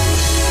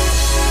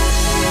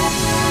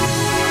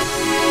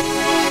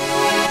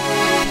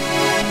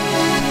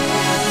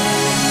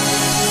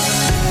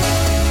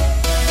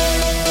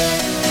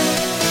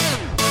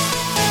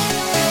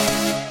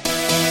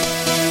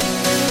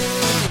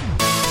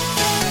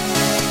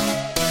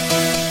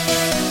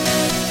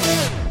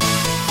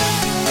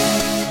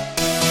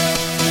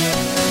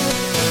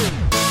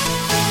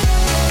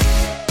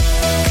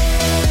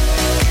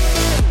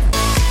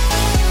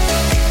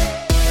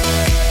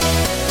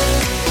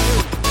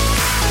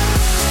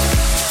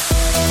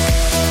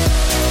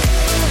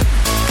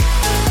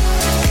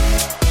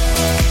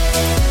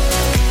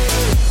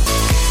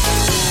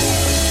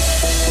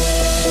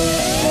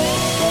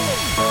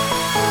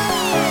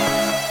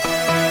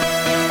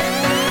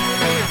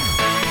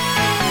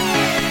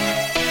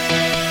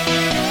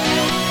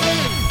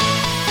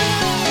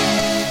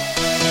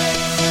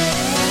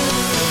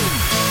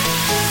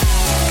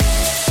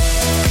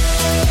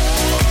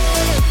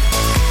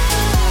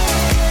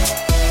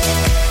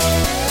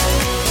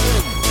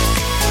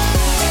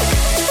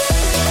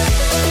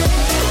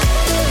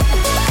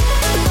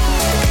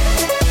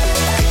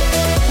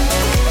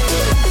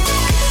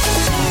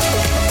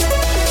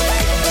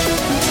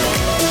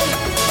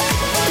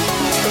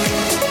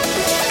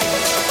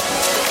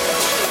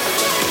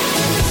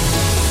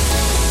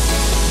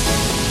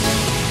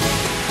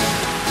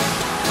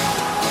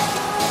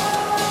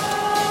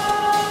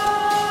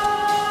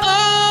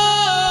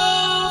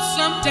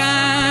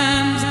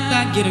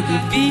 get a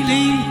good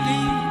feeling.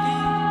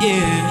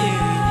 Yeah.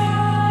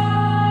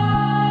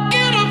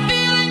 Get a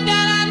feeling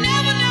that I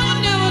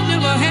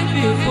never had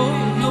before.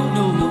 No,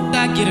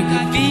 I get a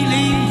good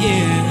feeling.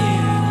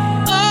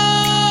 Yeah.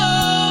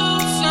 Oh,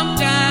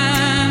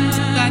 sometimes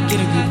I get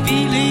a good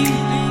feeling.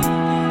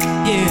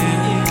 Yeah.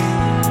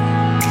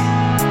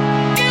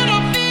 Get a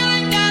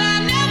feeling that I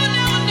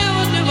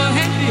never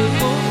had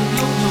before.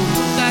 No,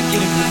 I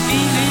get a good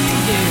feeling.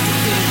 Yeah.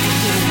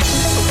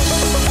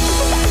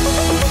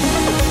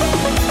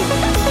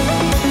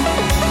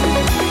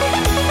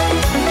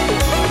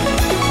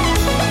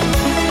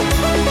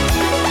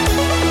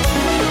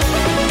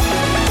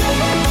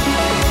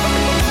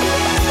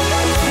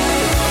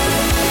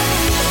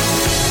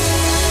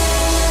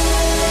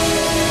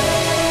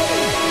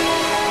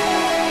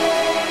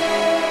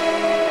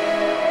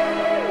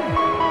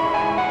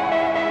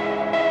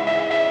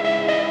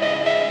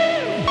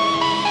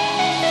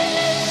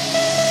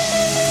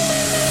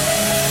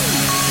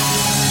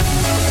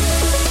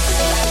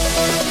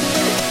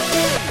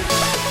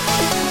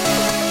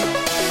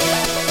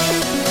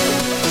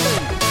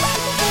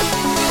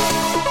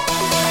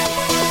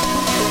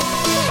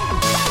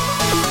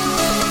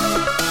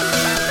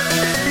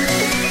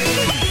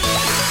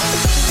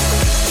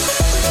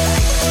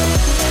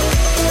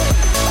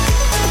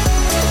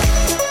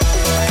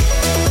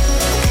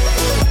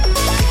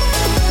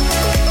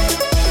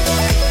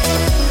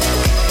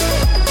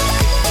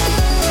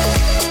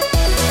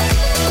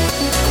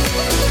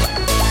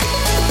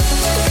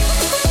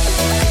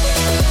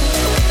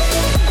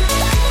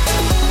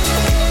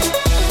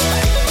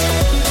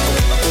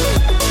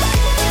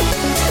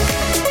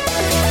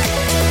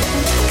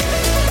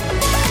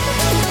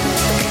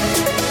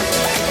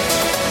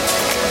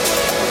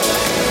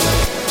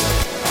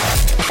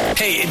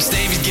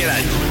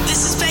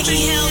 This is Becky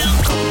Hill.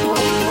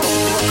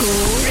 Go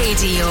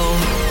Radio.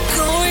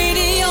 Go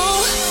Radio.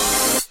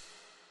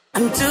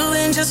 I'm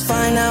doing just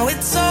fine now,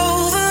 it's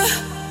over.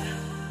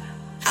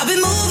 I've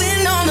been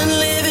moving on and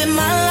living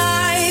my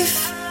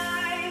life,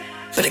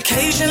 but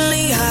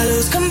occasionally I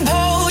lose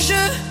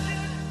composure,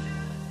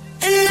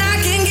 and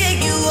I can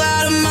get you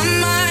out of my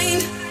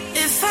mind.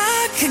 If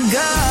I could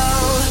go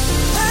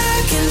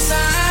back in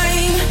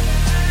time,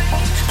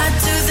 I'd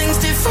do things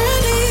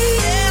differently.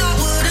 Yeah, I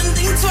wouldn't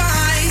think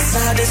twice.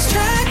 I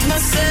distract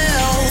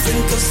myself,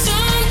 think of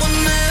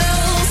someone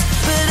else,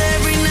 but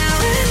every now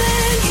and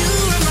then you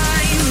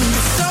remind me.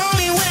 It's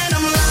only when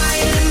I'm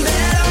lying in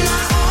bed on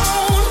my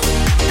own,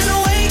 and I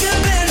wake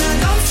up and I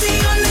don't see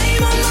your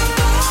name on my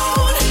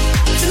phone.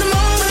 To the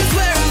moments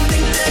where I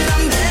think that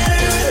I'm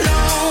better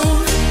alone.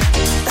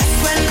 That's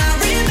when I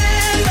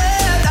remember.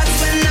 That's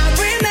when I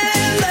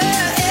remember.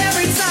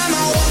 Every time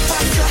I walk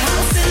past your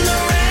house in the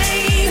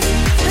rain,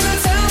 and I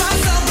tell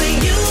myself that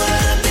you were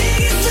the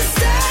biggest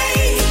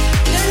mistake.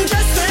 And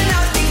just when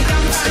I think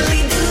I'm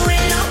finally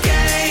doing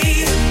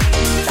okay,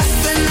 that's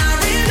when I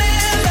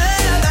remember.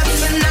 That's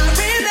when I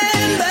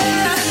remember.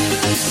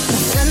 My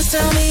friends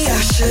tell me I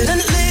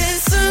shouldn't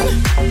listen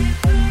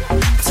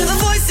to the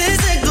voices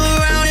that go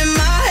around in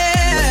my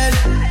head,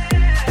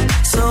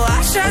 so I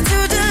try to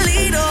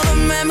delete all the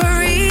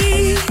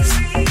memories,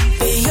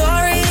 but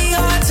you're really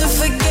hard to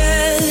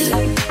forget.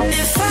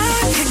 If I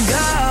could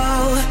go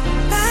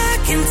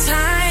back in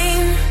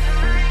time,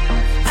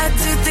 I'd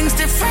do things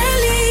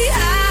differently.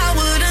 I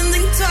wouldn't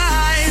think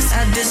twice.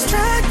 I'd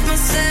distract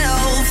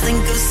myself,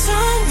 think of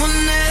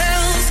someone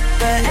else,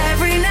 but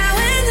every now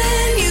and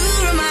then you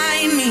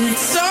remind me.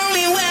 It's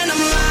only when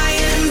I'm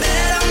lying in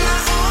bed on my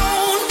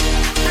own,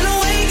 and I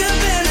wake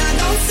up and I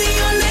don't see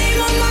your name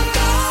on my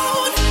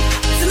phone.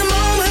 To the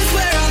moments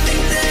where I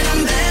think that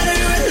I'm better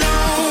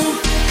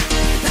alone.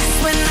 That's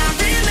when I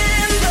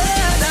remember.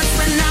 That's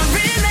when I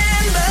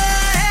remember.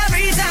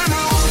 Every time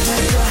I walk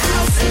past your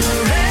house in the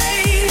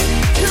rain,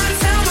 and I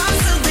tell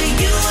myself that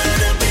you were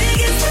the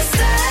biggest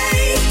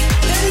mistake.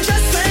 And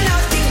just when I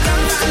think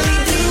I'm finally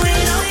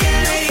doing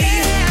okay,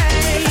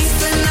 that's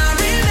when I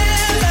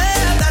remember.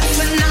 That's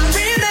when I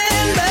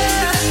remember.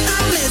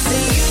 I'm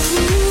missing you.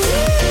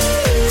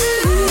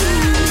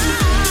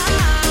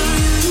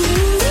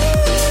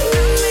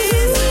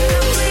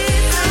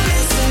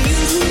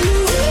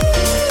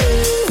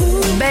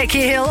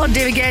 Becky Hill on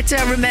David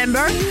Guetta.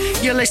 Remember,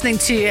 you're listening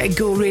to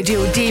Go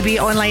Radio, DB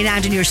online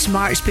and on your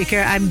smart speaker.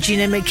 I'm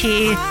Gina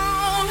McKie.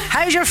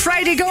 How's your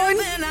Friday going?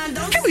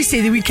 Can we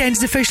say the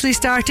weekend's officially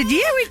started?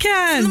 Yeah, we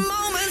can.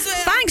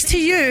 Thanks to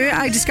you,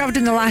 I discovered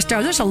in the last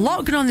hour there's a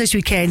lot going on this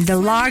weekend. The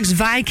Largs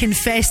Viking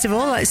Festival,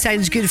 that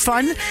sounds good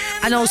fun,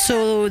 and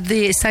also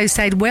the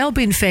Southside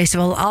Wellbeing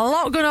Festival. A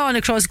lot going on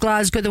across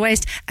Glasgow, the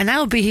West, and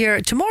I'll be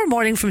here tomorrow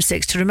morning from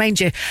 6 to remind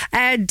you.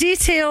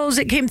 Details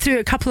that came through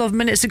a couple of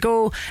minutes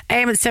ago.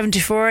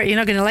 M74, you're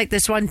not going to like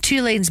this one.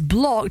 2 lanes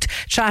blocked.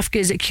 Traffic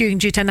is queuing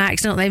due to an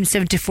accident on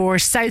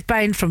M74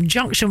 southbound from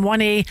Junction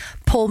 1A,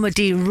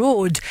 Polmadie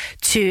Road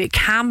to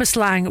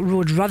Cambuslang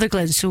Road,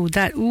 Rutherglen. So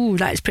that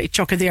is pretty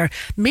chocker there.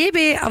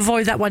 Maybe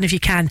avoid that one if you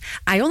can.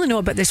 I only know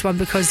about this one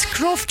because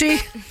Crofty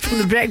from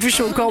the Breakfast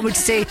Show called me to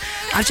say,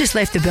 I've just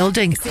left the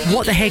building.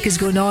 What the heck is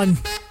going on?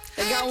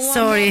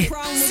 Sorry.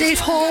 Safe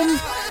home.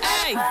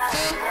 Hey.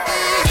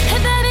 Hey,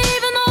 baby,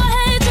 even though I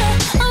hate you,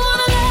 I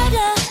wanna love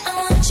you. I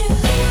want you.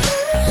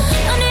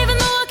 And even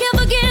though I can't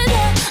forget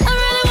you, I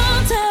really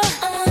want to.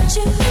 I want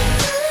you.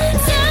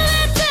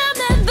 Tell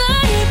me,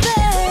 baby,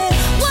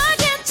 why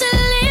can't you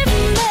leave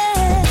me?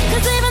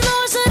 'Cause even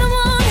though I shouldn't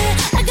want it,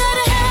 I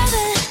gotta have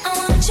it. I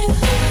want you.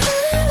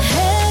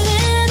 Head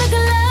in a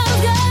glove,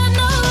 got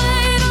no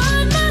weight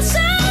on my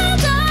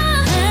shoulder.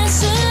 I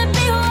should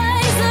be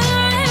wiser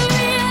and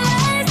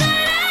realize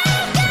that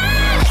I've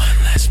got one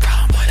less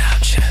problem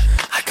without you.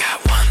 I got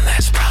one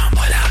less problem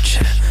without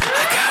you.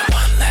 I got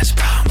one less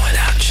problem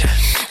without you.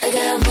 I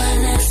got one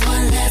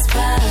less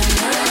problem.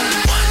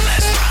 One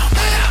less problem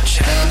without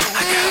you.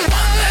 I got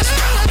one less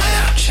problem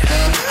without you.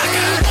 I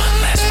got one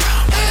less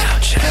problem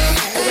without you.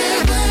 I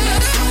got one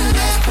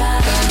less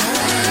problem.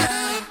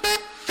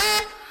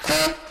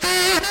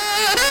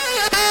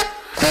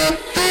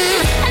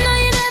 I know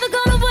you're never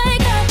gonna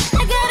wake up.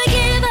 I gotta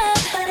give up,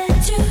 but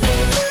it's you.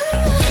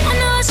 I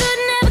know I should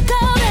never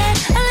call back.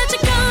 I let you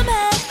come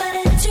back, but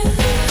it's you.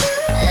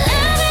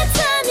 Every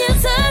time you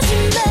touch me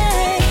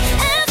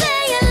and say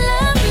you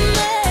love me,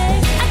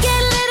 I get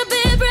a little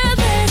bit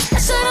breathless. I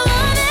should've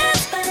won it,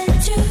 but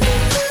it's you.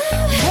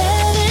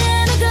 Head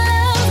in a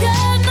glove,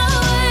 got no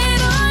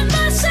weight on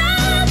my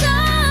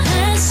shoulder.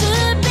 I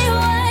should be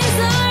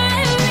wiser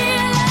and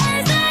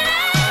realize that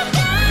I've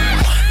got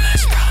one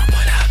less problem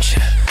without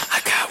you. I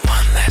got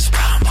one less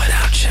problem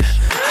without you.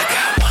 I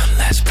got one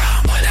less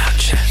problem without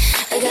you.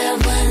 I got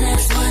one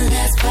less problem.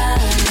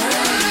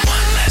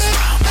 One less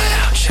problem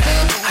without you.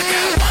 I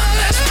got one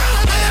less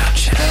problem without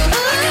you.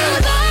 I got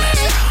one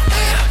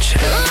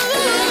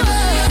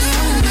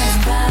less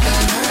problem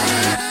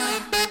without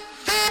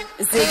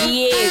you. Ziggy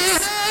X.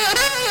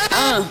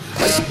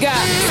 What you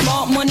got?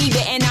 Small money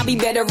there and I'll be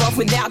better off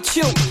without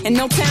you. In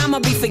no time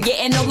I'll be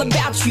forgetting all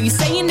about you. You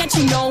saying that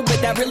you know,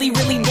 but I really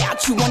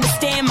doubt you.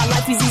 Understand my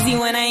life is easy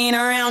when I ain't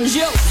around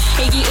you.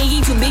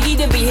 Iggy, too biggie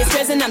to be his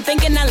present. I'm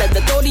thinking I love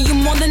the thought of you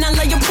more than I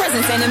love your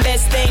presence. And the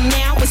best thing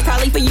now is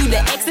probably for you to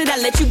exit. I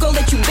let you go,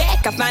 let you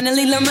back. I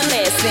finally learned my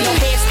lesson. No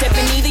half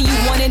stepping either, you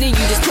wanted it,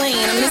 you just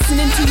playing. I'm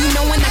listening to you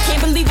knowing I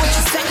can't believe what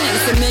you're saying.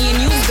 It's a million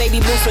you, baby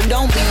boo, so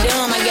don't be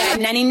dumb. I got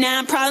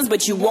 99 problems,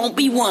 but you won't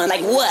be one.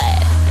 Like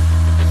what?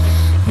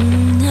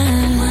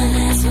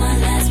 One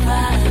less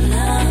problem.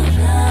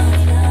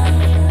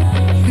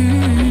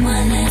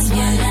 One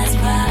less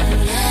problem.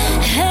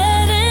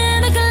 Head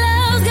in a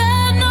glove,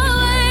 got no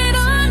weight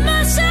on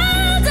my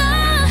shoulder.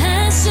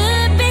 I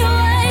should be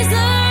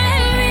wiser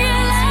and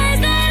realize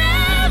that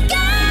I've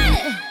got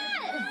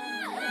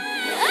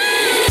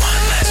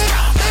one less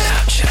problem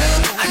without you.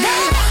 I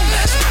got one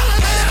less problem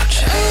without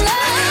you. I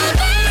got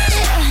one less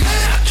problem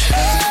without you.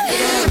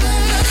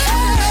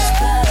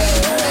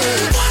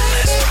 One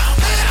less problem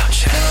without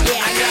you.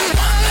 Yeah, I got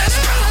one less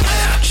problem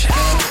without you.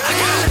 I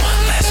got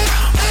one less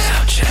problem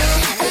without you.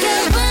 I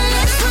got one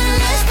less problem.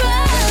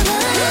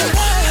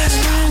 One less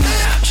problem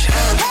without you.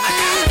 I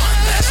got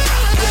one less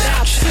problem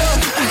without you.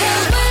 I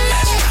got one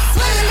less problem.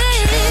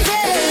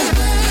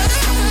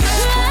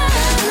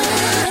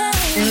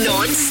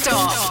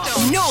 Non-stop.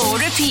 No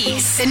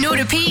repeats. No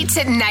repeat.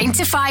 9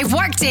 to 5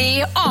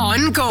 workday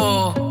on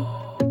Go.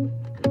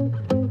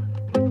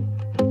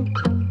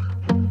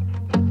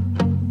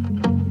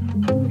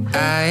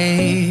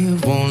 I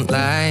won't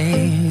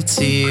lie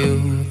to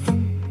you.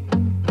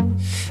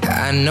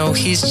 I know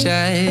he's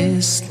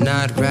just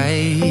not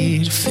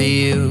right for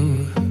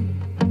you.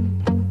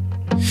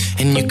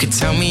 And you could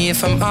tell me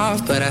if I'm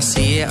off, but I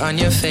see it on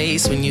your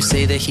face when you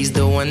say that he's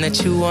the one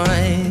that you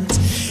want.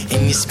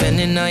 And you're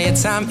spending all your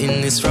time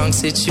in this wrong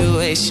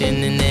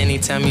situation, and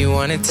anytime you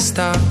want it to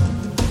stop,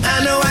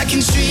 I know I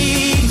can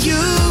treat you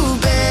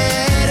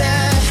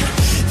better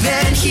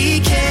than he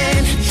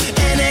can.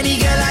 And any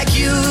girl like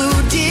you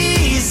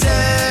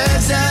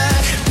deserves a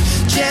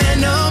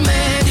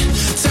gentleman.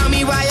 Tell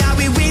me, why are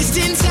we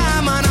wasting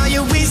time on all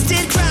your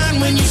wasted crime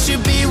when you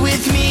should be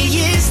with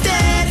me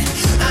instead?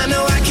 I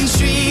know I can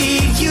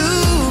treat you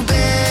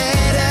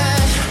better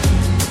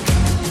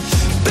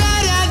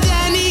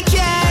than he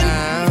can.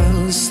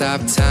 I'll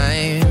stop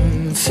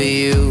time for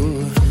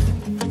you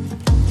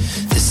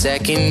the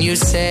second you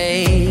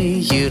say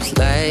you'd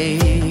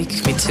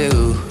like me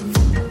to.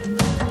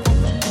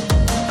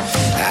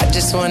 I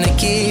just wanna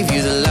give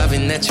you the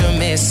loving that you're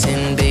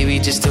missing, baby,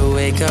 just to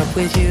wake up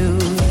with you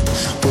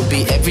will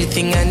be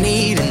everything I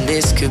need, and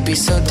this could be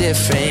so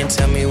different.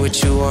 Tell me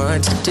what you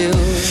want to do,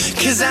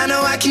 'cause I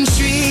know I can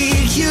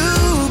treat you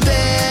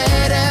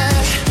better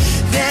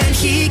than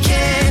he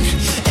can.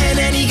 And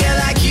any girl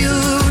like you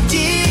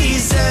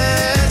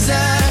deserves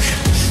a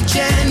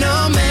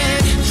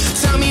gentleman.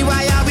 Tell me,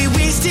 why are we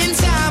wasting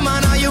time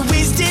on all your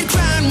wasted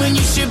crime when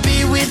you should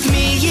be with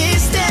me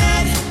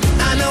instead?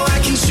 I know I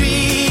can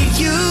treat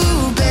you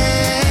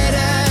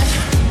better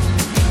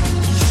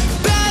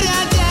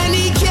than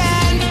he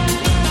can.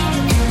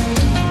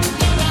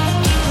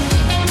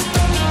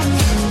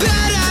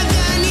 Better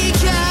than he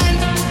can.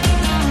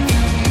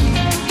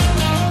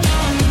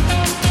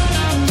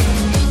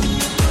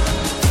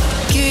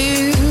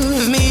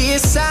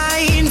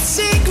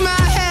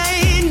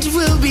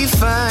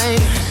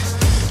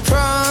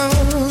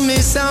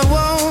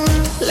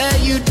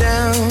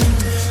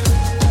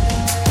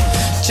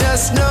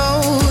 Just know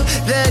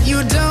that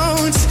you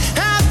don't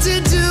have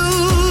to do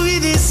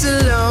this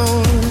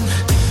alone.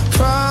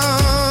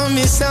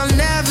 Promise I'll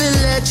never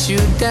let you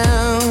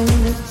down.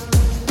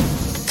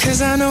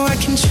 'Cause I know I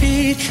can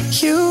treat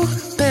you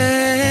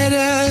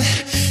better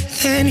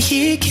than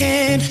he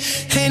can.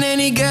 And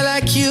any girl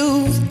like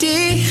you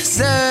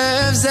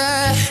deserves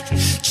a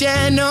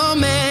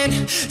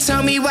gentleman.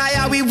 Tell me, why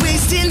are we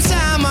wasting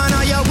time on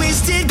all your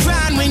wasted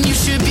grind when you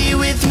should be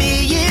with me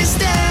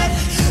instead?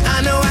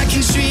 I know I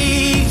can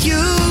treat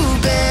you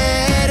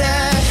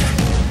better,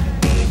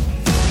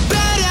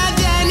 better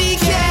than he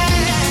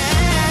can.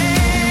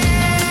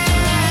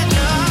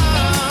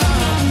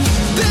 Oh,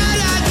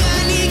 better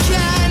than he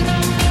can.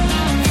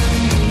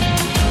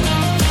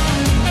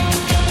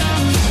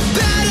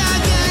 Better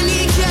than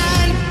he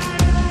can.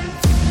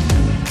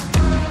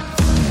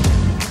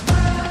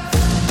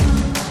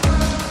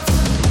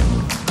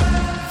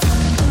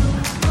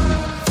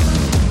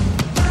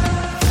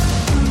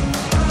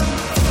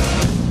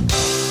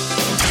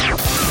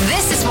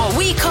 This is what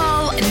we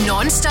call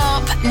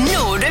non-stop,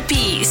 no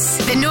repeats.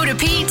 The no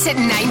repeat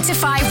 9 to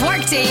 5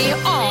 workday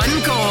on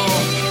Go.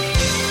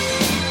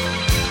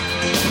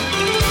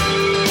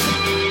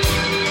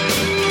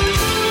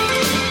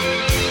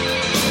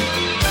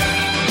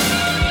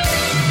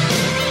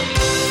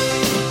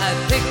 I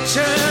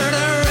pictured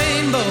a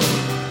rainbow.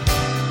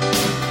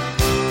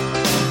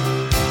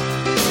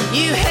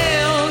 You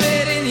held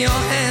it in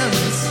your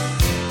hands.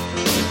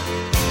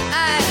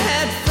 I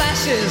had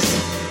flashes.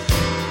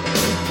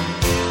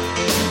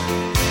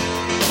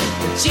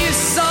 But you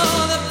saw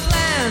the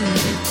plan.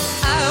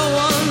 I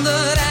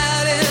wandered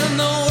out in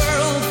the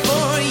world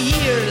for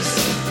years,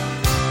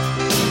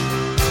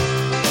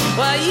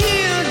 while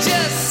you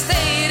just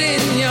stayed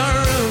in your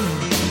room.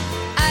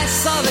 I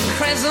saw the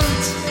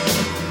crescent.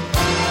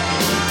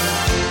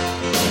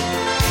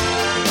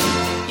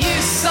 You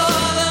saw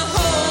the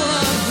whole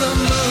of the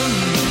moon.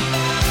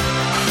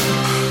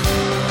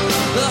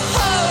 The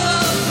whole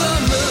of the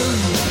moon.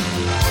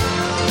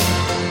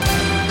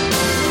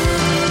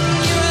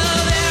 You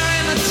were there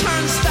in the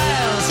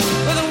turnstiles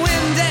with the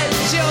wind at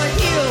your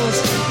heels.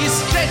 You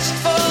stretched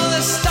for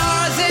the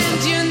stars and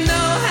you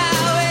know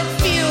how it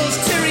feels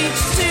to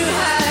reach too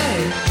high,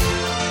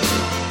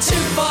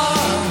 too far,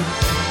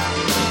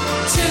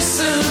 too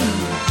soon.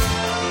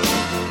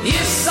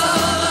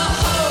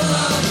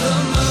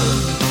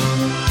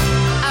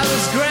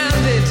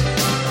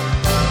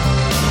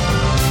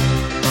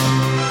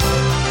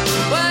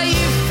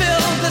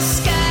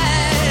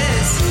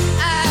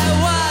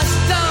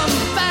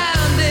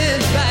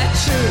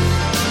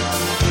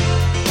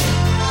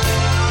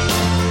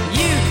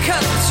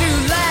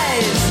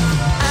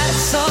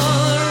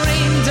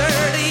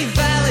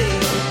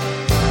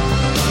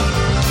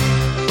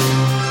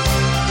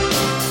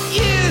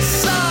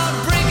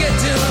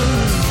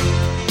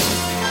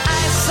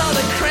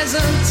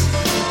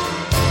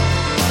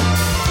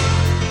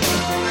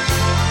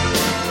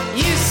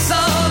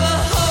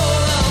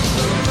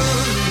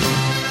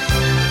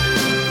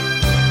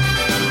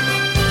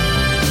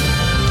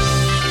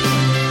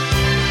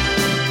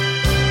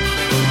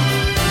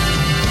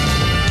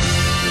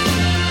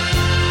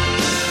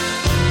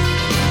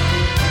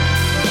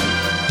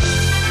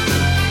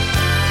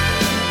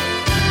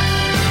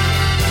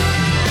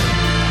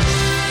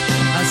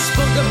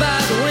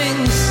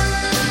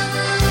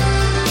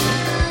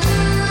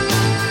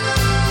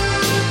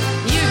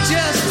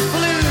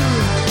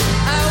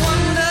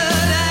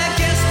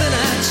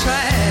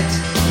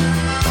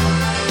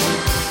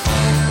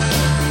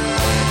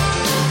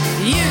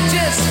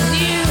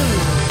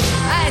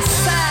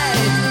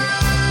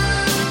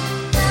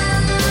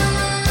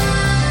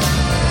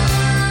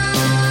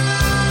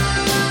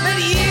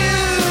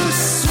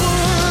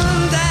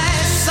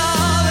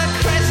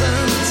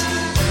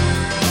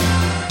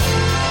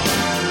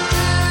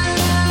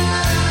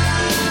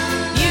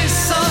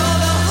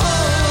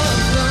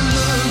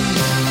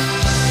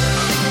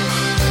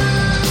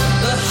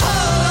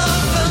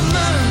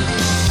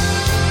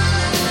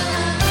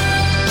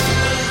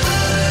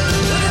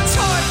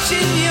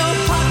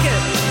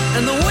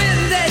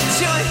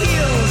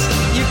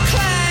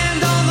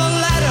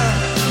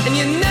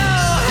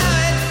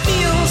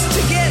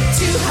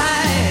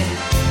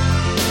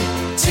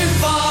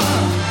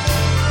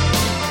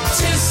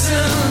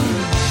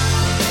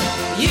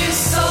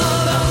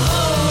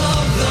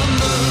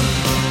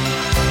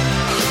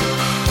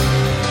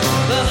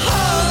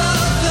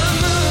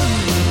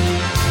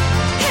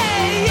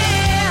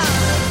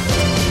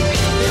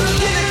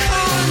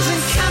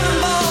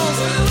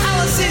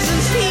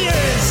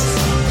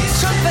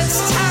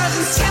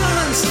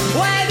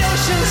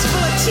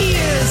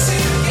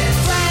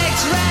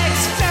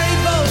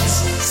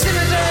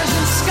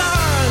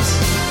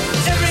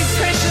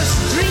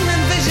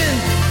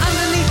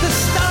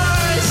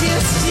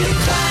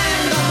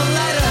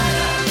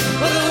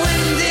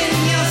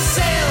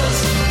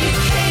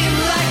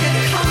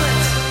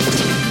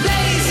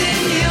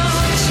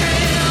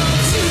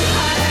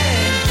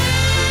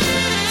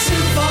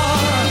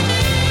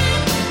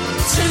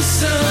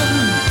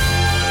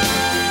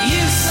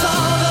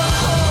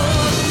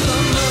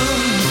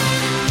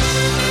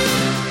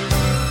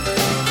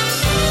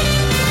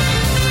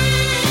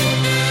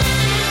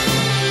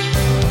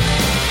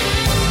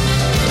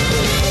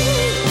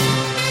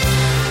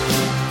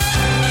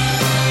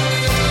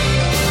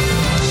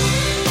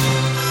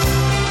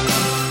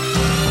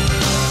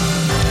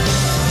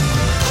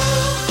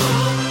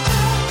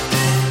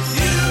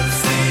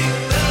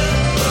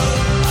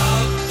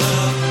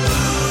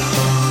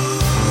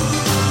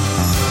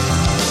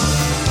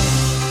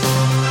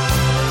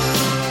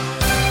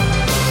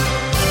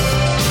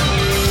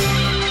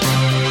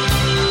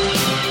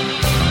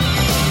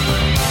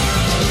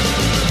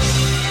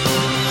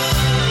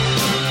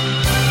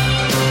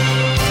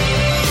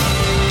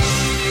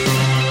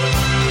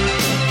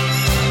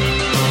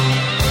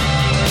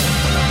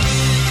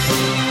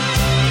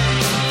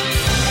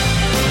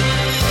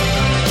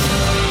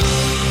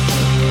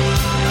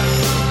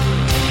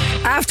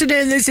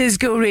 afternoon, this is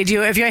Go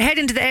Radio. If you're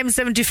heading to the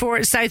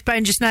M74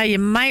 southbound just now, you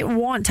might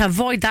want to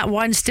avoid that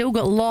one. Still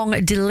got long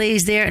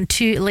delays there and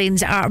 2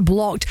 lanes are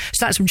blocked.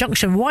 So that's from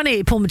junction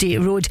 1A Pulmody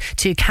Road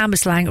to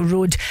Cambuslang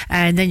Road,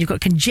 and then you've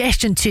got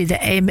congestion to the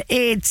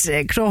M8.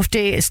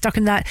 Crofty is stuck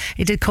in that.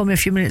 He did call me a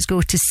few minutes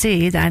ago to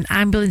say that an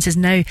ambulance is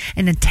now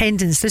in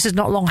attendance. This has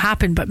not long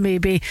happened, but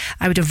maybe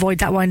I would avoid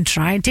that one.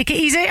 Try and take it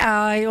easy.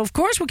 Of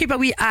course, we'll keep a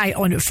wee eye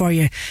on it for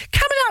you.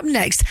 Coming up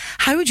next,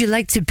 how would you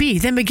like to be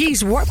the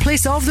McGee's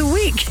Workplace of the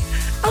Week?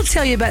 I'll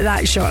tell you about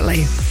that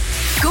shortly.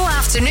 Go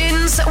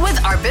afternoons with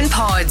Urban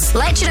Pods.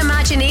 Let your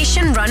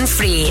imagination run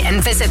free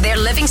and visit their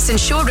Livingston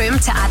showroom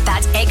to add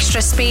that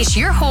extra space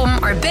your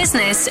home or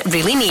business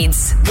really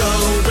needs.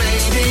 Go,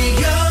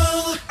 baby,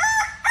 go.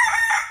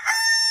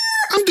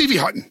 I'm Davy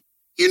Hutton.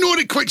 You know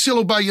that Quicksale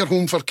will buy your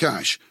home for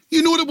cash.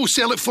 You know that we'll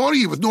sell it for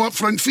you with no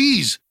upfront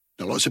fees.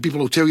 Now, lots of people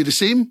will tell you the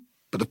same,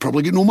 but they've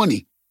probably got no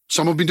money.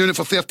 Some have been doing it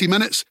for 30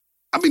 minutes.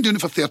 I've been doing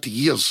it for 30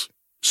 years.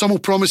 Some will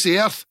promise the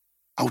earth.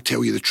 I'll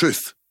tell you the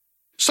truth.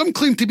 Some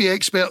claim to be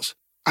experts.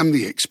 I'm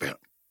the expert.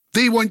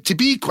 They want to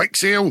be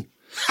Quicksale.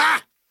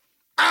 Ha!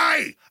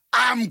 I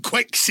am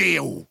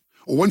Quicksale.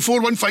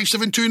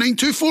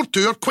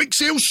 01415729242 or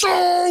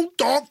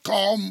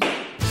quicksalesold.com.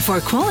 For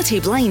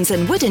quality blinds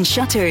and wooden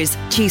shutters,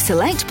 choose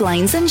Select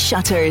Blinds and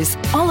Shutters.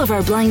 All of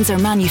our blinds are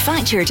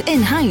manufactured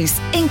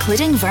in-house,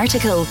 including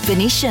vertical,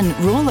 Venetian,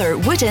 roller,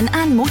 wooden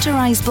and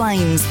motorised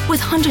blinds, with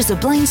hundreds of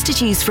blinds to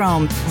choose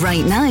from.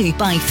 Right now,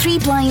 buy 3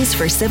 blinds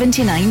for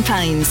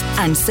 £79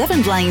 and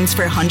 7 blinds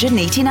for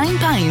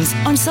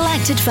 £189 on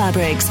selected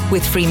fabrics,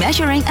 with free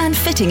measuring and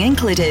fitting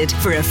included.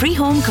 For a free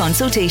home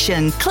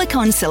consultation, click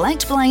on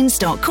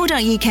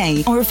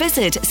selectblinds.co.uk or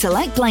visit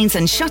Select Blinds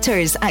and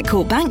Shutters at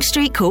Coatbank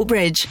Street,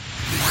 Coatbridge.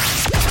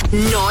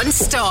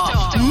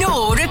 Non-stop,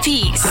 no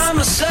repeats. I'm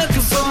a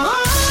sucker for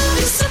all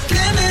these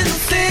subliminal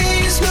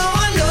things no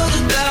one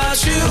knows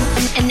about you.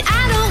 And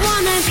I don't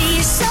wanna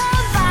be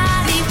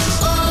somebody.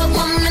 Oh,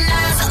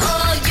 womanizer,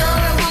 oh, you're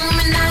a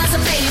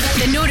womanizer, baby.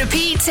 The no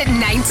repeat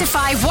 9 to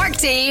 5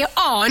 workday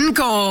on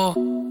Go.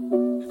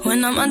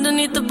 When I'm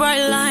underneath the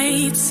bright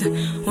lights,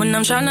 when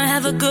I'm trying to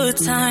have a good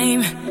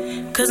time,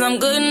 'cause I'm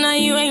good now,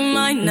 you ain't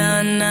mine,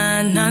 nah,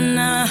 nah, nah,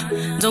 nah.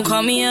 Don't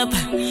call me up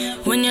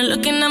when you're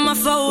looking at my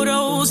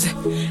photos,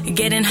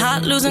 getting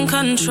hot, losing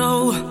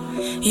control.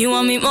 You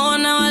want me more,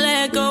 now I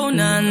let go,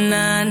 nah,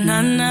 nah,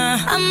 nah, nah.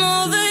 I'm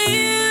over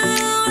you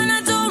and I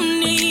don't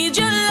need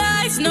your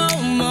lies no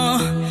more,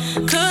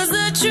 'cause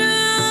the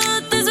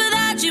truth is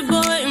without you,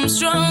 boy, I'm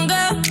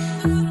stronger.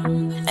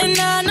 And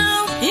I know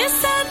you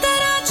said that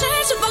I'd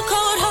change up a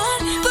cold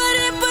heart, but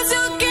it was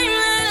your game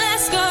that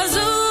last, 'cause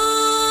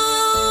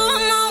ooh,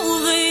 I'm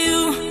over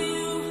you.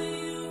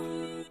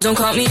 Don't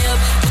call me up,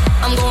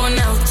 I'm going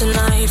out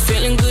tonight,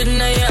 feeling good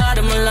now you're out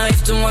of my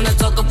life. Don't wanna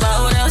talk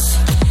about us,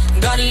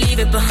 gotta leave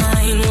it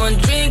behind. One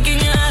drink and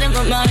you're out of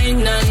my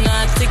mind, nah,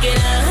 nah, take it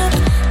up.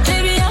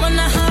 Baby, I'm on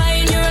the high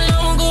and you're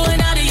alone,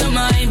 going out of your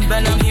mind.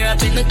 But I'm here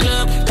up in the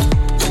club,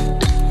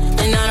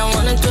 and I don't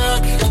wanna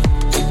talk,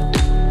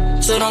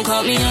 so don't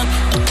call me up,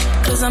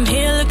 'cause I'm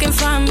here looking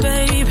fine,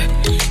 babe,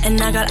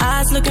 and I got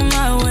eyes looking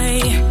my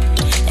way,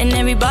 and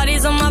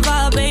everybody's on my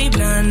vibe, babe,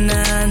 nah,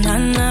 nah, nah,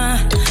 nah.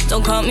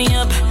 Don't call me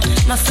up,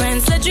 my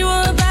friend said you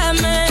were a bad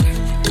man,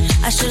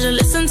 I should've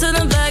listened to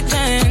them back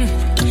then,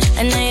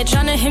 and now you're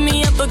trying to hit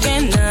me up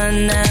again, nah,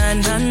 nah,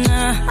 nah,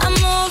 nah. I'm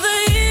over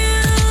you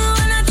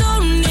and I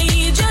don't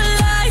need your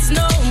lies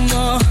no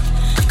more,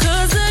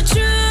 'cause the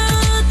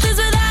truth is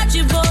without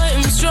you, boy,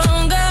 I'm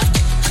stronger.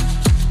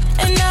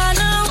 And I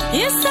know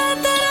you said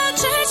that I'd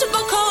change up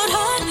a cold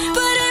heart,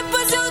 but it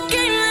was your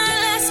game that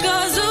last,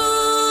 'cause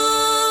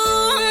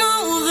ooh, I'm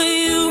over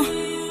you.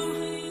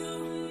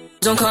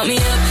 Don't call me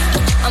up,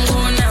 I'm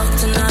going out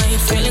tonight,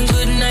 feeling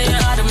good now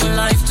you're out of my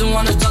life. Don't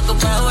wanna talk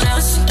about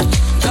us,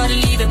 gotta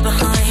leave it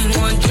behind.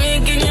 One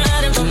drink and you're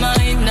out of my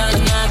mind, nah,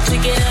 nah,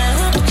 take it up.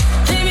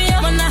 Baby,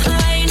 I'm on the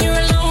high and you're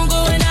alone,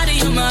 going out of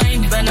your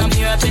mind. But I'm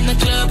here up in the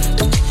club,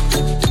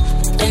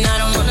 and I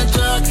don't wanna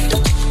talk,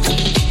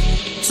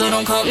 so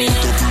don't call me up.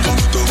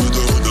 Don't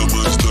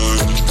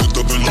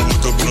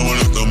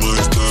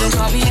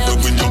call me up.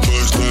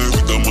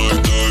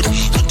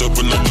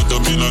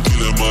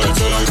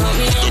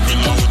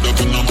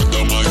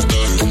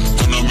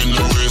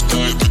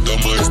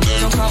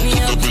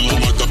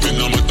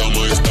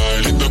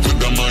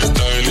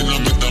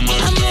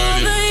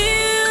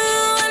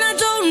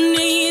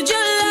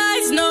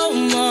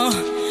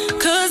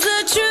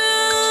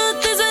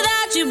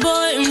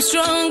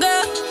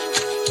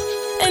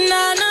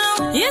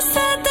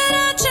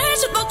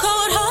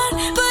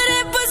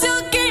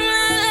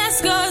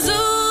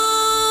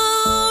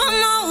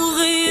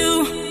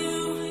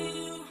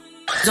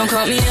 Don't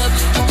call me up,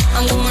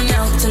 I'm going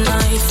out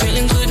tonight,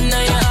 feeling good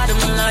now you're out of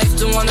my life.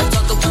 Don't wanna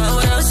talk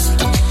about us,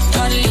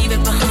 gotta leave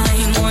it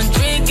behind. One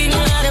drink and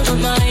you're out of my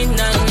mind,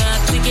 nah, nah,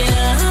 take it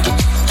up.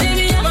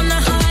 Baby, I'm on the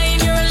high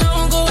and you're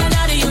alone, going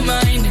out of your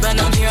mind. But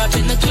I'm here up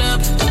in the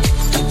club,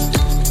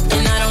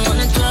 and I don't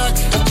wanna talk,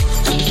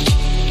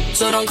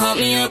 so don't call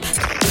me up.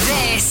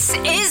 This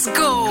is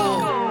Go.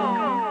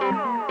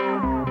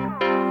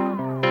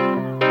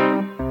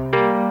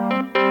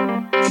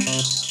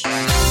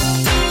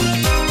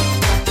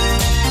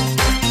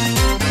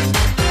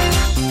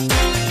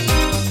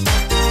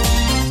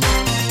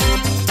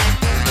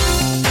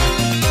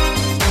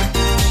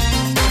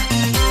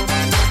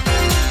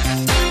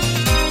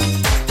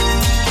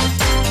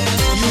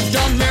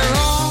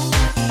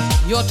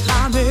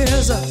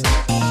 is up.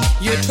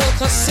 You took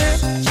a sip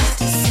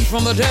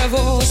from the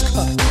devil's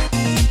cup.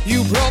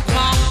 You broke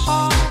my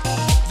heart,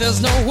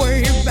 there's no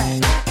way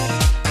back.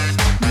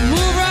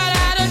 Move right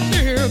out of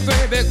here,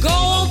 baby,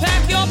 go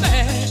pack your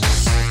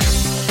bags.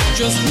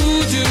 Just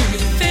who do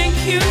you think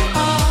you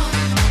are?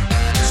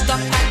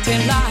 Stop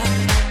acting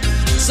like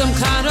some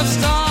kind of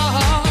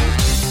star.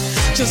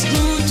 Just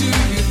who do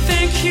you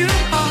think you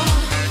are?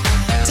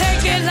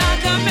 Take it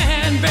like a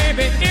man,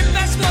 baby, if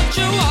that's what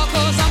you are.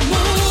 Cause I'm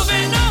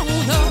moving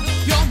on up,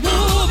 you're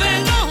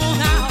moving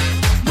on out.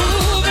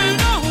 Moving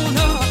on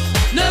up,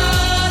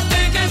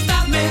 nothing can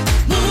stop me.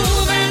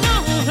 Moving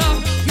on up,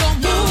 you're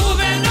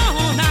moving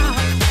on out.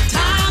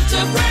 Time to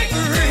break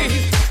free,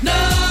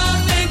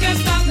 nothing can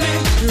stop me.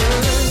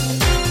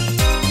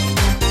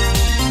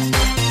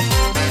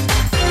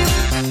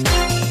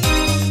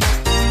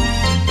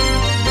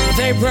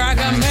 They brag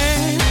a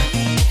man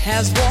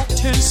has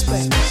walked in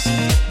space,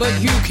 but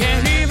you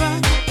can't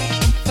even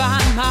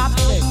find my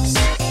place.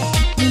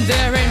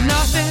 There ain't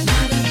nothing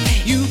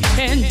you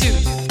can do,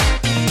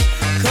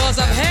 cause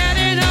I've had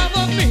enough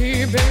of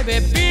me, baby,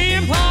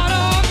 being part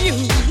of you.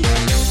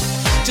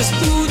 Just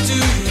who do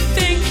you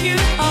think you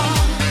are?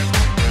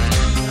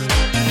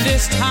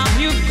 This time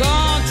you've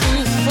gone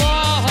too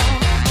far.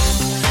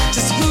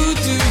 Just who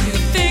do you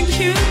think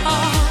you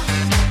are?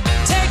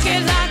 Take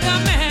it like a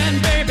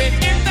man, baby,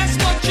 if that's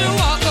what you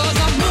are. Cause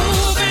I'm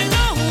moving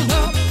on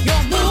up,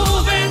 you're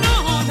moving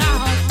on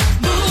out.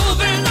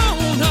 Moving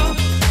on up,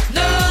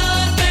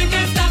 nothing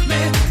can stop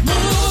me.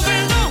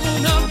 Moving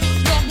on up,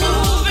 you're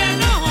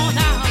moving on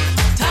out.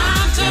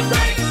 Time to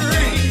break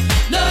free,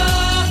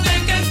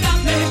 nothing can stop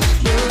me.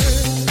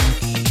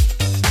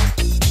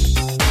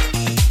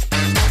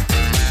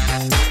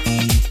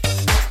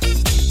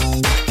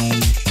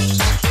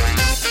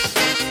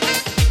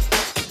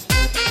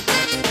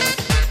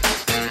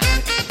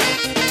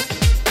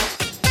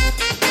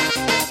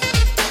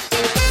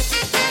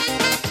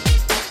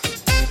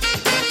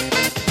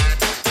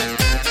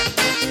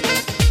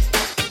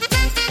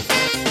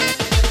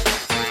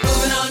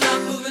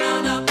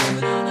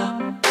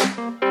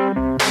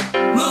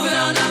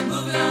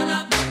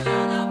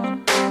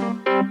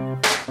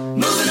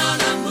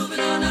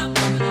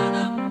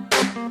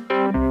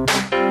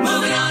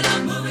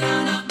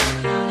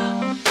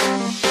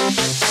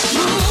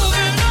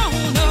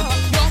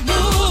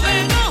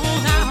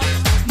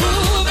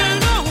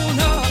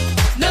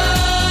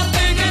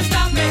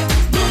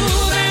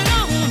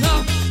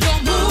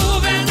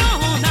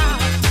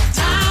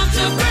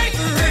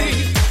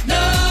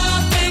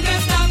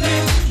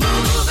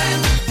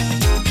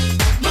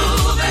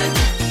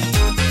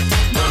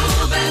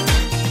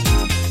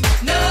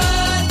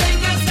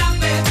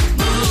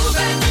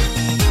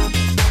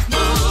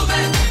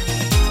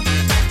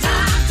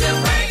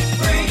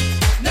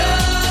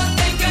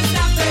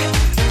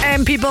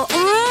 People,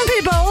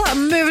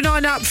 moving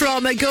on up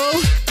from a go.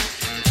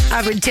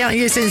 I've been telling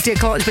you since 8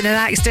 o'clock, it's been an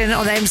accident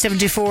on the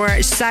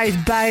M74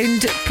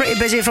 southbound. Pretty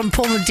busy from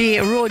Polmadie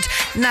Road.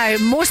 Now,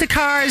 most of the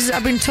cars,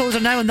 I've been told, are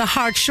now on the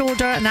hard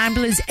shoulder. An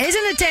ambulance is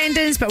in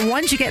attendance, but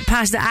once you get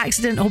past the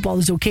accident, hope all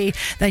is okay,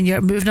 then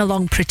you're moving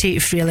along pretty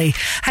freely.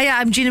 Hiya,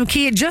 I'm Gina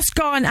McKie. Just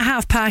gone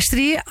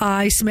 3:30.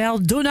 I smell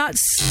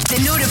donuts. The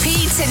No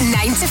Repeat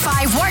 9 to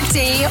 5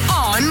 workday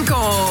on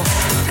Go.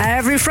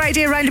 Every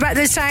Friday around about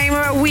this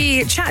time,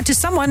 we chat to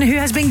someone who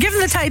has been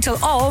given the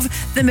title of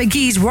the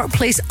McGee's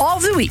Workplace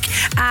of the Week.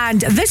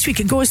 And this week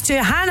it goes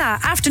to Hannah.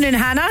 Afternoon,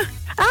 Hannah.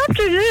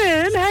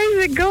 Afternoon.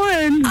 How's it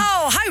going?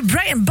 Oh, how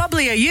bright and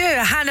bubbly are you,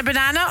 Hannah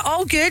Banana?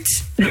 All good?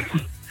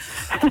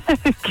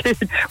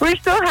 Good. We're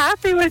so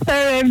happy with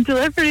our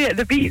delivery at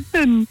the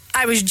Beatson.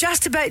 I was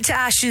just about to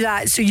ask you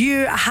that. So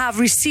you have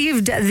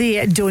received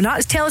the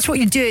donuts. Tell us what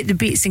you do at the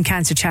Beatson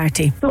Cancer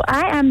Charity. So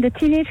I am the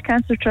Teenage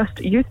Cancer Trust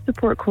Youth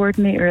Support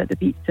Coordinator at the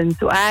Beatson.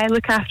 So I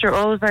look after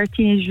all of our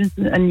teenagers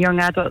and young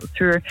adults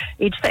who are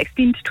aged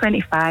 16 to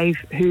 25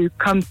 who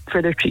come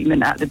for their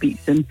treatment at the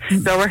Beatson.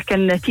 So I work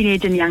in the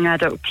teenage and young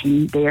adult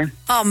team there.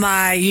 Oh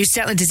my, you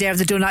certainly deserve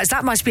the donuts.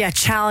 That must be a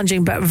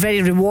challenging but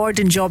very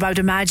rewarding job, I would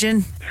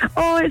imagine.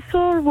 Oh, it's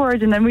so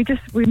rewarding, and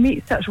we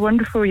meet such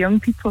wonderful young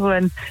people,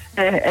 and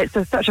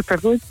it's such a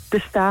privilege.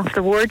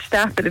 The ward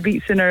staff at the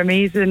Beatson are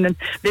amazing, and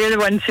they're the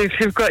ones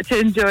who've got to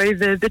enjoy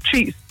the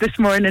treats this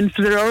morning,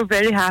 so they're all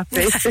very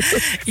happy.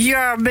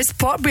 You're Miss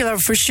Popular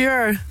for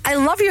sure. I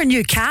love your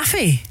new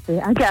cafe.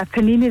 I get a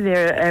panini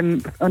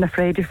there on a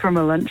Friday for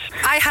my lunch.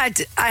 I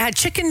had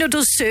chicken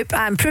noodle soup,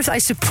 and proof that I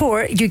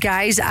support you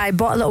guys, I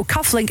bought a little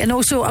cufflink and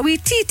also a wee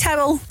tea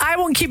towel. I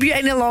won't keep you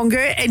any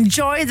longer.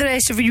 Enjoy the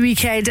rest of your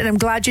weekend, and I'm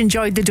glad you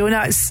enjoyed the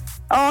donuts.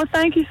 Oh,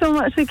 thank you so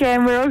much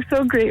again. We're all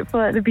so grateful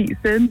at the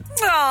Beatson.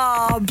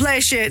 Oh,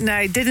 bless you.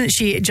 Now, didn't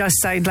she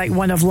just sound like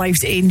one of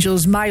life's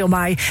angels? My, oh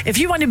my. If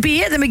you want to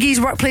be at the McGee's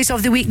Workplace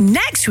of the Week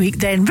next week,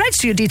 then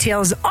register your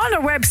details on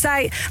our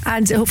website,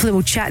 and hopefully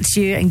we'll chat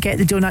to you and get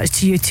the donuts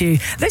to you too.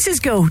 This is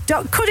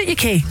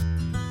go.co.uk.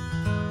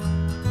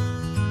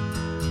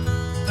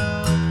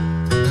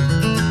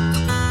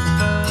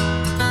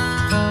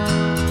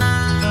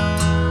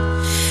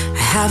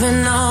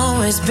 haven't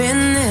always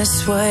been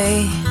this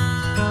way.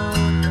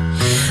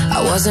 I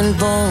wasn't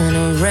born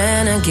a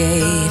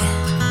renegade.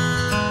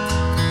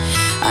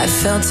 I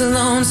felt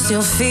alone,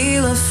 still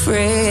feel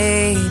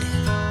afraid.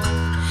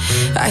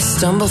 I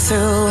stumble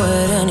through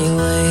it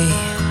anyway.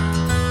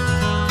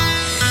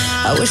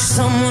 I wish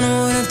someone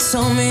would have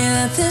told me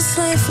that this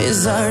life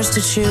is ours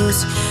to choose.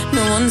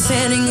 No one's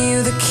handing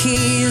you the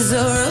keys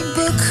or a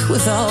book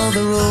with all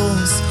the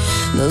rules.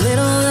 The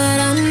little that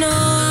I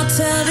know I'll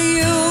tell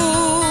you.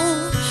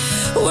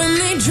 When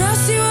they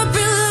dress you up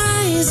in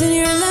lies and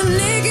you're left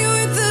naked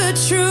with the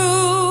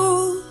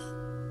truth,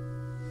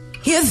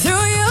 you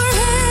throw your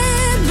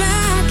head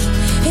back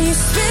and you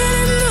spin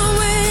in the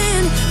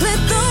wind.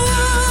 Let the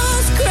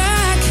walls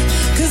crack,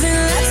 'cause it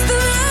lets the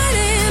light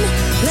in.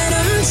 Let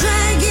them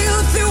drag you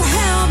through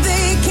hell.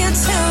 They can't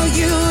tell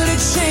you to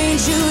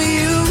change who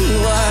you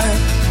are.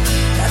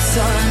 That's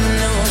all I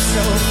know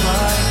so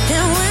far.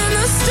 And when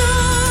the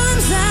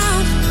storm's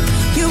out,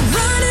 you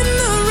run in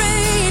the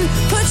rain.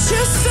 Put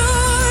your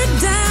sword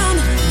down,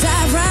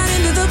 dive right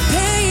into the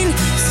pain.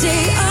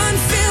 Stay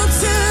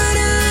unfiltered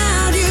and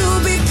loud.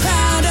 You'll be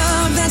proud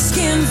of that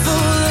skin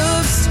full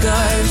of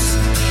scars.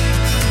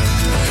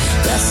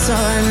 That's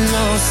all I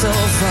know so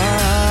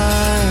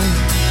far.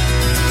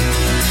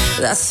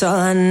 That's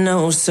all I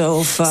know so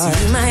far. So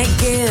you might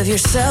give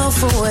yourself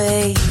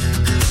away,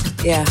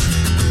 yeah,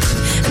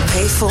 and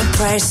pay full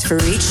price for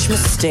each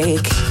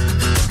mistake.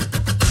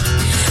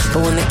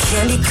 But when the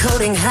candy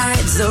coating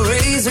hides the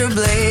razor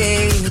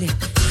blade,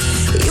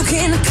 you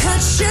can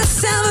cut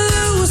yourself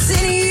loose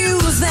and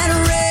use that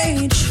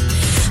rage.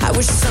 I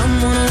wish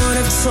someone would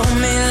have told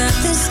me that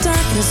this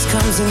darkness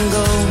comes and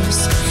goes.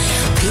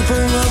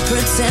 People will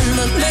pretend,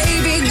 but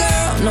baby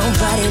girl,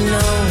 nobody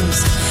knows.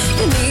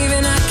 And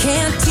even I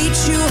can't teach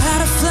you how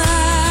to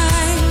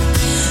fly,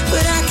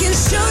 but I can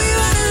show you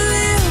how to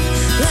live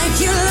like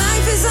your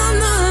life is on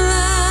the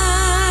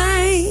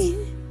line.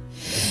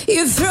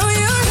 You throw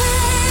your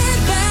head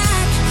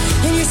back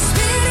and you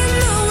spin in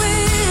the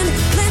wind.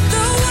 Let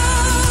the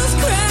walls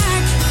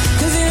crack,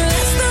 'cause it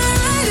lets the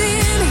light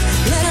in.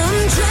 Let them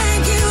drag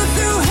you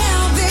through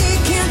hell. They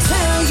can't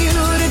tell you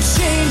to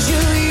change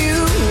who you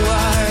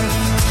are.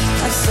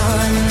 That's all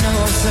I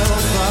know so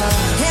far.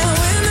 And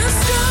when the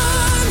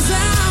storm's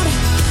out,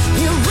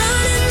 you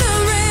run in the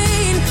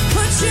rain.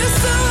 Put your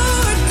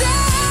sword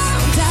down,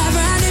 dive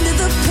right into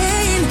the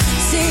pain.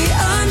 Stay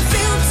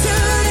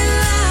unfiltered and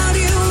loud.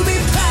 You'll be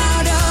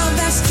proud of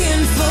that skin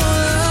full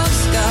of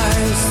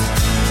scars.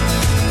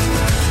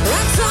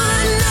 That's all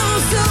I know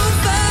so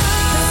far.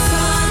 That's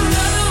all I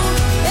know.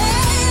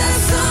 Hey,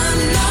 that's all I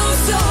know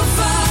so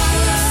far.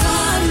 That's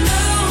all I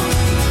know.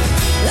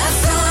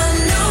 That's all I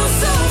know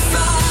so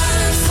far.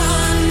 That's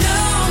all I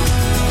know.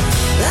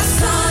 That's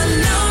all I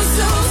know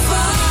so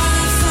far.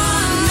 That's all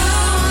I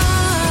know.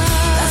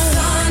 That's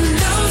all I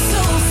know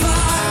so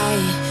far. I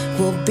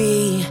will be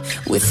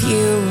with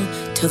you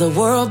till the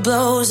world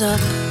blows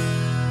up.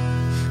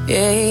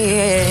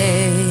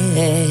 Yes.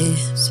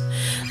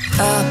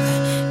 Up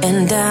and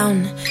down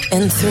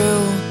and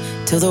through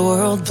till the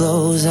world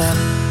blows up.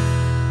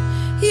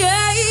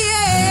 Yeah,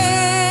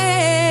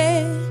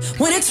 yeah.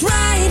 When it's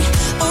right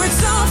or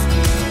it's off,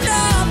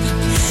 up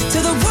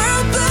till the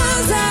world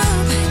blows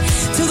up,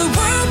 till the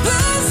world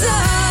blows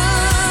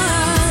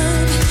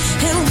up,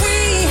 and we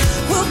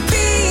will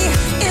be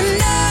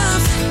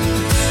enough.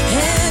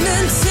 And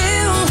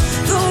until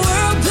the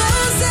world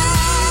blows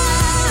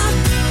up,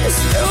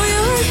 just throw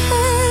your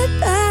head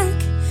back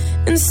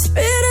and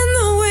spit in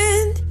the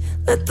wind.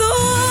 Let the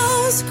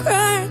walls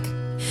crack,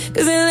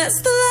 'cause it lets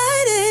the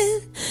light in.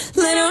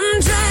 Let them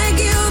drag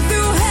you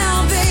through hell.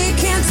 They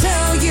can't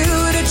tell you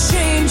to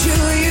change who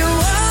you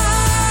are.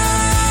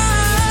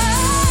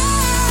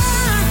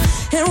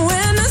 And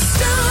when the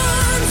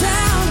storm's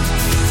out,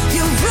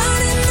 you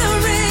run in the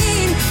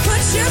rain.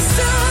 Put your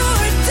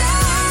sword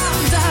down,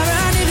 dive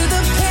right into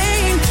the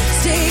pain.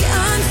 Stay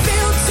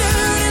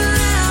unfiltered and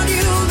loud.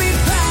 You'll be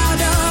proud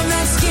of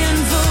that skin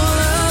full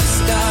of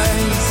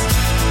scars.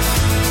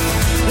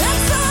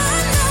 That's all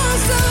I know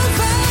so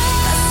far.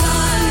 That's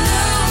all I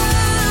know.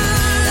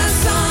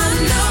 That's all I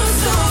know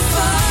so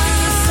far.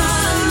 That's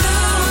all I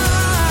know.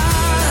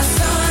 That's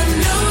all I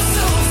know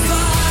so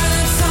far.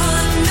 That's all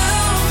I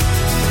know.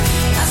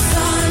 That's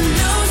all I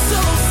know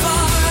so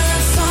far.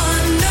 That's all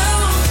I know.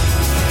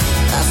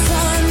 That's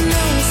all I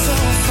know so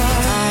far.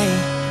 I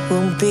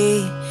will be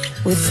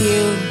with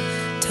you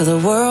till the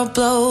world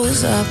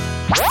blows up.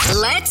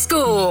 Let's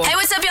go. Hey,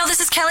 what's up, y'all? This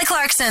is Kelly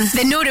Clarkson.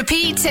 The no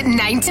repeat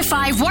 9 to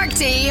 5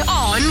 workday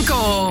on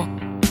Go.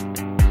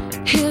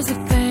 Here's the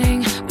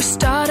thing, we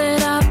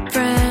started out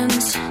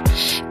friends.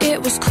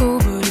 It was cool,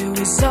 but it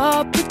was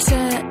all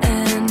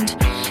pretend.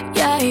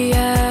 Yeah,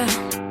 yeah.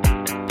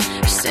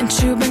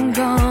 Since you've been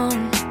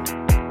gone,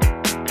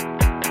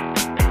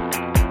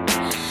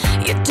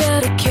 you're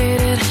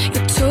dedicated,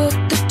 you took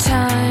the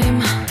time.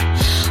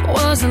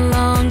 Wasn't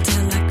long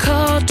till I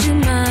called you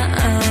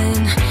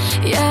mine.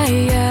 Yeah,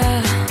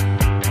 yeah.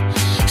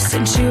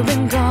 Since you've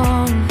been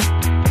gone,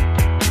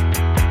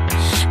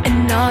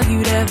 and all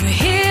you'd ever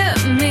hear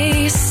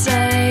me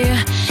say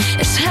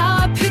it's how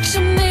I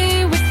picture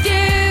me with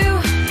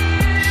you.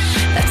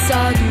 That's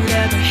all you'd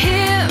ever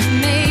hear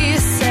me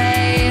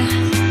say.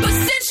 But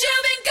since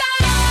you've been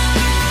gone,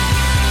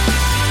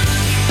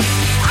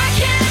 I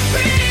can't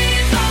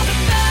breathe for the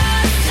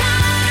first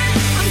time.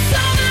 I'm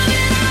so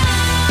moving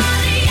on,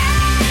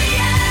 yeah,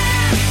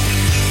 yeah.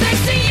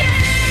 Thanks to you,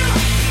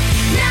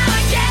 now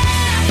I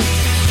get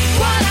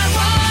what I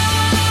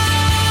want.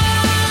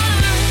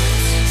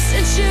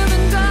 Since you've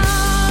been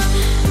gone,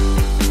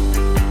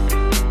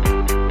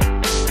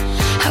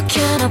 how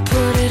can I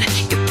put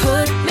it? You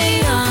put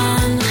me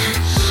on.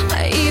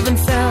 I even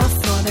fell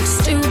for that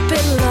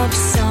stupid love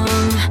song.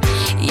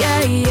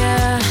 Yeah,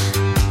 yeah.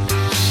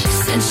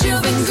 Since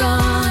you've been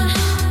gone,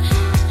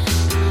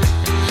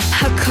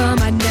 how come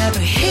I never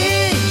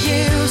hear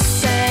you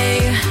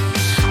say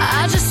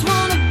I just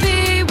wanna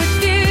be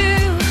with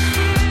you?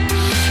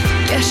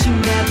 Guess you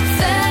never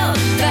felt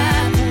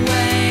that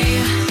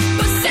way.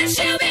 But since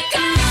you've been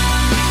gone,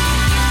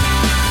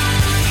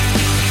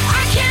 I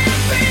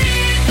can't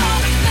breathe for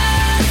the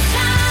first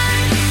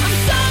time. I'm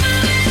so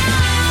moving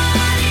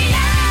on,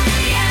 yeah,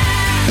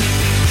 yeah.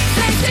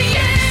 Thanks to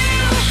you,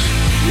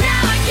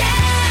 now I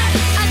get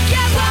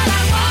what I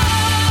want.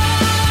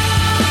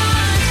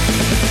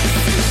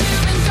 Since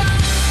you've been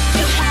gone,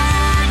 you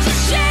had your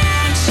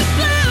chance, you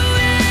blew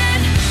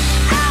it.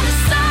 Out of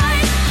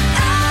sight,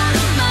 out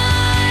of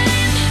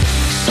mind.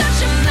 Shut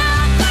your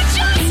mouth, I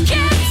just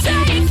can't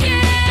take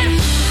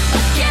it.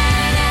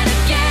 Again and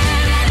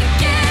again and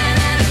again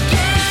and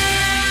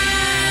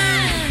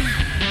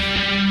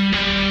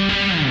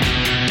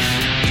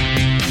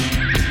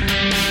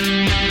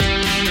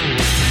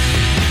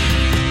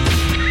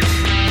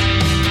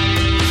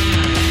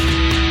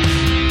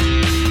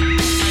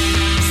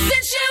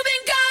since you've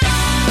been gone,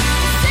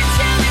 since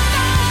you've been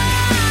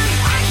gone,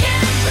 I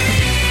can't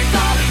breathe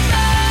for the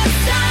first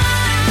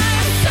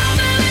time. So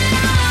moving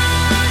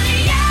on,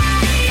 yeah,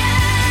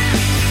 yeah.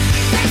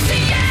 Thanks to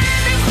you,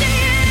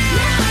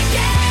 now I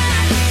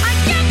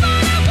get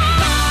what I want.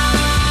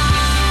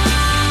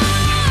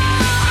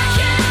 I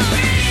can't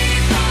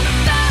breathe for the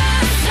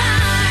first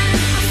time.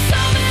 I'm so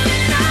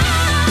moving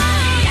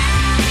on, yeah,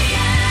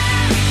 yeah.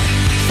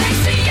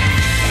 Thanks to you,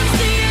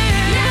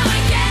 now I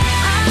get.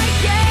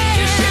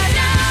 You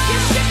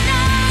should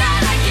know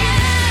that I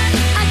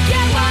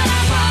get what I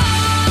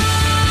want.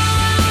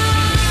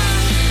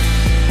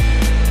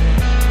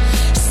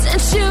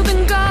 Since you've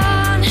been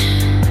gone,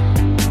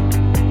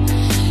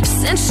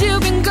 since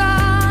you've been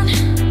gone.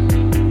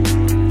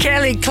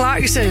 Kelly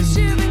Clarkson.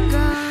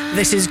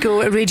 This is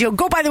Go Radio.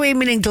 Go, by the way,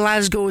 meaning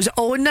Glasgow's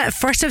own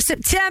 1st of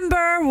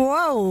September.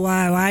 Whoa,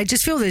 wow. I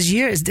just feel this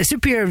year is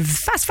disappearing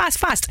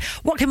fast.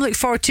 What can we look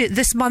forward to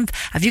this month?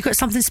 Have you got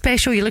something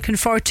special you're looking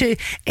forward to?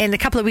 In a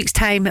couple of weeks'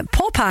 time,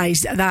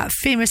 Popeyes, that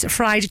famous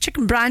fried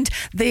chicken brand,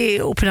 they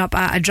open up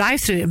a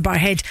drive-thru in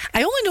Barrhead.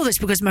 I only know this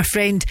because my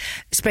friend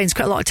spends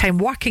quite a lot of time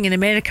working in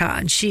America,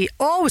 and she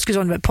always goes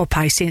on about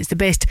Popeyes, saying it's the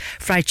best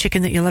fried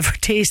chicken that you'll ever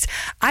taste.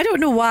 I don't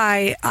know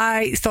why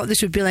I thought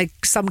this would be like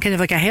some kind of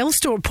like a health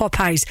store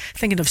Popeyes,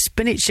 thinking of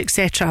spinach,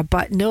 etc.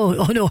 But no,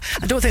 I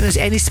don't think there's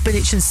any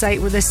spinach in sight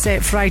with this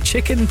fried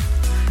chicken.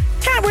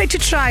 Can't wait to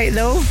try it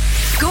though.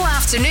 Go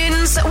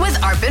afternoons with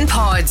Urban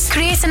Pods.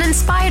 Create an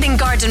inspiring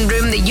garden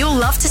room that you'll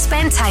love to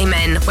spend time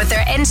in with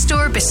their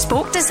in-store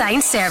bespoke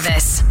design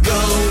service.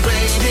 Go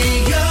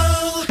radio.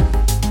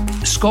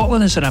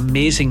 Scotland is an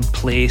amazing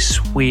place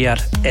where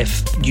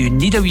if you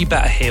need a wee bit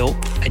of help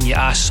and you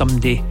ask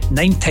somebody,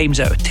 9 times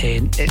out of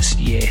 10 it's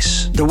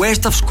yes. The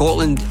west of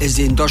Scotland is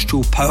the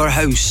industrial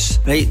powerhouse,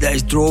 right, that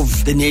has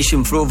drove the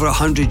nation for over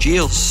 100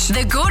 years.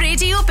 The Go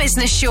Radio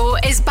Business Show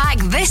is back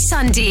this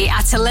Sunday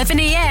at 11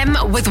 a.m.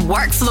 with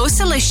Workflow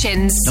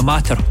Solutions. No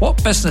matter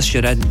what business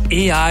you're in,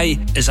 AI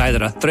is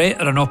either a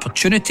threat or an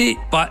opportunity,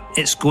 but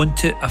it's going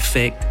to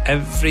affect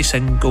every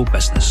single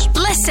business.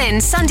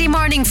 Listen Sunday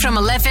morning from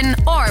 11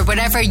 or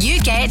wherever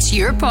you get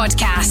your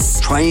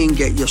podcasts. Try and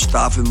get your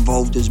staff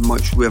involved as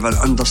much with an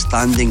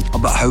understanding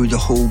about how the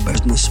whole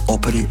business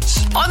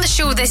operates. On the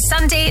show this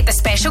Sunday, the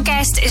special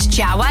guest is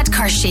Jawad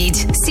Khurshid,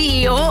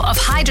 CEO of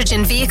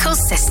Hydrogen Vehicle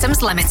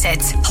Systems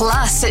Limited.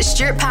 Plus,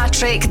 Stuart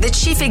Patrick, the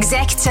Chief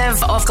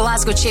Executive of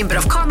Glasgow Chamber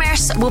of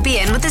Commerce, will be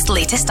in with his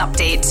latest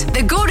update.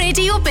 The Go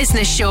Radio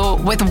Business Show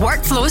with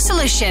Workflow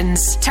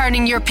Solutions,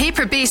 turning your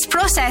paper-based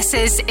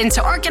processes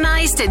into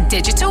organised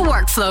digital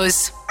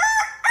workflows.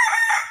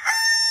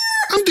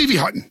 I'm Davy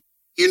Hutton.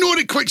 You know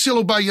that Quicksale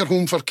will buy your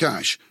home for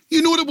cash.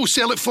 You know that we'll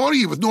sell it for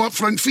you with no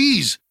upfront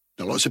fees.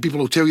 Now, lots of people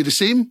will tell you the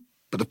same,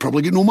 but they've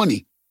probably got no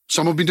money.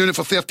 Some have been doing it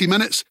for 30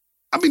 minutes.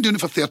 I've been doing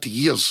it for 30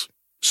 years.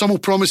 Some will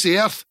promise the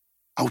earth.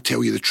 I'll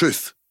tell you the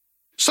truth.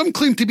 Some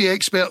claim to be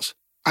experts.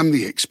 I'm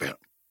the expert.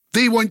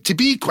 They want to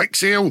be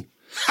Quicksale.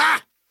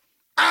 Ha!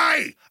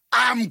 I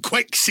am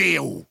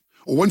Quicksale.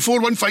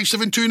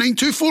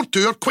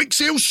 01415729242 or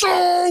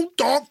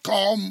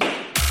quicksalesold.com.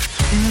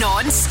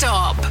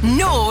 Non-stop,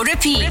 no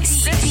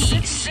repeats. Ooh,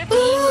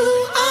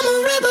 I'm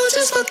a rebel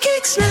just for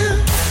kicks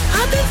now.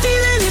 I've been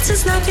feeling it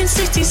since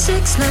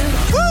 1966 now.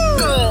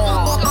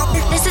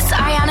 Woo! This is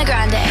Ariana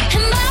Grande.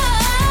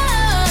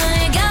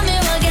 Got me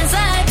walking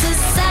side to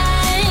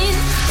side.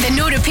 The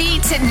no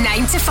repeat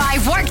 9 to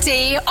 5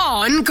 workday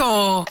on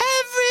Go.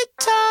 Every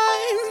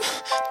time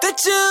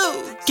that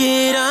you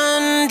get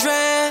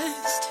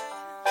undressed,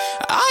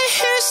 I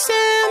hear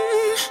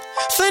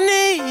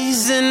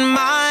symphonies in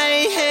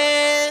my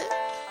head.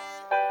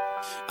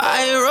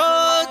 I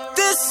wrote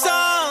this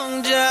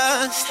song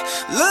just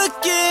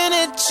looking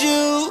at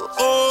you.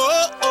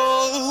 Oh,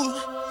 oh.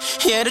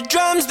 Yeah, the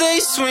drums they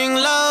swing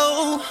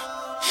low,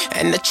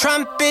 and the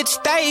trumpets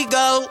they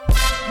go.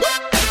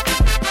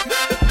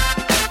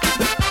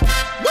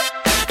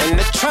 And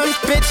the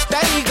trumpets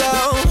they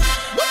go.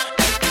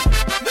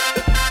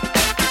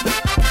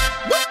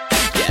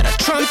 Yeah, the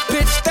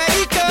trumpets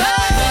they go.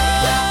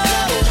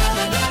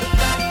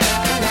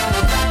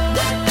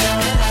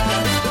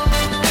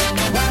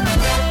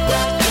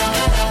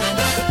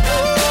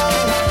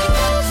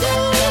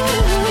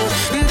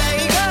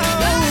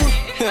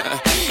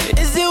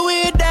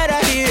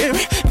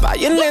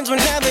 Violins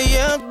whenever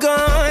you're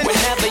gone.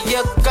 Whenever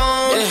you're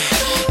gone.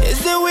 Yeah.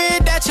 Is it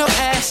weird that your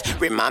ass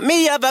remind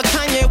me of a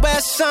Kanye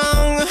West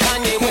song?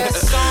 Kanye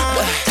West song.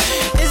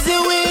 Is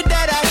it weird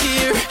that I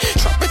hear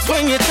trumpets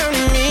when you're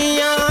turning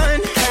me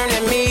on?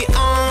 Turning me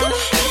on.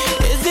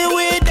 Is it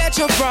weird that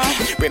your bra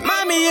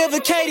remind me of a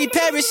Katy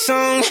Perry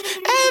song?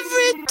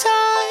 Every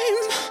time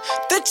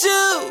that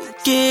you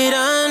get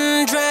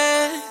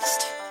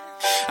undressed,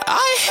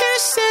 I hear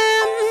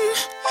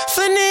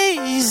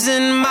symphonies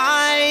in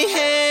my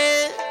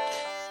head.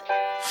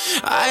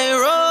 I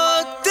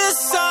wrote this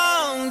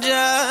song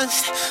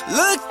just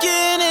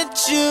looking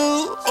at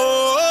you.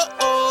 Oh,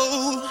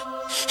 oh.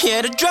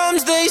 Yeah, the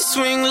drums they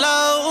swing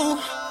low,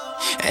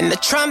 and the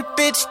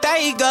trumpets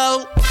they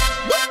go.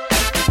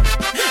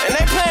 And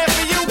they playing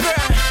for you,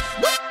 girl.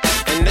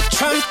 And the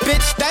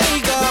trumpets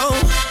they go.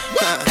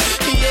 Yeah.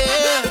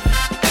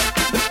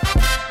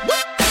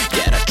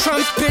 Yeah, the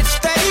trumpets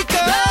they go.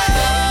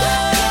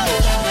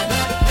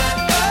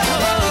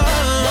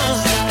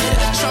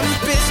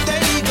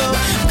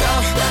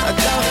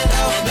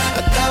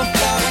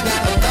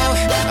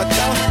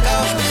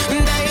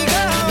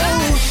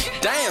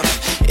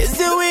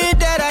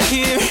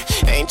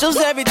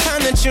 Every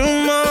time that you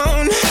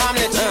moan,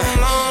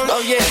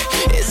 oh yeah.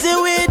 Is it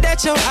weird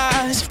that your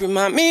eyes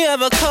remind me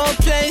of a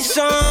Coldplay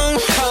song?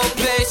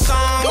 Coldplay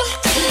song.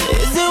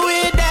 Is it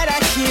weird that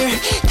I hear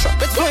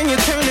trumpets when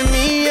you're turning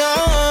me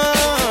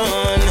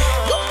on?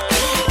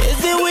 Is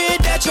it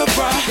weird that your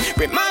bra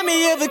remind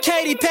me of a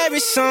Katy Perry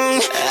song?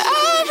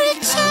 Every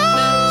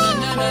time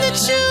that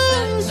you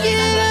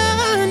get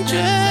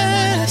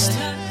undressed,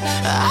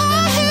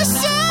 I hear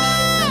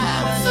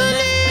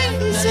symphonies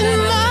in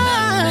my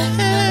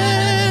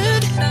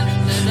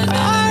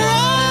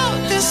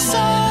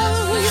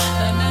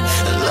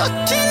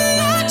looking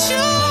at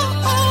you.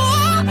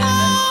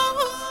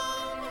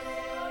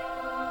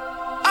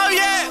 Oh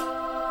yeah.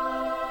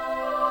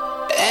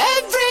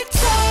 Every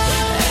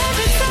time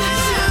you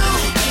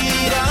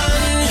get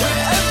undressed,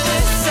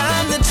 every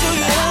time that you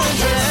get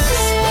undressed,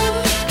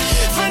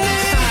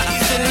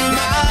 symphonies in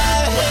my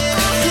head,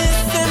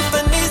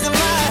 symphonies in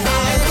my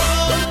head.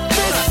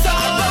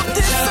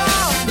 This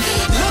song,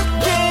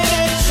 looking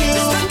at you,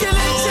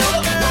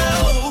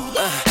 girl.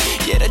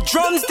 Yeah, the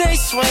drums they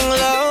swing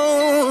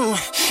low,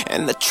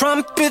 and the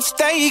trumpets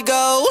they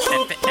go.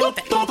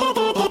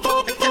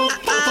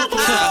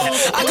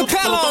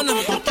 Acapella on them.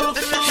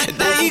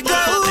 There you go.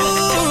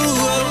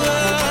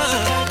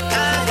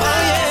 Oh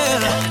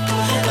yeah.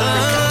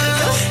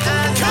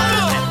 Come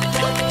on.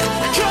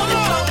 Come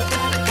on.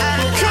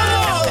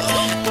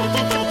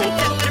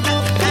 Come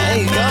on. There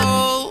you go.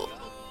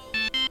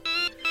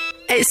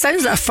 It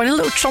sounds like a funny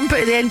little trumpet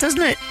at the end,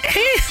 doesn't it?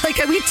 Hey, like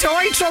a wee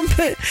toy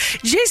trumpet.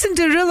 Jason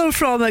Derulo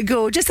from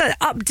Go. Just an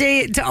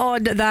update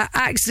on that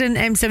accident,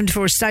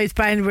 M74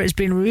 southbound, where it's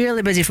been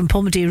really busy from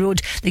Palmedy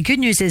Road. The good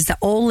news is that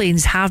all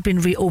lanes have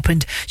been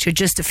reopened, so you're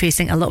just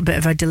facing a little bit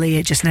of a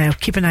delay just now.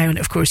 Keep an eye on it,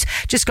 of course.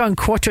 Just gone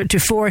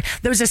 3:45.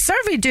 There was a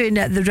survey doing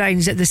the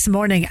rounds this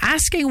morning,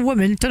 asking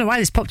women, don't know why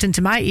this popped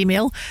into my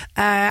email,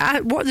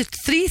 what are the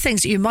 3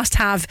 things that you must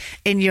have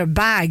in your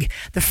bag.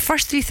 The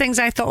first 3 things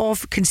I thought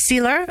of: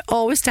 concealer,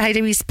 always to hide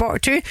a wee spot or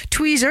two;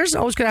 tweezers,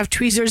 always going to have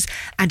tweezers;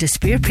 and a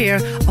spare pair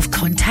of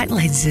contact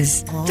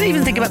lenses. Didn't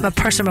even think about my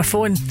purse or my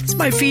phone. It's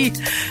my fee.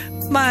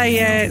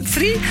 My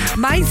 3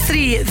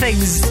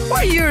 things.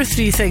 What are your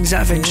 3 things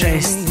out of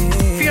interest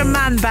for your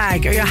man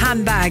bag or your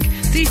handbag?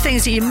 3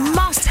 things that you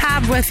must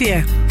have with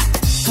you.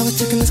 I was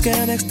checking this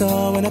girl next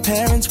door when her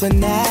parents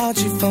went out.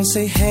 She phone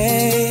say,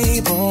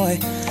 hey boy,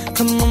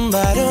 come on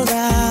right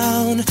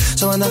around.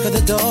 So I knock at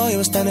the door, you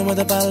were standing with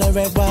a bottle of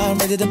red wine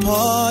ready to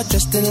pour,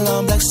 dressed in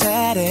long black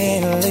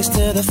satin, laced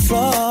to the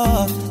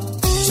floor.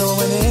 So I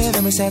went in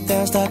and we sat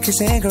down, started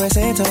kissing,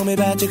 caressing, told me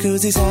about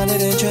jacuzzi,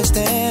 sounded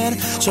interesting.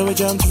 So we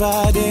jumped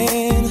right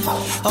in,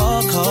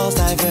 all calls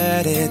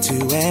diverted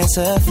to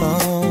answer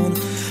phone.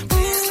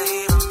 Please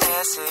leave a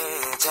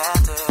message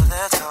after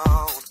the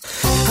tone.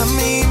 I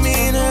mean, me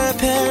and her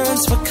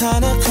parents were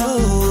kinda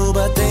cool,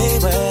 but they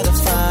were the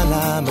fine. fine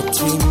line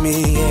between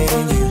me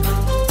and you.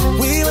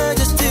 We were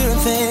just doing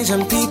things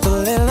young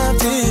people in love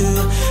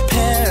do.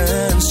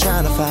 Parents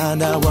trying to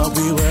find out what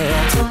we were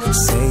up to.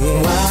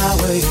 Saying, why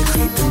were you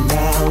creeping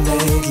round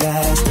late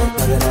last night?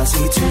 Now that I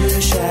see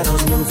two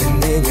shadows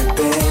moving in your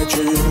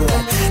bedroom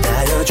light.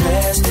 Now you're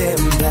dressed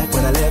in black.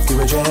 When I left you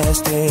were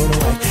dressed in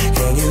white.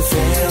 Can you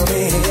feel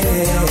me?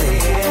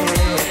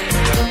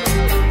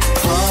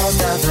 Calls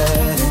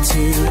diverted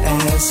to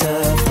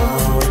answer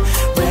phone.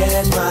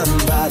 Red wine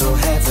bottle,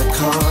 half the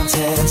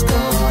contents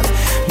gone.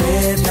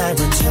 Midnight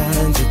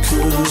return,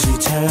 jacuzzi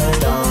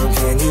turned on.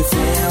 Can you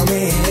feel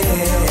me?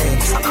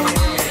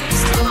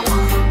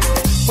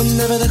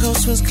 Whenever the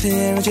coast was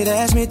clear and she'd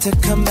ask me to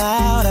come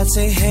out, I'd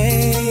say,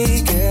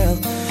 hey girl,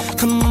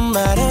 come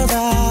right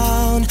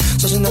around.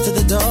 So she knocked at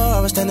the door, I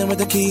was standing with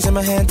the keys in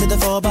my hand to the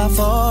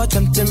 4x4.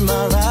 Jumped in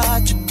my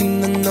ride,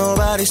 chicken and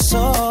nobody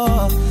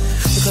saw.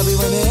 The club we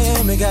went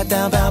in, we got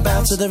down,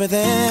 bound to the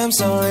rhythm.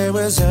 So it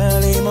was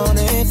early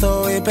morning,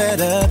 thought we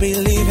better be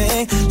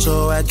leaving.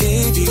 So I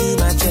gave you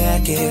my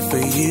jacket for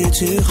you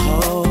to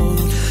hold.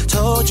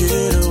 Told you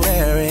to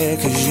wear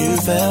it cause you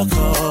felt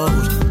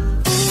cold.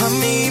 I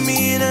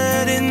mean,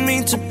 I didn't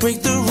mean to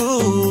break the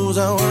rules.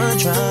 I weren't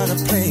trying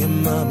to play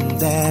mom and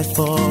dad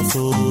for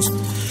fools.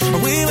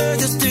 We were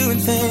just doing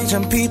things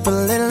young people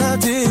in love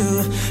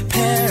do.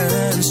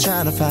 Parents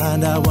trying to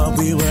find out what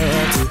we were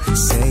up to.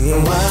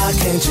 Saying, why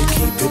can't you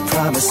keep your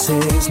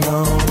promises?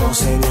 No more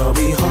saying you'll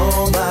be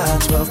home by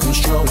 12, come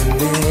strolling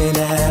in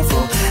at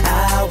 4.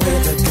 Out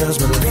with the girls,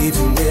 but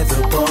leaving with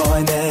the boy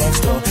next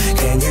door.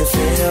 Can you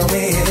feel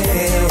me?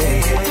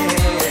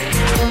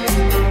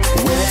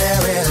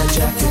 Wearing a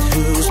jacket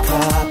whose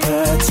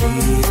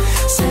property.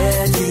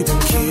 Said you've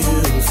been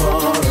queuing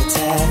for a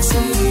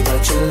taxi,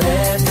 but you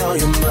left all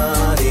your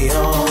money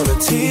on the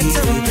TV.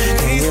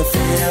 Can you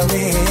feel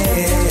me?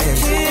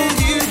 Can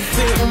you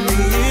feel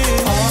me?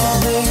 All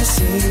they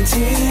seem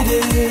to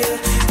do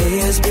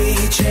is be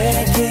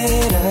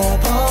checking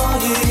up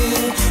on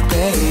you,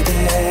 baby.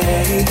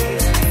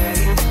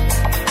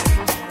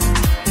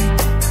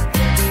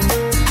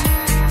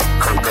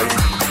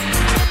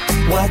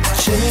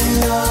 Watching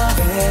love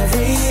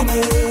every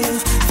move.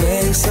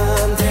 Think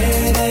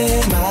someday they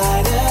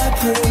might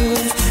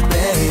approve,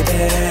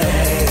 baby.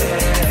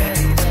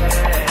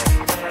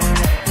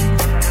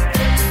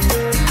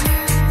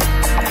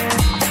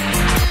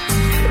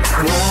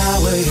 Why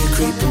were you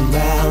creeping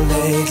round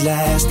late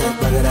last night?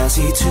 Why did I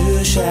see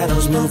two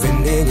shadows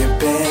moving in your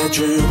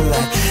bedroom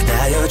light?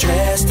 Now you're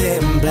dressed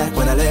in black.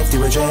 When I left you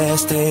were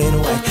dressed in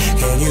white.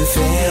 Can you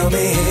feel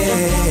me?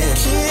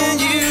 Can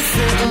you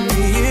feel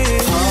me?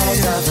 Calls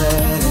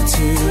diverted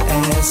to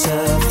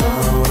answer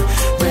phone.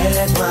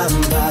 Red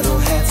wine bottle,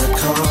 half the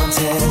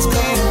contents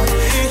gone.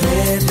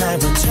 Midnight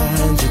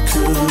return,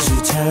 jacuzzi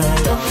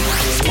turned on.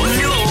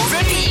 No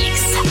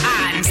repeats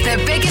and the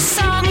biggest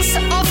songs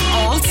of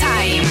all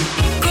time.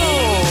 Go!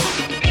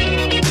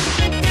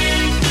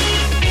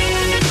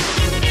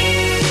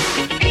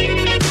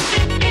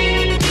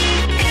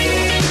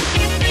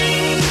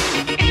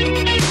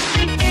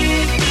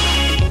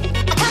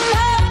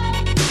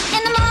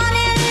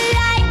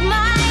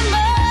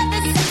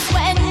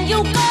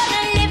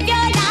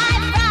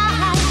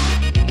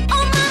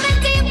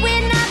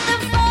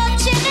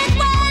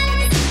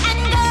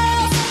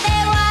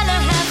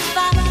 Wanna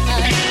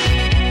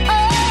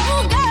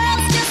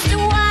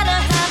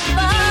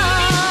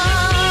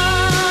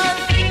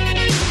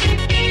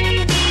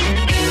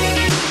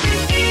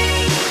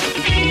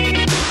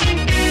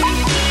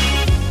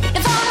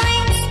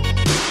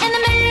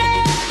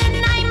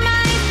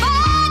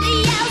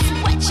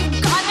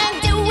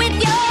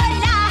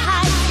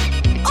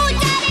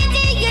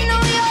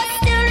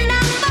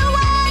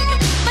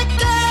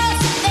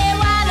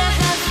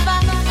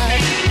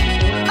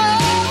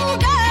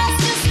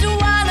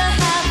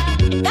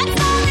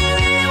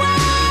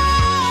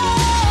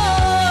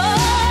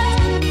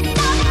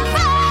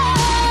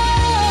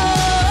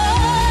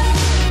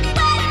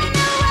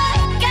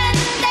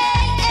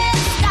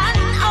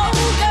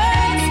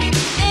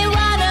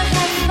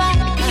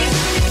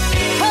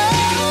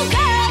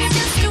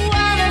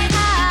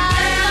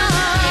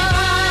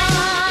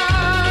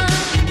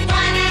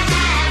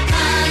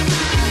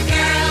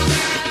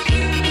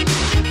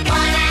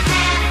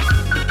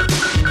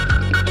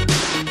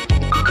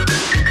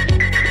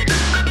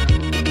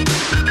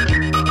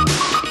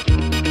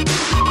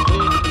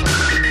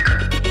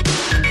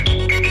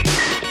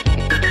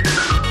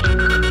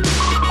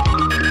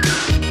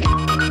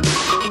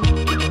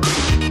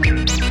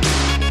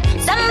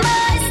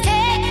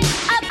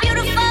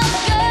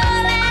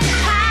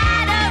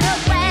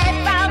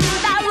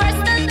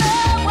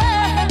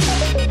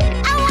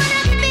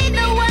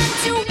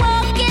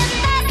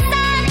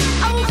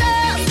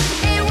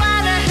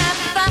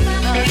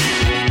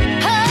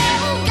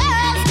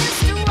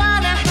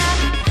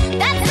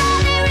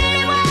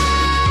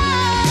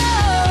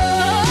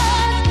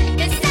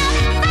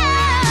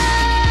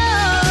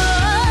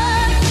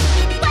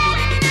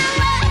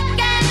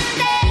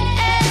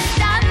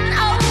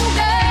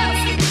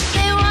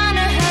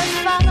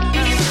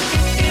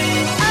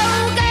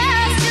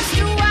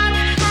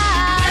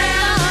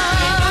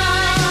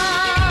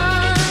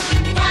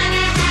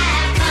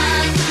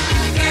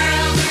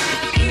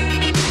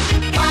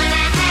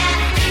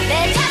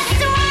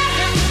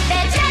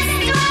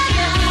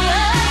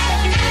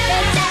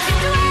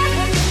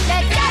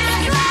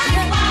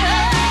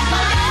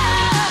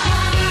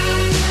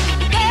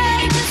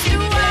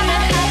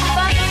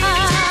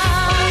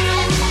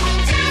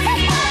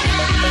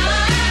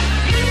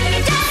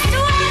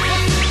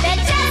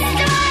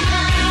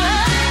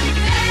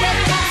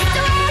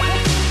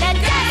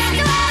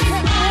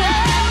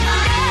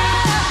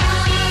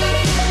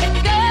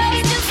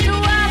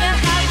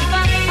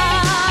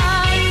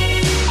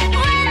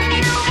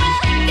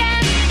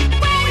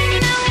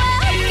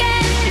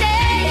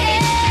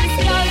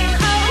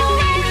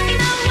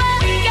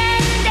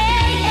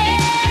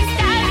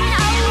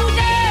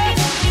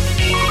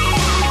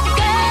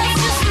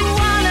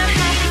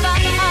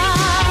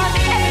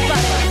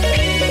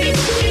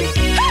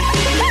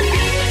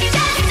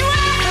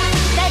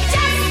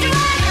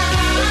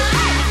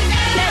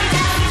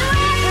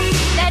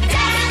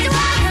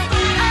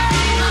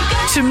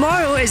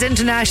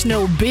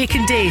International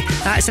Bacon Day.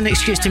 That's an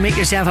excuse to make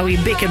yourself a wee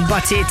bacon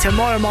butty.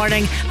 Tomorrow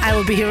morning, I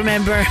will be here,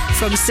 remember,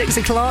 from 6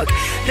 o'clock.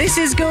 This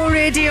is Go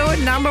Radio,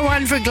 number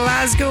one for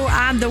Glasgow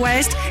and the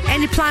West.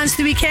 Any plans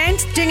for the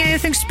weekend? Doing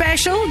anything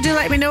special? Do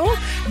let me know.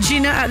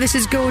 Gina at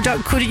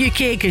thisisgo.co.uk,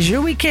 because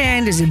your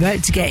weekend is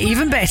about to get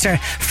even better.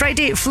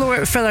 Friday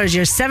Floor Fillers,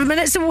 you're 7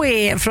 minutes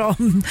away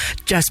from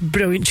just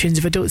brilliant tunes,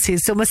 if I don't say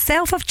so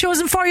myself. I've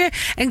chosen for you,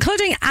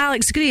 including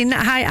Alex Green.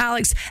 Hi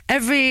Alex. I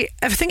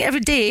think every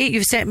day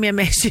you've sent me a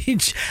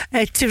message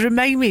to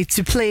remind me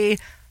to play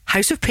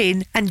House of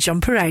Pain and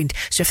Jump Around.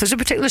 So if there's a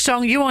particular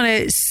song you want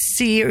to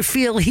see or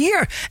feel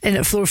here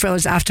in Floor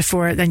Fillers after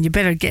 4, then you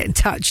better get in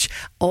touch.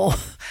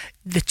 Oh,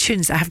 the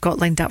tunes I have got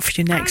lined up for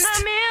you next.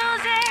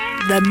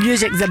 The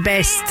music, the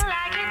best.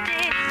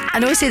 I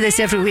know I say this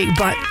every week,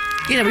 but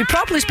you know, we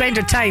properly spend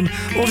our time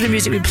over the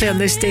music we play on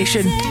this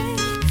station.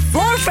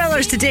 Floor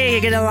Fillers today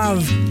you're gonna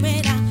love.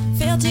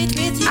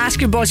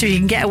 Ask your boss if you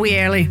can get away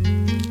early.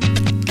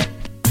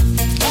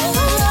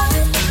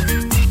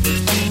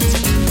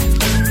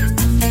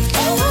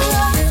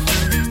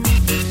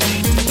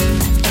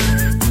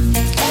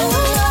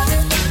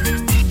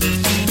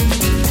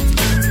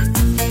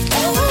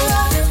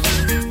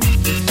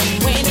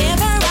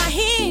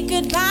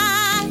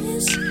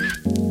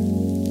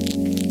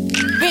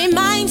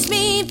 Reminds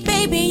me,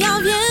 baby,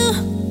 of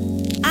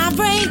you. I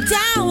break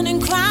down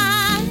and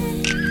cry.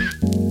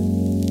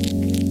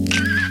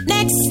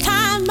 Next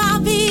time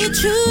I'll be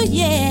true,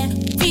 yeah.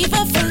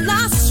 Fever for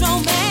lost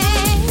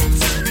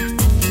romance.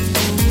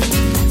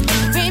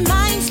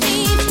 Reminds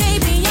me,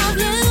 baby, of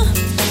you.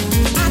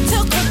 I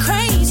took a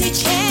crazy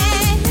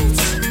chance.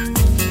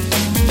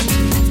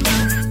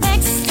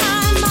 Next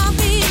time I'll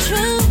be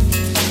true.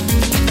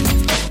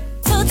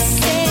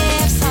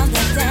 Footsteps on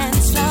the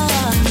dance floor.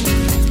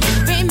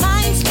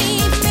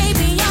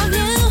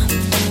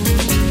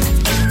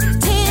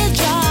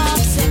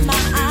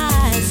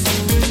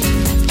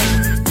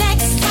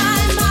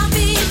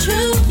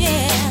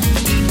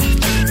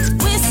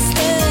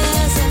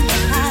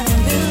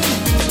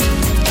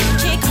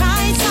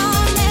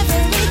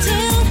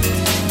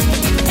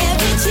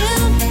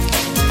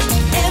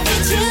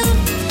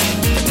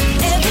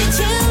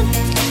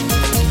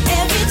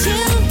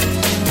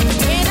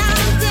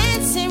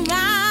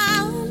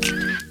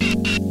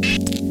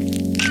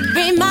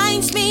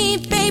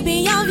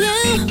 Baby of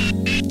you,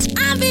 I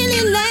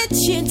really let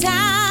you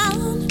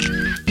down.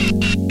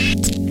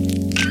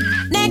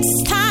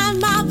 Next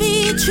time I'll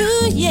be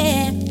true,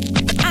 yeah.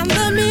 I'm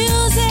the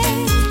music,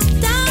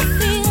 don't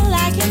feel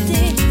like it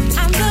did.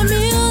 I'm the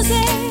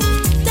music,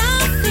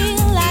 don't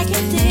feel like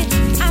it did.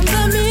 I'm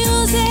the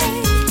music,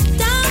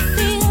 don't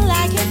feel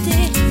like it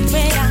did.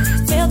 When I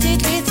felt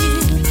it with you.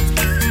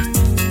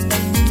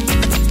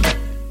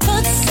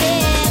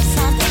 Footsteps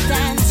on the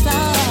dance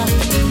floor.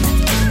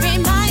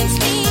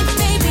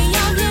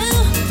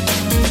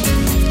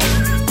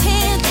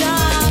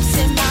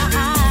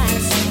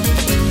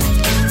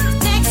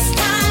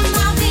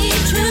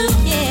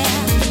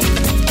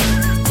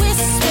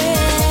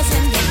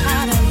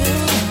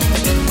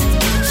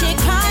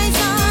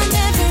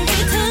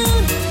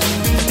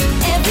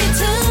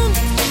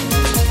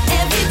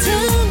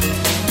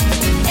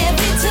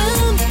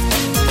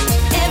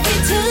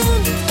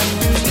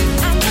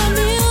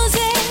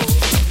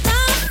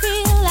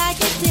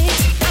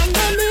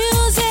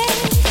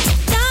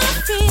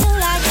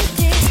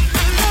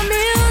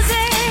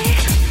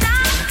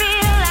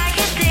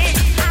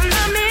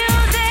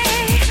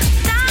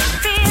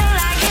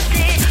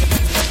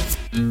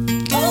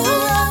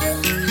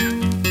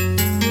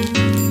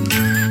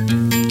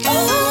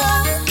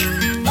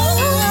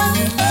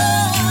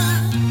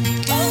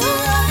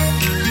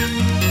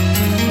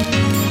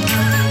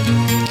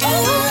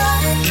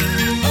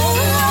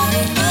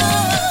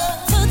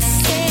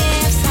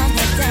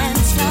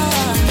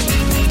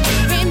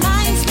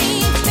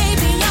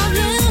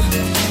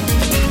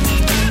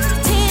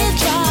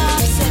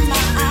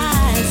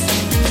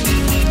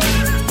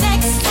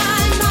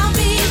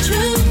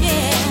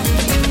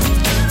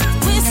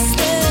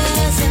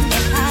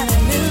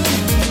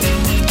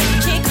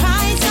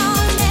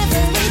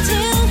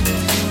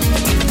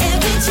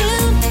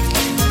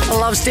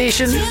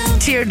 Station,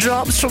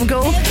 Teardrops from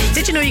Go.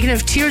 Did you know you can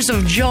have tears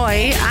of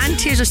joy and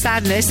tears of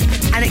sadness,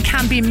 and it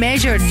can be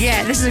measured?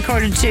 Yeah, this is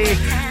according to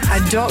a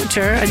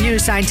doctor, a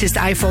neuroscientist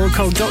I follow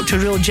called Dr.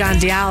 Rul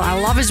Jandial. I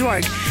love his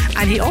work,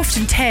 and he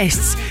often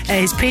tests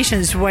his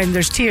patients when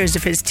there's tears,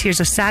 if it's tears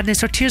of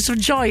sadness or tears of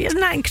joy. Isn't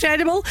that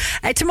incredible?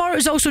 Tomorrow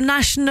is also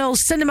National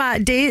Cinema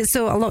Day,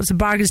 so lots of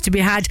bargains to be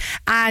had.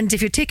 And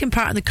if you're taking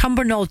part in the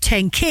Cumbernauld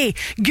 10K,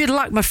 good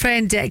luck. My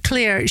friend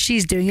Claire,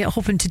 she's doing it,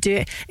 hoping to do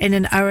it in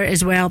an hour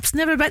as well. It's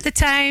never about the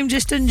time,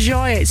 just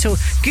enjoy it. So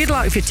good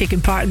luck if you're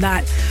taking part in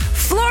that.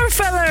 Floor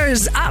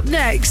Fillers up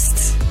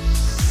next.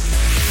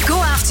 Go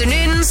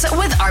afternoons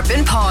with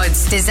Urban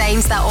Pods.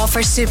 Designs that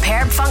offer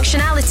superb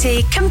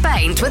functionality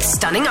combined with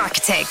stunning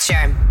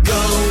architecture.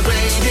 Go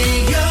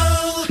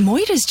Radio.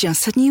 Moira's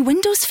just had new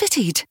windows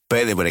fitted.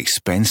 Bet they were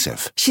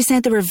expensive. She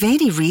said they were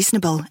very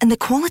reasonable and the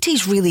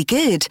quality's really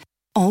good.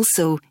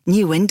 Also,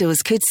 new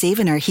windows could save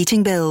in our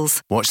heating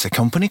bills. What's the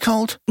company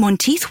called?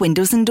 Monteith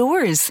Windows and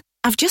Doors.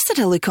 I've just had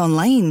a look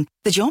online.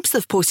 The jobs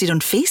they've posted on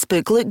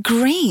Facebook look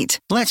great.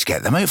 Let's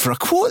get them out for a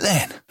quote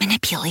then.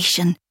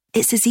 Manipulation.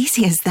 It's as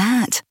easy as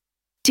that.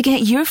 To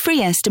get your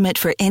free estimate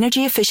for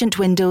energy-efficient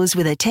windows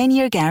with a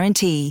 10-year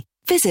guarantee,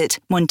 visit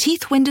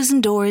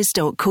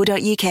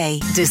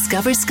monteithwindowsanddoors.co.uk.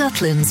 Discover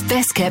Scotland's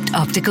best-kept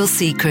optical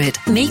secret,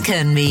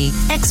 Mika & Me.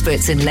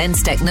 Experts in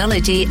lens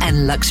technology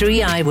and luxury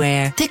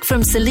eyewear. Pick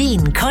from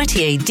Celine,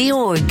 Cartier,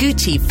 Dior,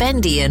 Gucci,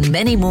 Fendi and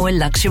many more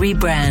luxury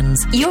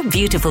brands. Your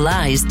beautiful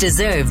eyes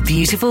deserve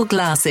beautiful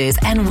glasses,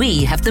 and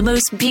we have the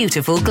most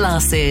beautiful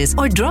glasses.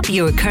 Or drop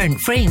your current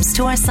frames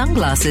to our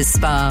sunglasses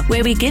spa,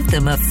 where we give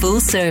them a full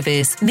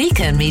service.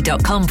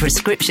 MikaandMe.com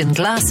prescription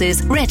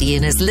glasses, ready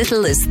in as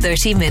little as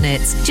 30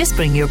 minutes. Just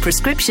bring your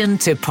prescription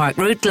to Park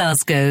Road,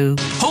 Glasgow.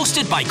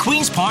 Hosted by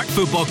Queen's Park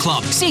Football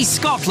Club. See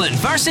Scotland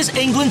versus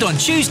England on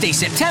Tuesday,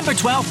 September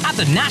 12th at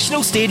the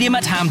National Stadium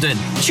at Hampden.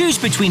 Choose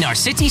between our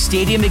City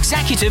Stadium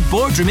Executive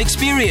Boardroom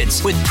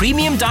Experience with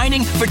premium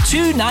dining for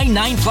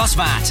 $299 plus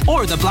VAT,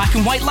 or the Black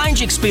and White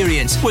Lounge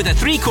Experience with a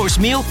 3-course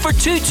meal for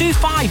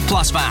 $225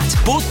 plus VAT.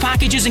 Both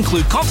packages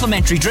include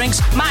complimentary drinks,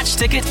 match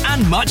ticket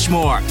and much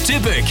more. To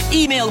book,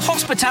 email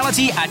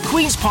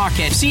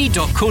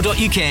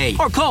hospitality@queensparkfc.co.uk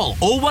or call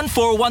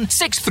 0141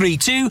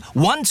 632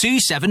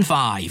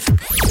 1275.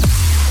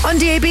 On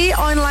DAB,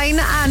 online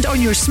and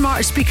on your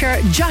smart speaker,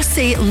 just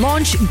say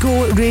Launch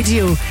Go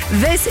Radio.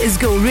 This is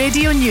Go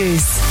Radio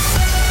News.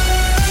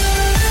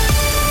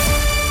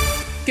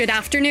 Good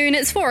afternoon,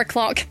 it's 4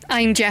 o'clock.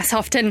 I'm Jess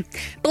Houghton.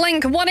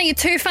 Blink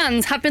 182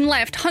 fans have been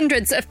left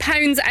hundreds of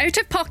pounds out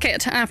of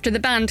pocket after the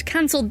band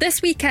cancelled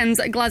this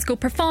weekend's Glasgow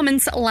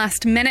performance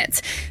last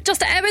minute.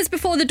 Just hours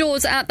before the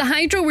doors at the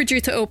Hydro were due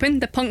to open,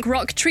 the punk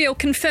rock trio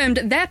confirmed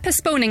they're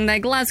postponing their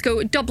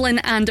Glasgow, Dublin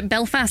and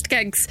Belfast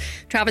gigs.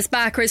 Travis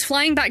Barker is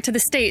flying back to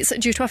the States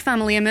due to a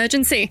family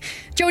emergency.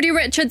 Jodie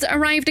Richards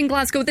arrived in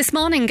Glasgow this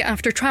morning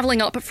after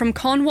travelling up from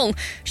Cornwall.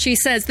 She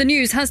says the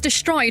news has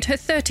destroyed her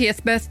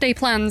 30th birthday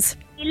plans.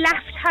 We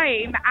left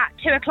home at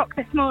 2 o'clock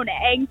this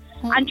morning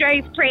and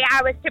drove 3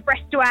 hours to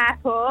Bristol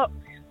Airport,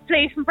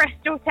 flew from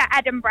Bristol to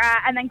Edinburgh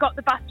and then got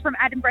the bus from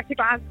Edinburgh to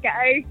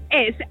Glasgow.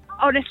 It's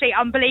honestly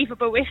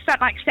unbelievable. We've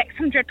spent like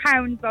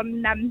 £600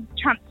 on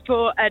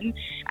transport and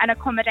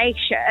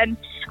accommodation,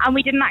 and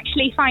we didn't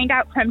actually find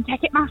out from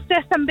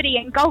Ticketmaster. Somebody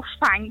in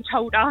Golfang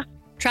told us.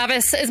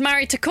 Travis is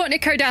married to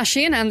Kourtney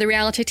Kardashian, and the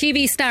reality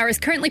TV star is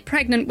currently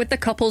pregnant with the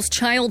couple's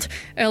child.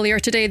 Earlier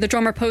today, the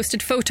drummer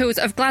posted photos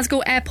of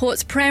Glasgow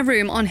Airport's prayer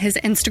room on his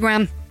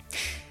Instagram.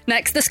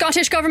 Next, the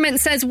Scottish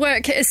Government says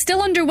work is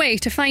still underway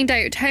to find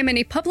out how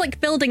many public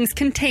buildings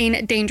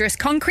contain dangerous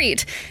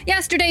concrete.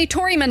 Yesterday,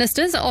 Tory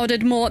ministers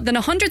ordered more than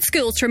 100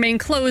 schools to remain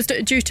closed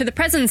due to the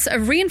presence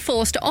of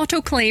reinforced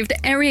autoclaved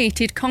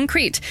aerated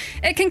concrete.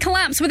 It can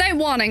collapse without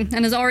warning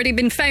and has already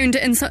been found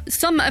in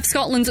some of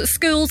Scotland's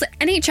schools,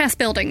 NHS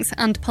buildings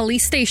and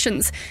police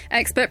stations.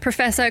 Expert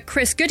Professor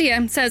Chris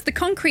Goodyear says the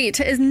concrete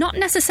is not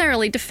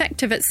necessarily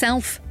defective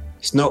itself.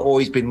 It's not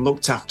always been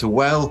looked after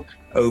well.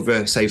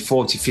 Over, say,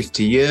 40,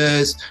 50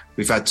 years.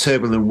 We've had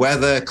turbulent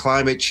weather,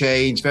 climate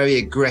change, very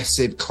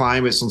aggressive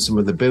climates on some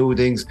of the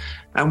buildings.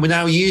 And we're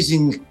now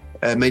using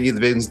many of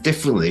the buildings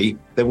differently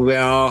than we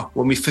are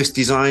when we first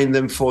designed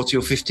them 40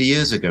 or 50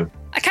 years ago.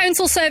 A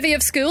council survey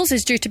of schools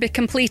is due to be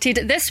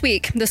completed this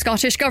week. The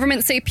Scottish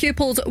Government say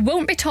pupils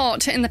won't be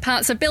taught in the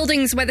parts of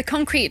buildings where the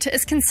concrete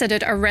is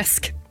considered a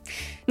risk.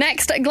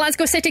 Next,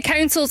 Glasgow City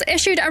Council's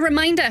issued a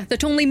reminder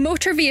that only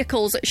motor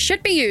vehicles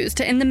should be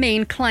used in the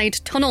main Clyde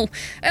Tunnel.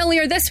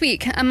 Earlier this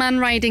week, a man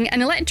riding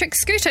an electric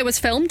scooter was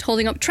filmed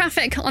holding up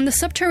traffic on the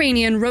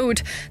subterranean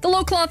road. The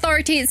local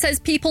authority says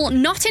people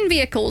not in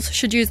vehicles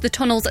should use the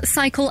tunnel's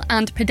cycle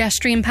and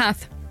pedestrian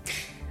path.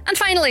 And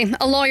finally,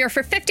 a lawyer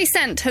for 50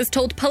 Cent has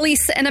told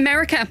police in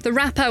America the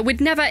rapper would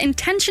never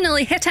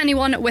intentionally hit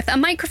anyone with a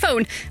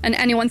microphone, and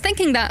anyone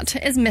thinking that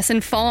is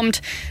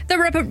misinformed. There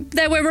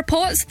were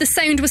reports the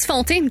sound was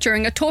faulty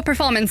during a tour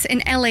performance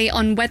in LA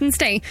on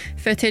Wednesday.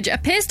 Footage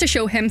appears to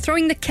show him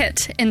throwing the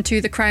kit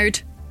into the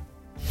crowd.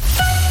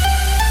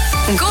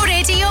 Go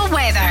Radio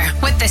weather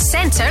with the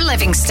Centre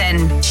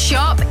Livingston.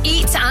 Shop,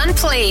 eat and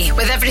play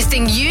with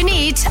everything you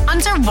need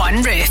under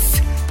one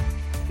roof.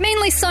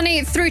 Mainly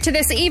sunny through to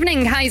this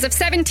evening. Highs of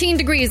 17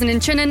 degrees in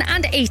Inchinnan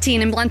and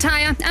 18 in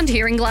Blantyre and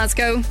here in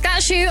Glasgow.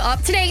 That's you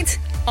up to date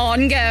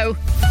on Go.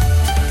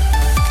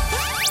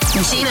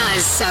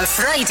 Gina's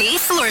Friday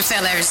Floor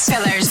Fillers.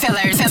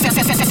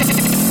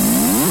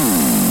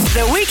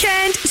 The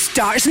weekend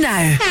starts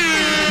now.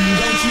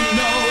 Don't you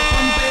know,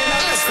 pump it up.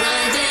 It's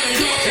Friday,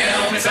 yeah.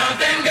 Tell me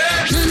something good.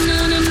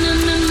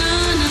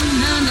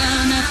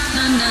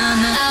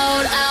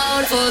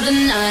 Out for the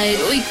night.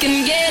 We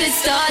can get it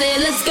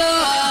started. Let's go.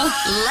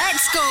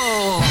 Let's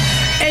go.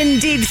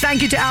 Indeed,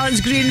 thank you to Alex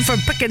Green for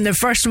picking the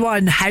first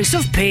one. House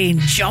of Pain,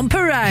 Jump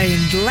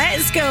Around.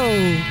 Let's go.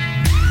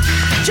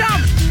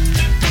 Jump.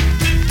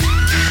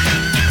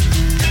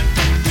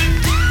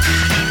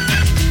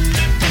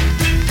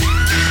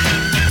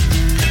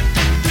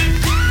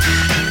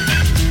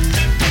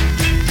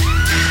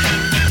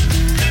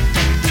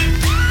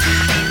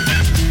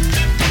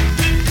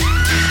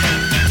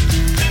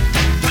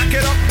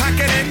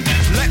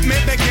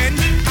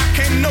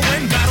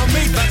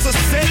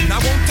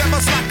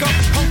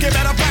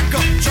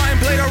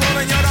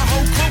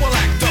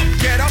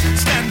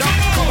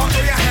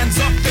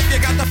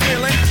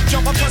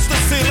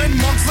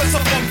 Twist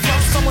a funk flow,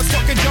 someone's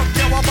talking junk,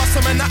 yo, I'll bust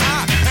them in the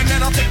eye. And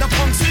then I'll take the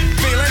punks,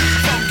 feeling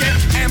funky,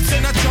 amps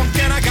in a junk,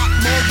 and I got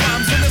more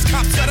rhymes than this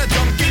cops at a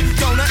Dunkin'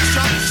 Donut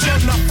shop. Sure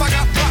enough, I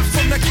got props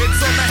from the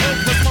kids on the hill,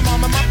 plus my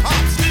mom and my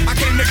pops. I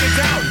came to get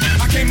down,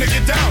 I came to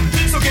get down.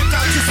 So get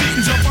out your seat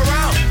and jump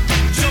around,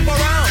 jump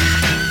around,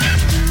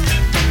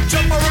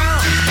 jump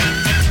around,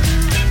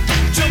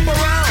 jump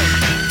around,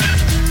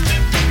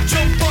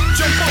 jump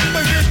up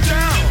and get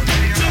down.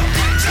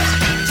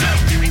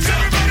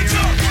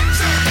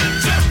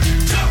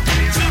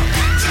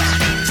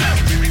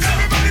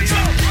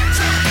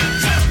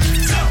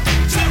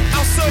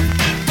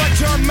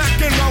 John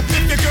McEnroe,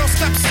 if your girl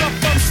steps up,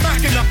 I'm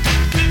smacking up.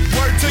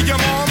 Word to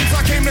your moms, I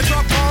came to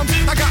drop bombs.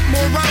 I got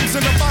more rhymes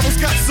than the bottles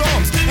got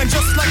songs. And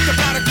just like the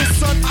prodigal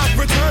son, I've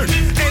returned.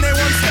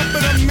 Anyone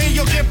stepping on me,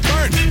 you'll get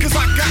burned. Cause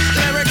I got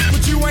lyrics,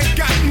 but you ain't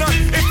got none.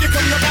 If you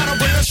come to battle,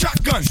 bring a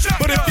shotgun.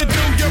 But if you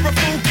do, you're a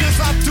fool,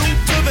 cause I do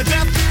to the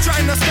death.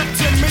 Trying to step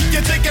to me, you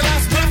take your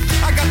last breath.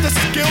 I got the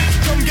skill,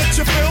 come get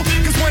your fill.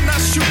 Cause when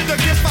I shoot the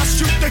gift, I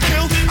shoot the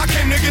kill. I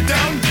came to get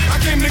down, I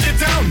came to get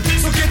down.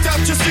 So get out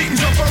your seat and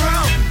jump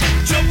around.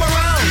 Jump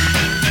around,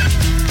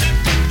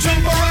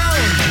 jump around,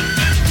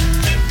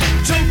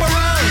 jump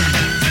around,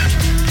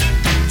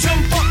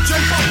 jump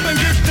up and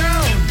get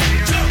down.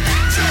 Jump,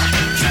 jump,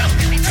 jump,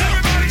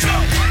 everybody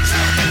jump,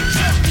 jump,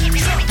 jump,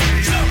 jump,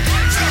 jump,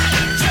 jump,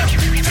 jump,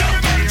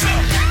 everybody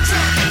jump,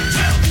 jump,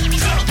 jump,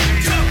 jump,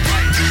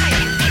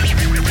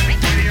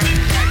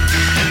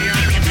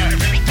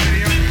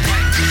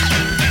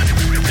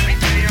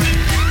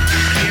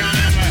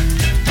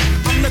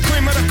 I'm the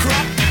cream of the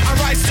crop. I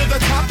rise to the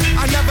top.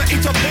 I never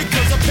eat a pig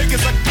cause a pig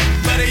is a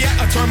better yet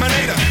a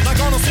Terminator. Like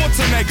Arnold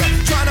Schwarzenegger.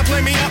 Trying to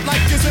play me out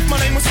like as if my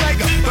name was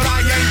Sega. But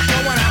I ain't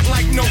going out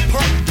like no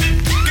perk.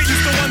 Get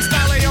used to one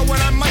style AO when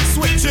I might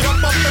switch it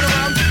up and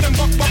around. Then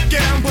buck,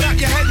 get down, put out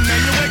your head and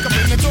then you wake up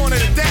in the dawn of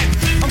the dead.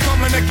 I'm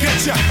coming to get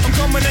ya, I'm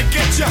coming to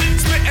get ya.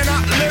 Spitting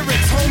out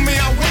lyrics, homie,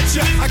 I with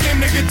ya. I came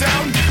to get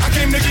down, I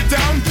came to get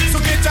down. So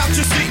get out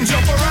your seat and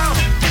jump around.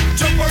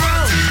 Jump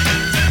around.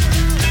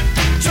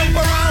 Jump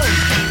around.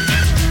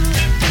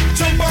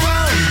 Jump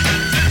around,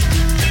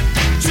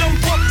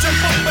 jump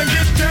up and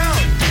get down.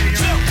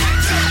 Jump,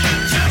 jump,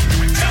 jump,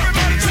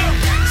 everybody jump,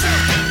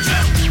 jump,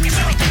 jump, jump,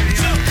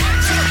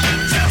 jump,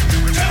 jump,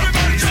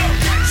 everybody jump,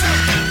 jump,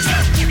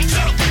 jump,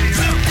 jump, jump,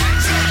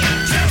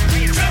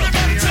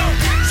 everybody jump,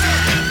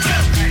 jump,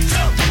 jump,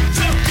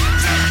 jump,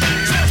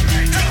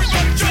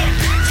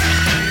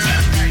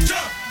 everybody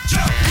jump,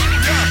 jump.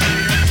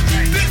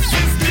 This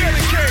is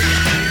dedicated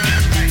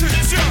to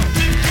jump,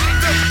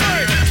 the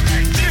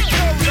thing, get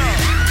cold up.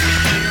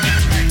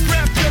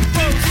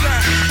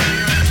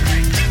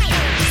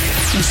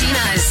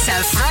 Gina's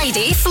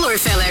Friday Floor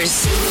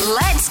Fillers.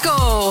 Let's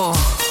go.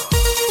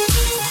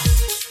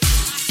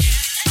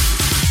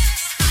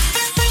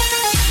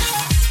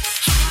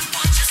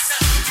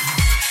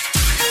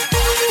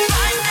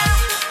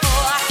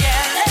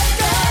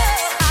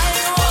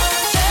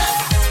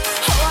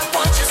 I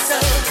want you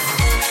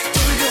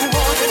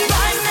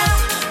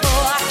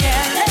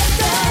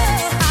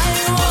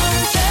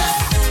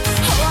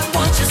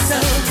so.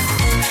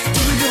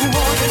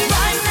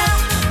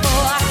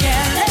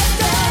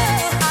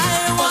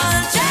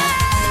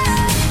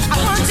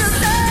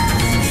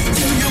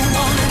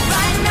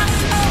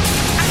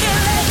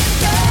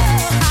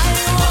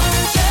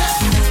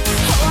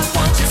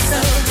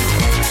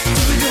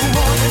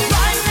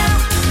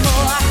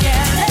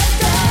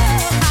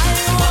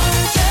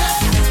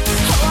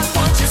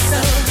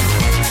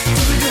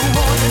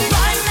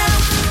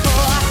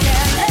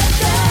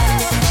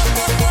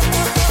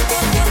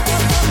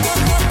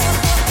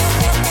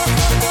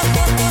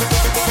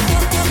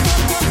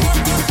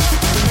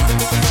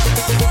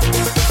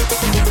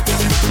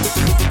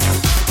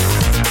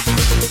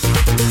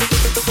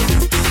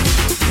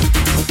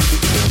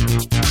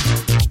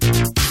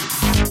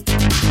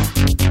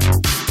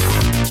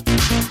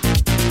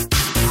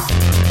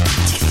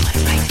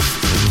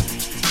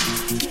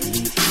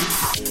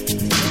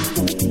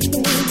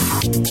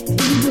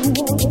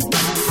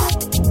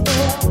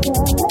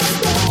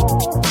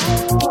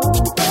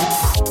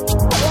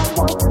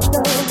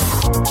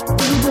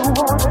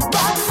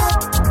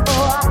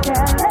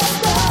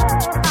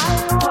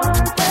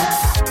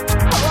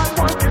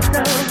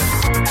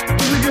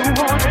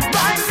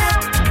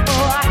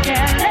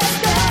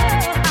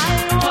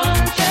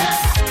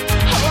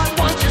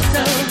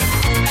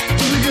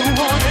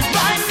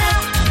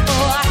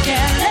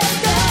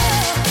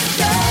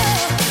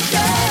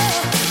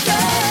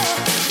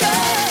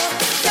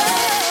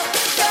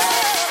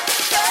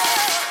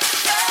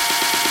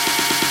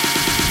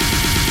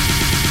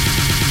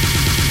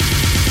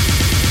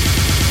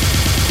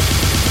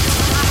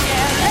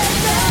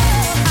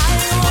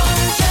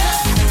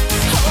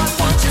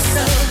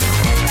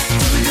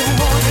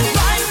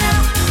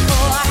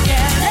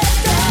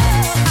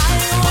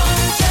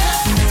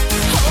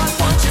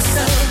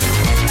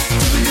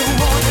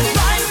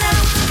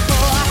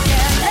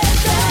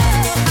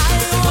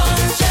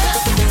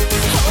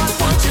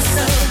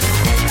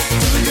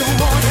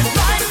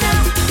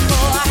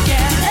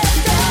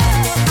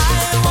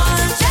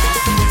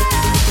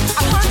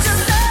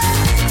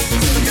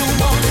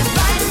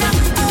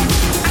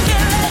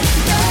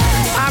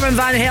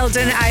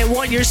 building. I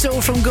Want Your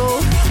Soul from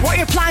Go. What are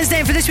your plans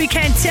then for this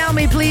weekend? Tell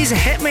me, please.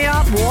 Hit me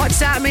up.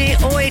 WhatsApp me.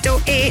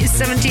 0808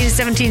 17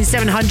 17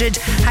 700.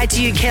 Hi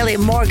to you, Kelly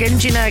Morgan.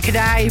 Gina, could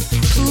I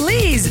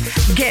please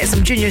get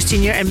some Junior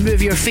Senior and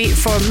move your feet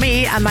for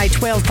me and my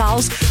 12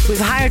 pals? We've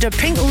hired a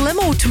pink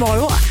limo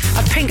tomorrow,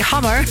 a pink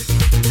Hummer.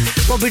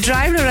 We'll be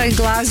driving around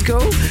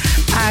Glasgow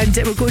and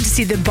we're going to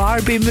see the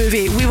Barbie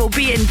movie. We will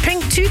be in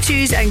pink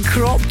tutus and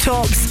crop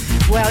tops.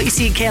 Well, you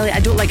see, Kelly, I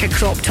don't like a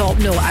crop top.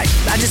 No, I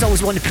just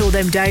always want to pull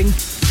them down.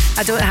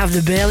 I don't have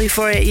the belly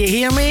for it. You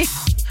hear me?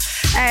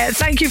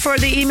 Thank you for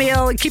the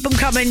email. Keep them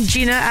coming.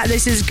 Gina at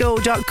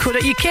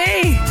thisisgo.co.uk.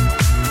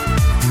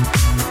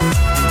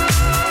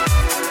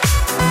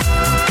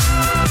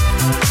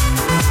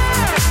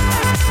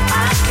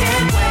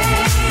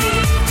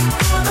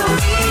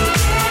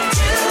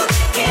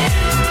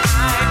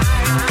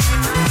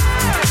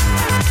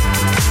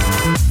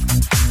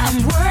 I'm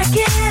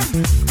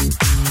working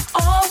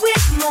all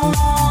week long.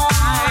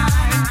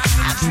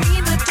 I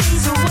dream the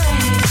days away.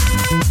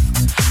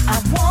 I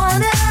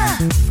wanna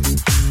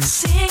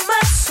sing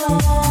my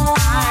song,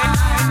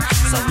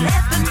 so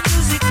let the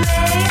music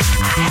play.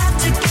 I have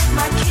to get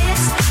my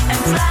kiss and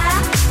fly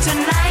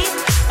tonight.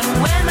 And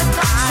when the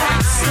clock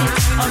strikes 6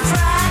 on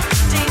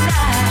Friday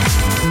night,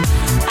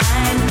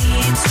 I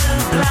need to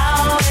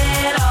blow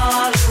it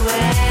all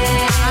away.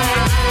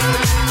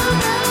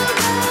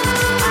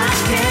 I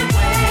can't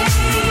wait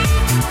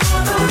for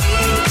the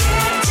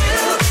weekend to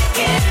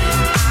begin.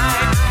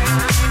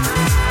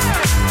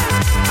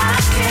 I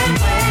can't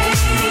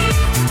wait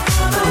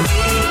for the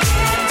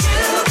weekend to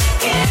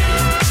begin.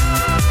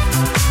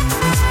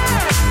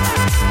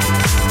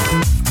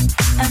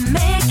 I'm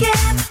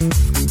making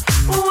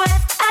what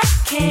I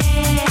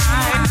can.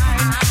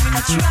 I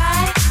try.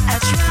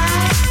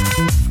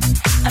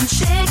 I'm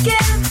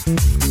shaking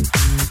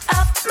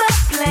up my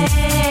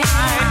plate,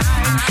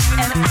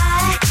 and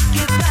I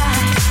get by.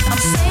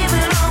 I'm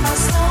saving all my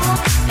soul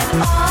and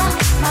all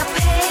my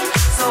pain,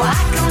 so I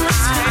can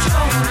lose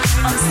control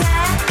on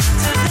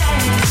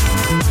Saturday.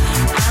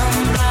 I'm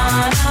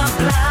gonna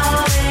blow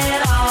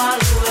it all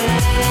away.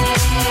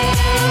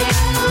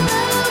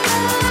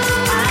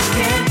 I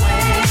can't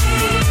wait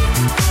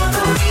for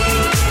the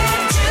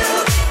weekend to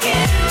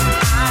begin.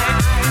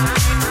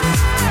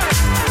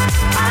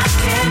 I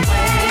can't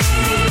wait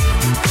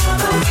for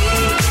the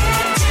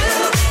weekend to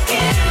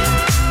begin.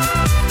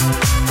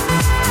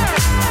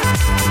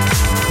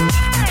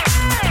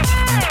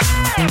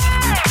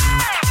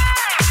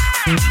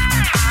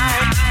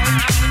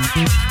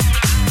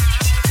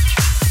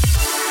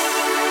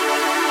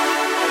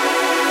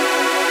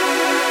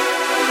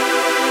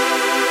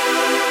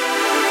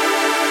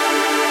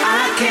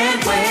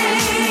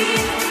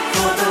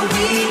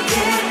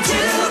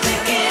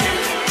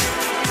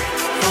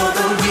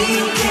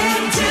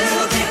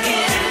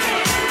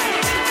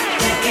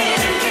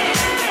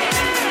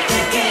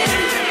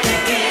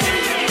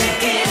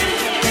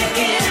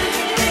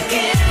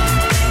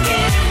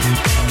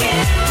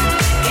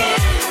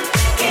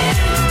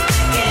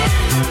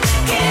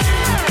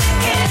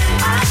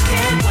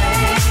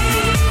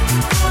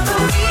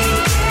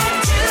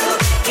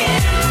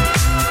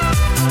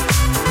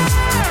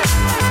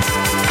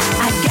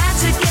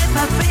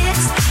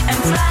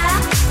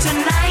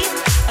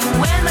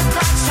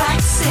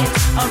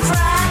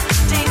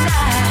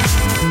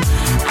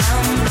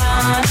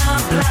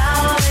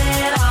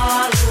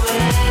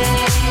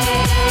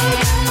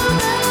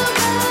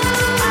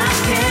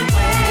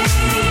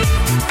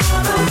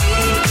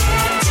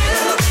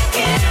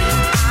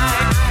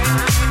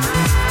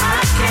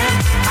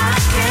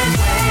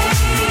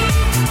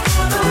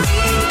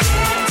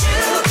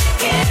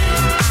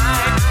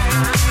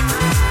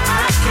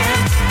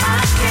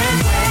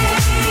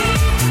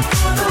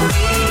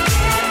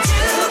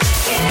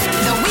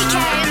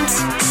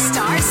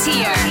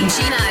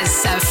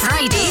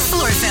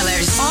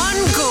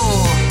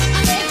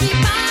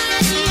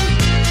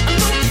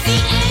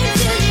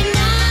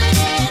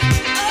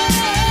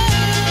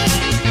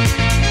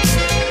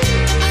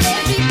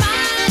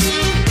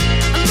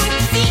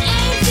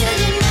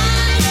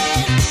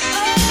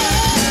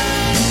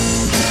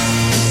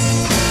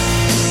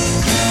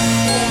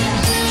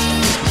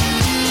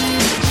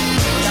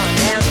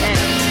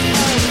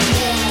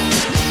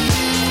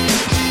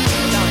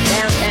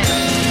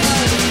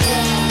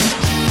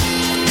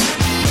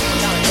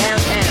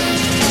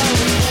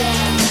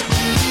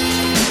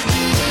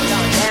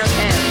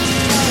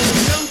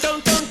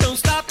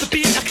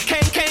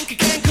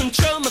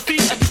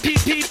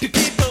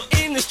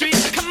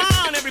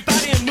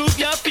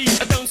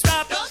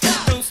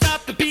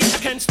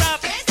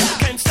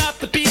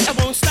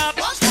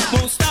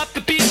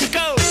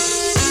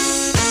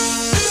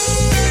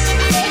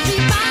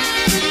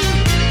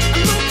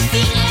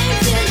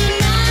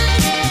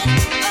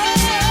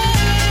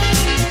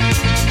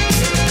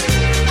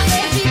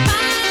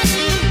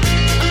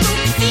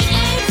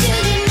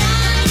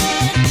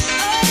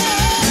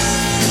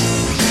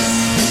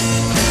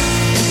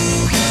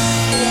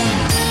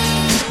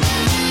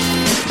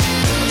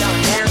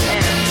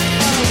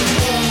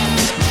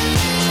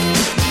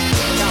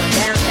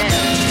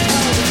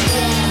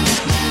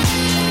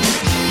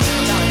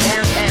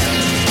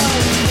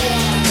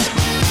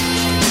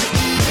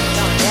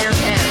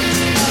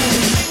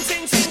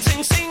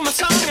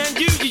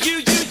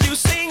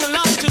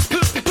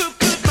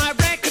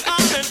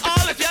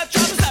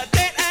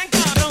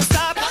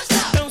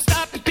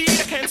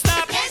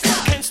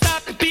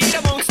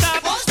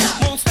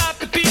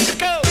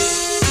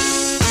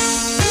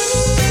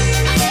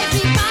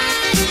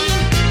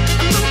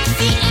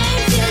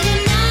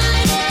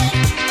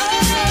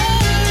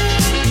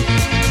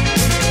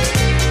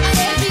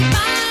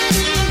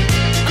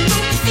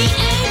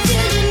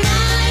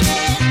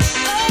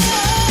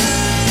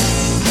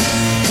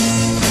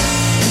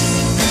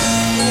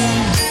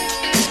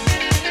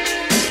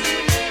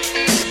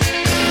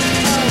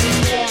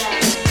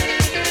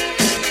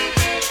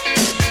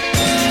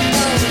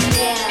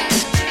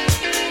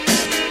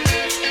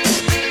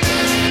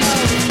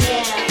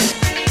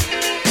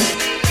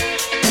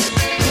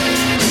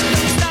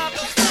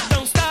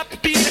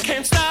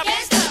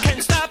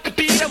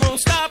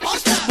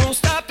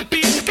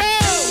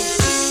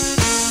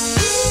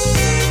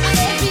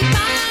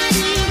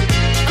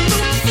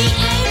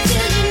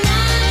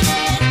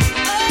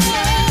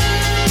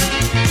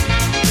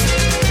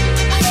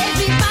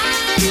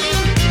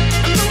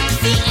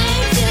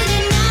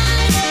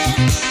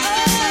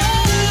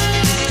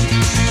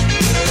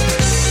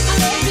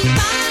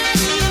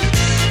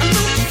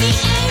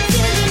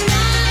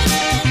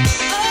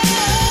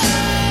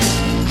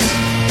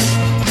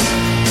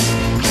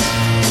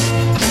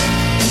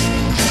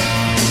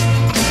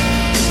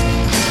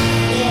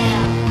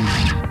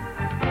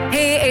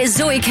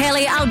 Zoe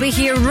Kelly. I'll be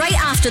here right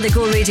after the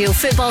Go Radio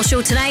football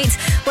show tonight.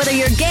 Whether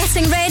you're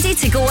getting ready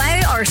to go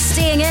out or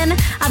staying in,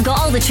 I've got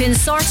all the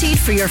tunes sorted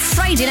for your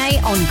Friday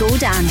night on Go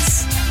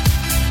Dance.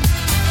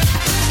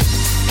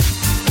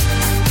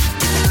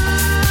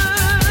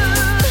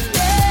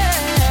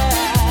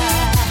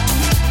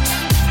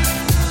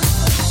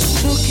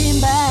 Looking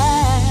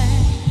back,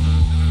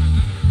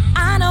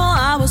 I know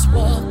I was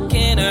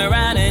walking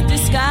around in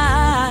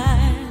disguise.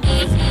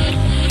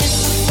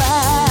 It's a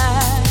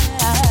fact,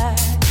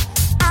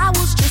 I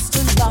was just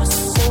a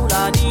lost soul,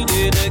 I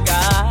needed a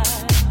guide.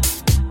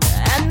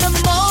 And the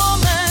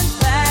moment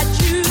that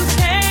you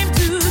came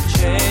to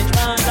change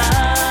my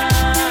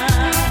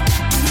life,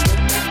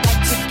 got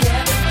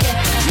together,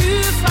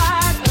 you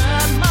fired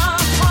my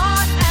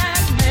heart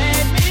and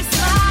made me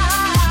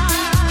smile.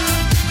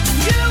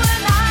 You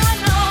and I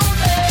know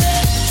that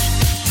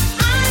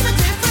I'm a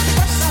different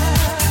person,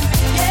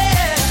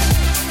 yeah.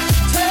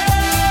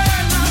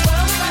 Turn my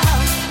world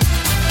around.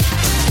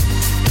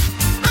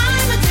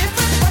 I'm a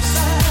different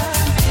person,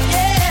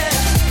 yeah.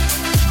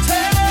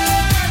 Turn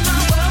my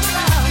world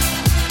around.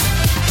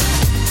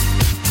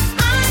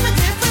 I'm a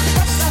different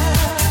person,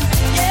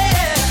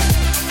 yeah.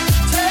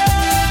 Turn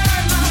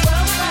my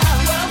world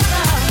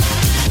around.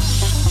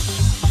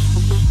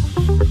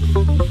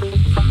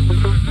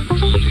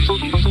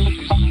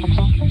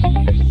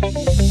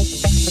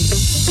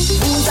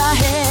 Wounds I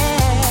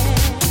had,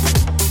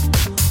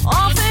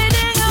 all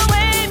fading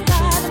away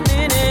by the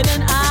minute,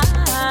 and I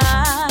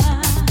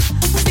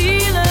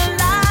feel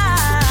alive.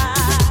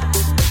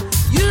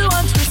 You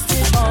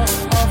untwisted all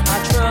of my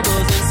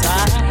troubles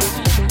inside,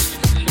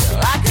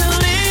 like a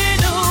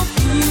little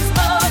piece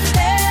of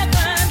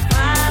heaven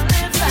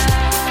finally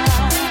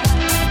found.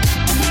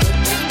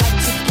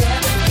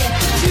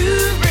 You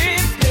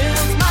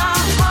rebuilt my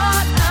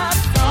heart up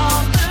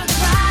from the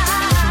ground,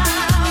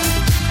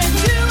 and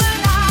you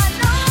and I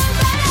know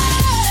that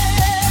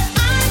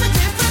I'm a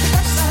different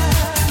person,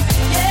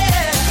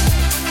 yeah.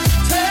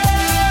 Turn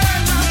my world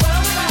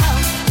around.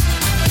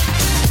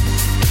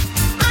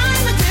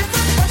 I'm a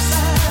different person,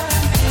 yeah.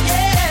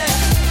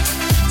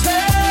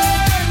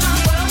 Turn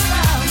my world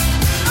around.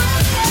 Oh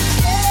yeah,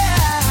 yeah.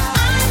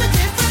 I'm a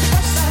different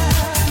person,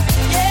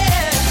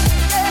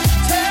 yeah.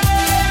 Turn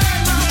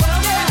my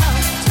world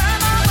around. Turn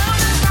my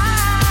world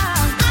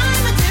around.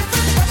 I'm a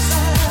different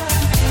person,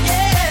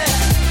 yeah.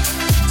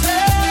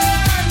 Turn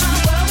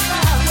my world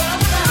around,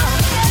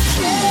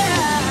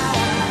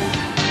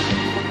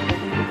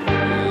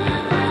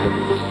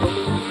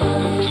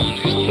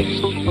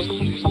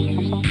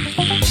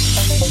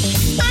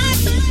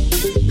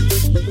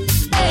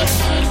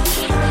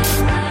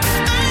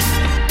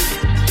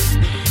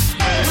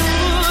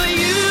 Ooh,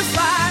 you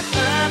fired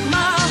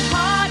my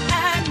heart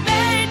and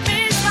made me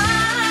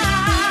smile.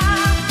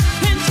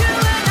 And you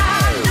and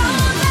I know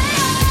that.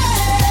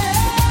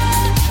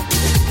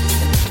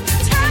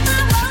 Turn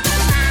my world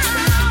around.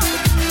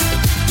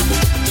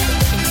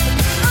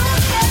 Oh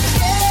yeah,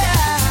 yeah.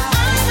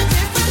 I'm a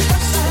different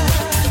person,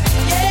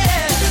 yeah.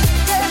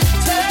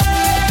 Turn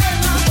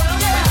my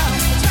world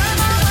around. Turn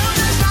my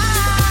world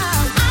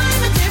around.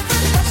 I'm a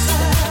different person,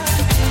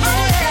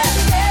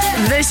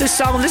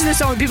 yeah. This is the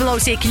song people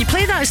always say, can you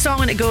play that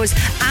song? And it goes,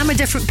 I'm a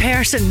different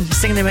person,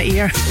 singing in my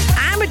ear.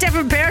 I'm a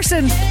different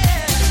person.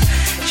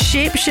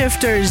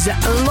 Shapeshifters,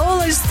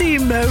 Lola's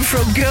theme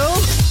from Go.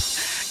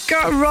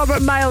 Got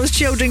Robert Miles'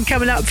 Children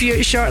coming up for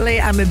you shortly,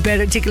 and we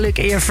better take a look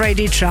at your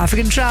Friday traffic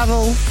and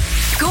travel.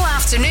 Go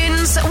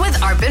afternoons with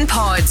Urban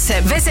Pods.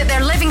 Visit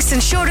their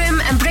Livingston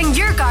showroom and bring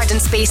your garden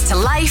space to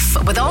life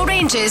with all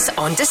ranges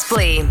on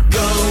display.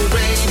 Go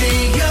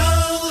Radio.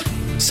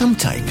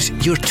 Sometimes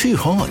you're too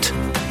hot.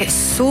 It's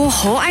so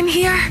hot in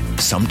here.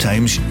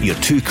 Sometimes you're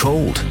too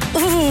cold.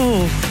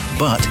 Ooh.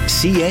 But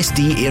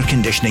CSD Air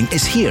Conditioning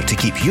is here to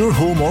keep your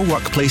home or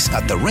workplace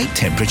at the right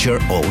temperature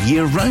all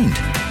year round.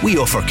 We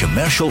offer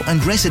commercial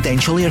and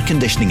residential air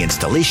conditioning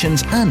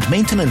installations and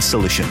maintenance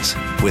solutions.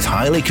 With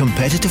highly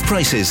competitive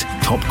prices,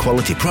 top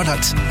quality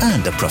products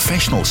and a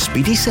professional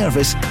speedy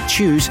service,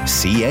 choose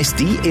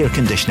CSD Air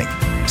Conditioning.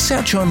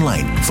 Search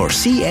online for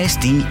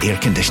CSD Air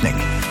Conditioning.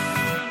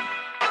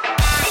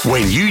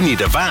 When you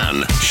need a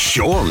van,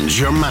 Sean's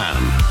your man.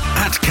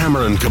 At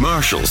Cameron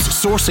Commercials,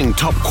 sourcing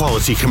top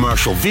quality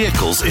commercial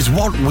vehicles is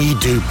what we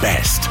do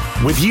best.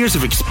 With years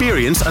of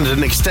experience and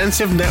an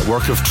extensive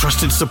network of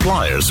trusted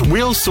suppliers,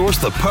 we'll source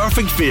the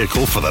perfect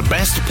vehicle for the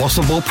best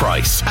possible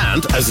price.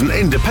 And as an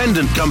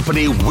independent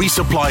company, we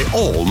supply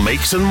all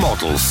makes and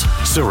models.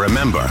 So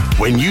remember,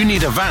 when you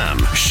need a van,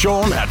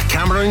 Sean at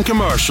Cameron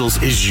Commercials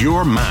is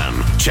your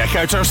man. Check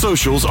out our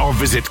socials or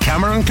visit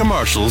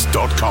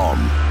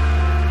CameronCommercials.com.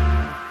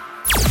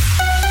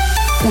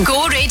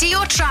 Go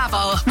Radio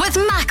Travel with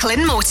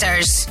Macklin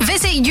Motors.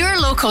 Visit your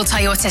local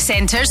Toyota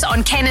centres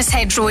on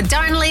Kennishead Road,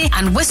 Darnley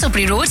and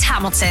Whistlebury Road,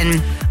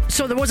 Hamilton.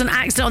 So there was an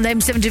accident on the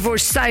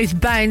M74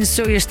 southbound,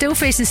 so you're still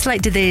facing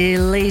slight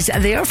delays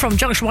there from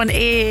Junction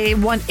 1A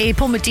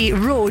Pomady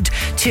Road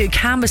to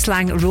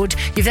Cambuslang Road.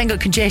 You've then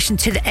got congestion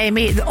to the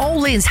M8.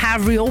 All lanes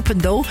have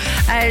reopened though.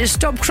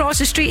 Stop Cross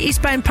the Street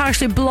eastbound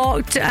partially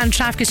blocked and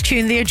traffic is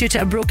queuing there due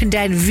to a broken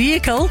down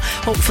vehicle.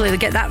 Hopefully they'll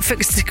get that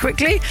fixed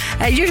quickly.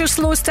 Usual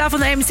slow stuff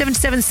on the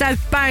M77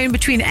 southbound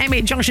between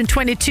M8 Junction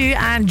 22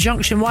 and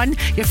Junction 1.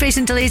 You're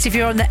facing delays if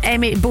you're on the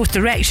M8 both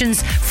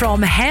directions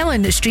from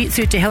Helen Street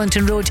through to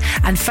Hillington Road.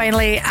 And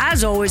finally,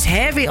 as always,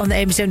 heavy on the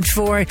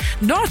M74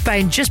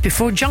 northbound just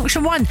before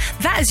Junction 1.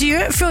 That is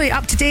you, fully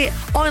up to date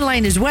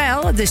online as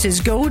well. This is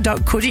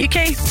go.co.uk.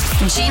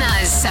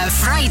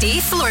 Gina's Friday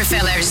Floor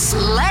Fillers.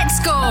 Let's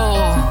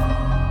go.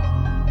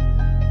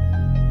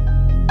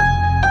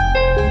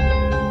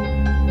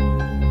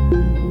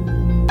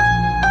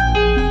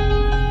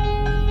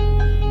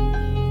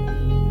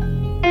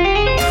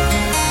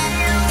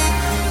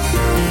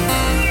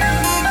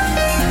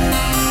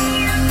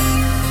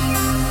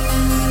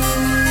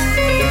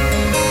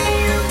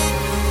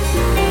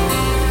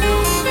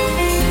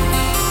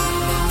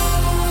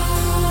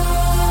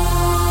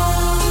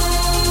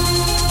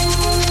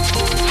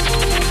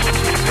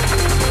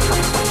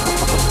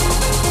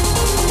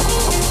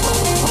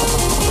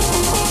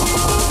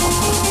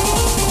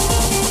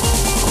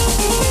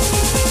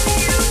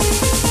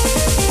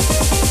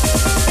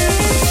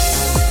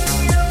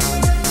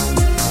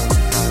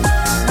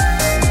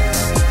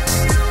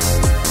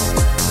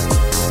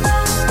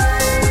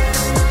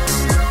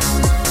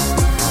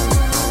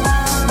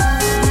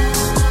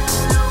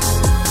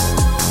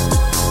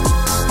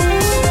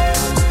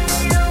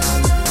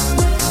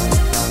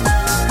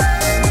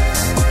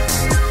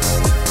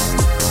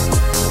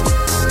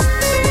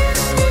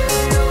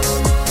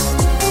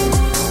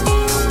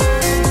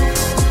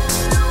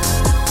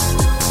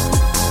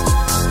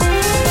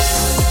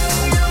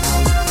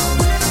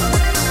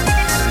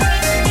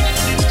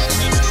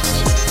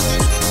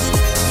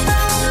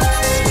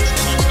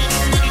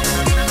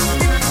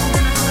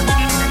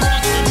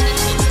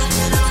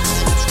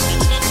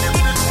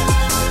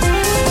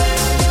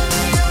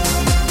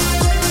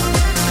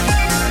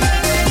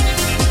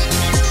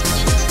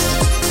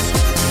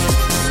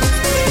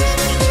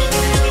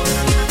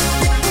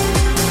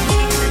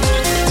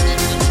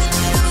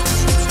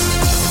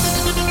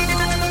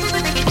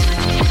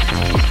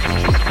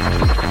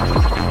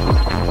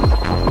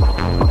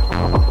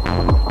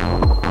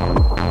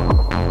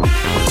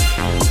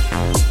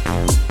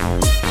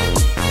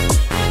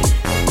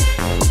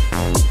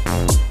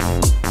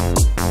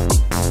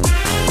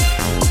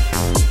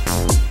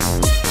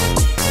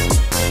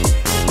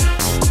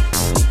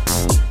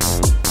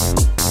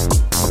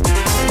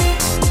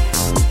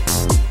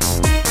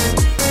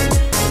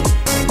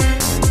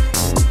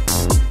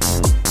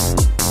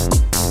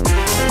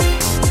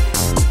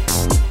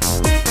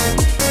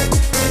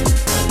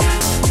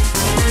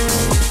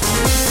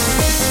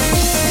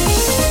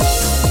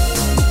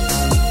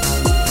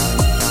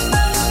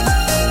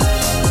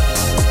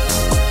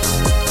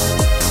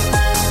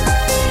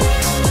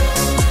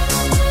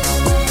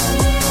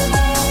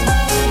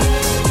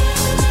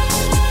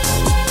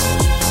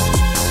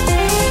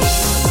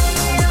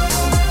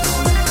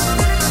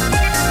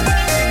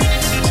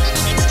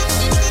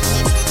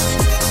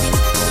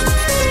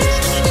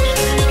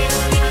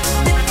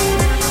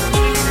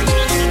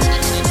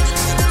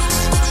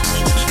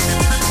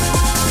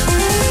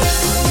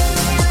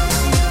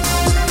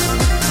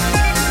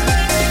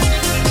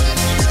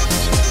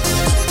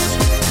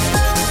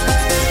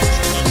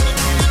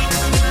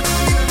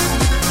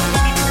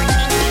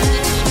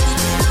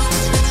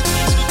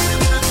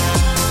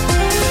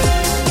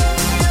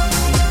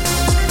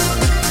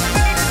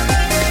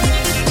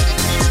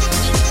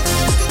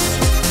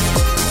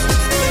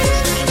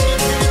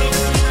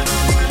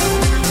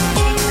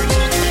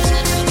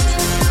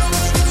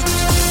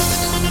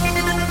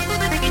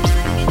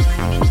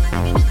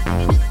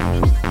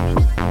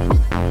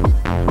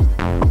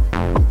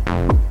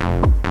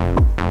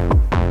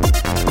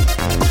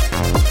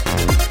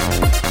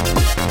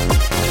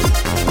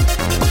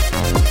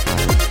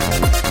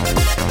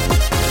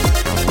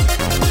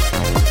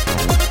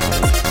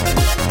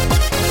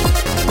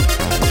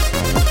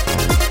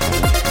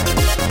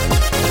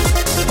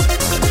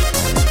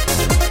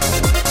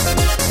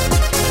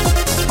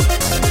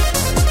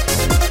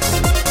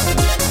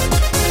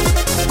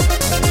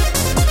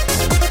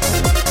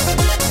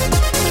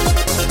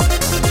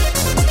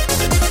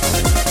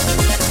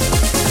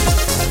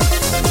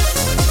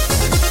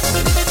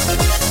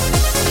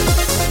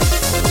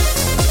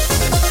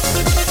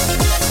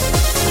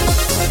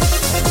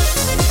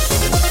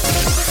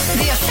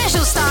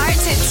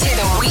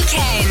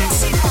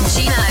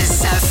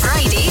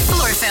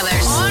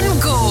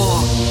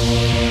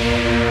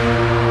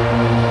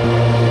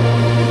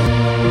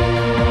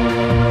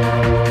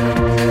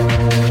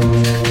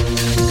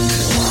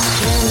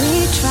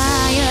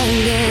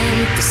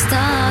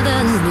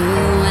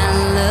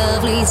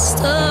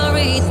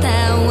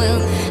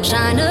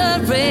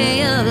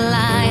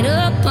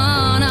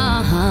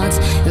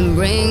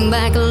 bring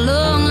back a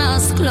long life.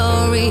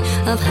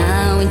 of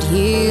how it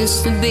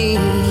used to be.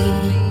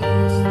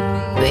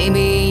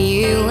 Baby,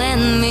 you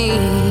and me,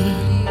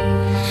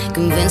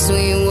 convinced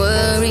we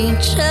were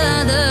each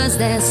other's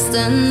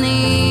destiny.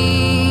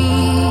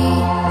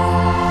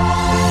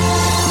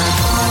 My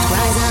heart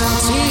cries out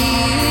to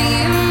you,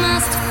 you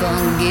must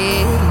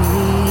forgive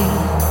me.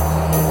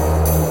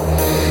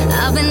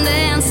 I've been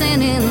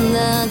dancing in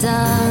the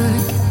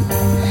dark,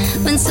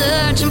 been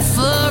searching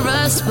for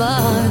a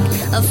spark,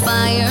 a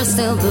fire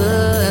still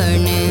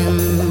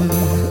burning.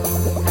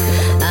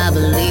 I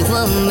believe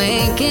we'll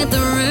make it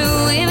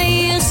through if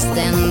you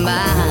stand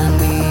by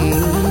me.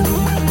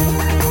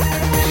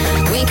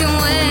 We can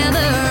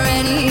weather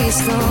any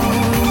storm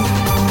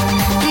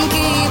and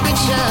keep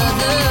each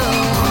other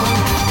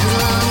as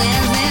long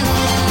as there's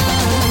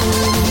love.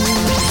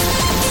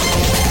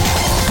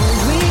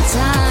 Every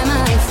time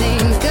I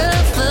think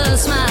of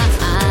us, my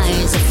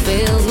eyes are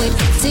filled with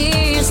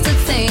tears to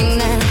think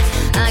that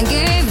I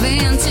gave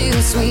in to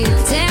sweet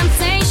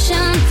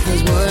temptation.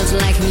 His words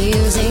like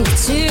music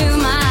to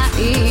my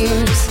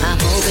ears. I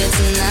hope it's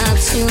not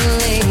too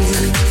late,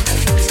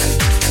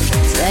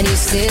 that you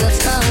still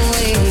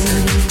awake.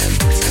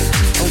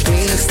 Oh,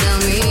 please tell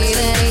me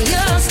that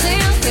you're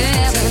still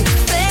having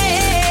faith.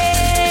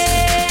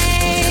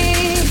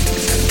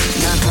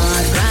 My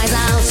heart cries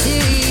out to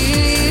you,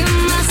 you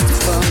must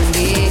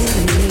forgive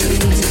me.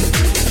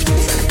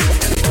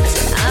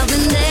 I've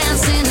been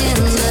dancing in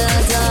the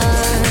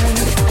dark,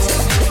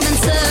 been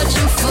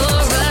searching for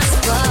a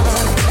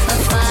spark, a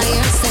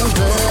fire still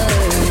burning.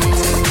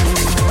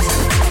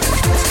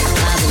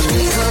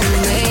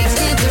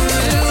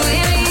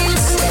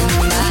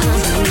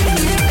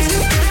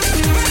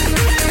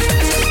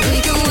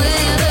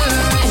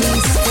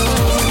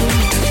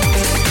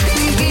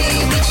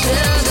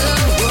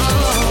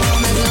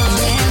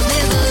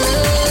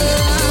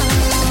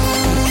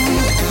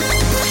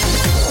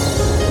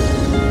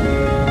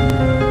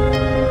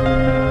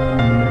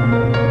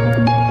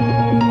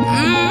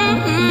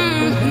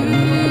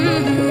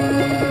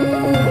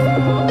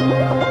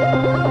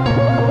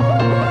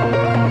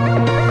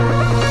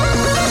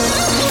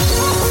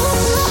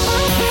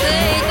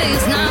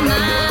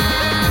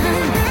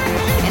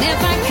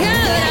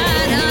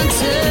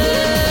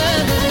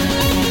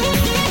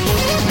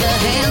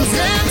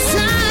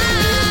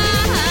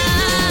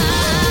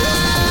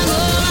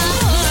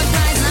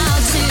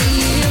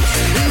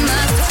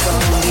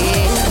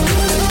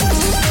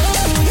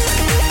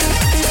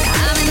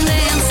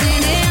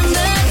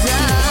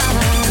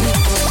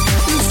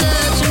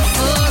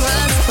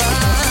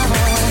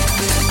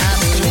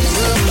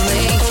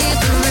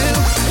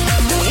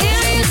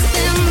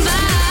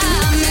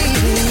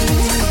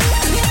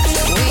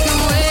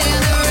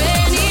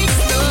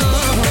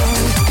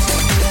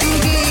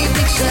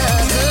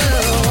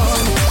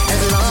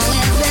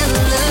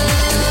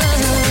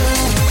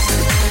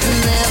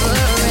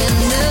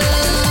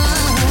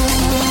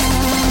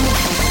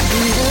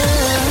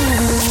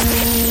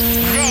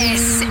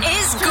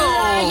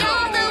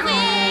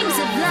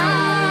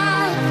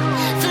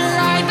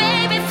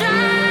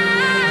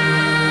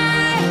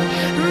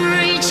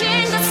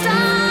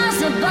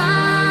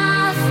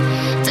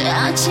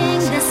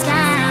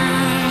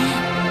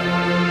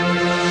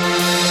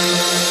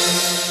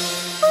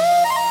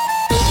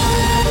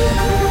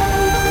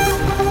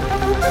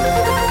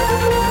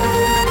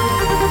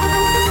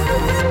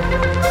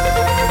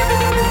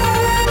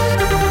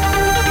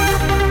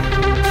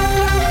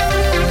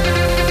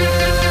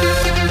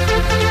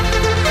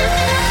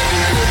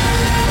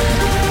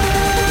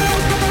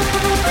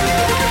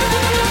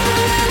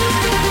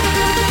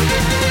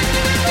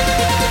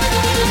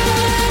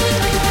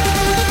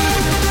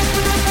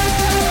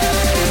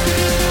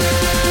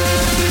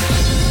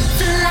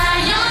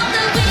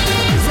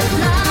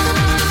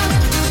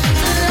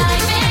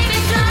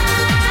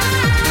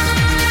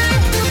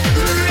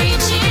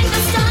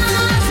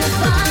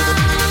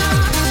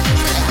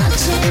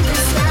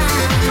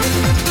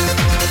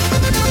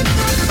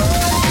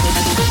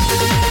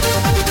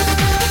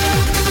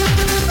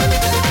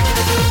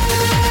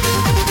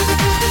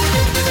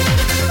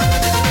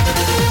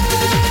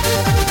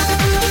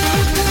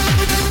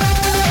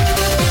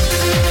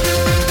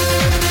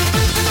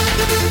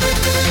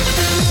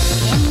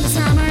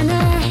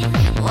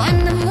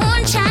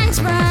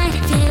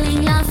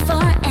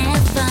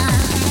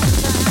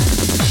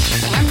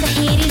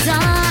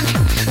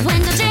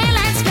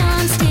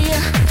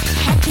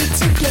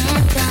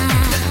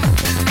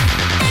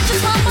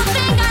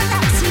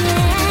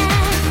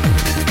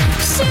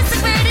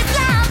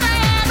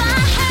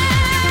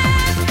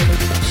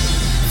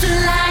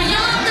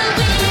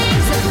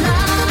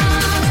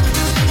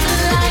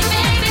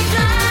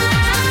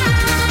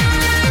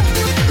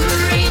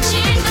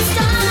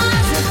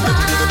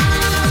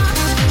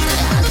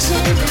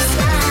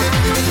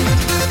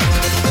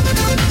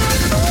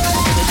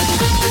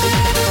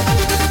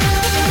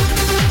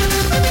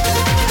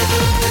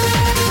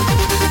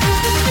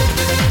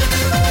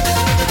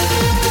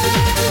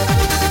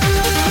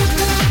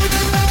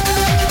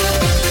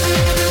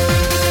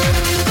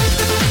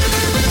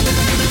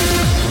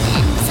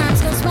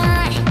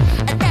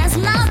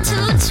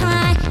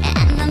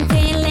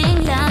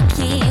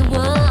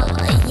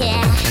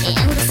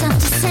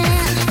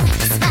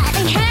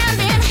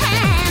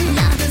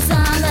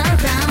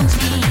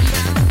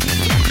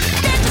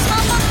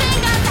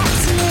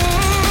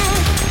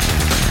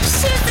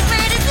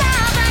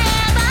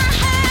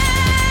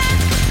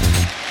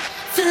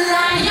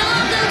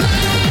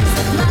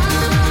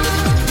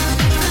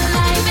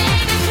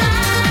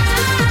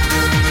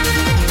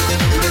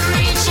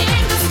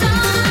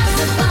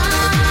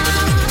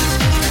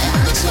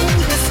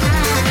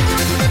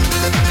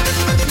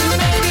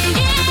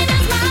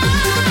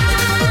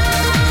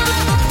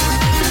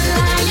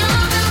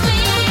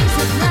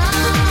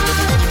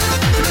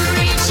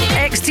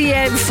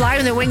 PM, Fly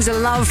on the Wings of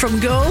Love from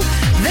Go.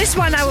 This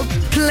one I will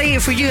play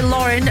for you,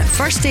 Lauren.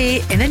 First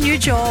day in a new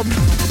job.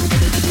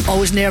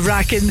 Always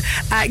nerve-wracking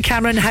at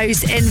Cameron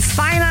House in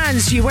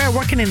finance. You were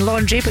working in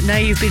laundry, but now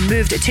you've been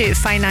moved to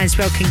finance.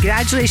 Well,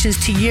 congratulations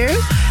to you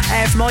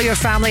from all your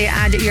family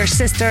and your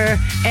sister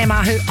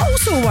Emma, who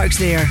also works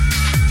there.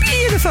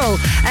 Beautiful.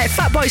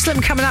 Fatboy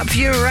Slim coming up for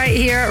you right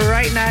here,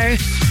 right now.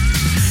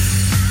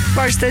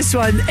 First, this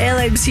one,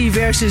 LMC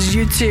versus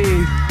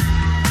U2.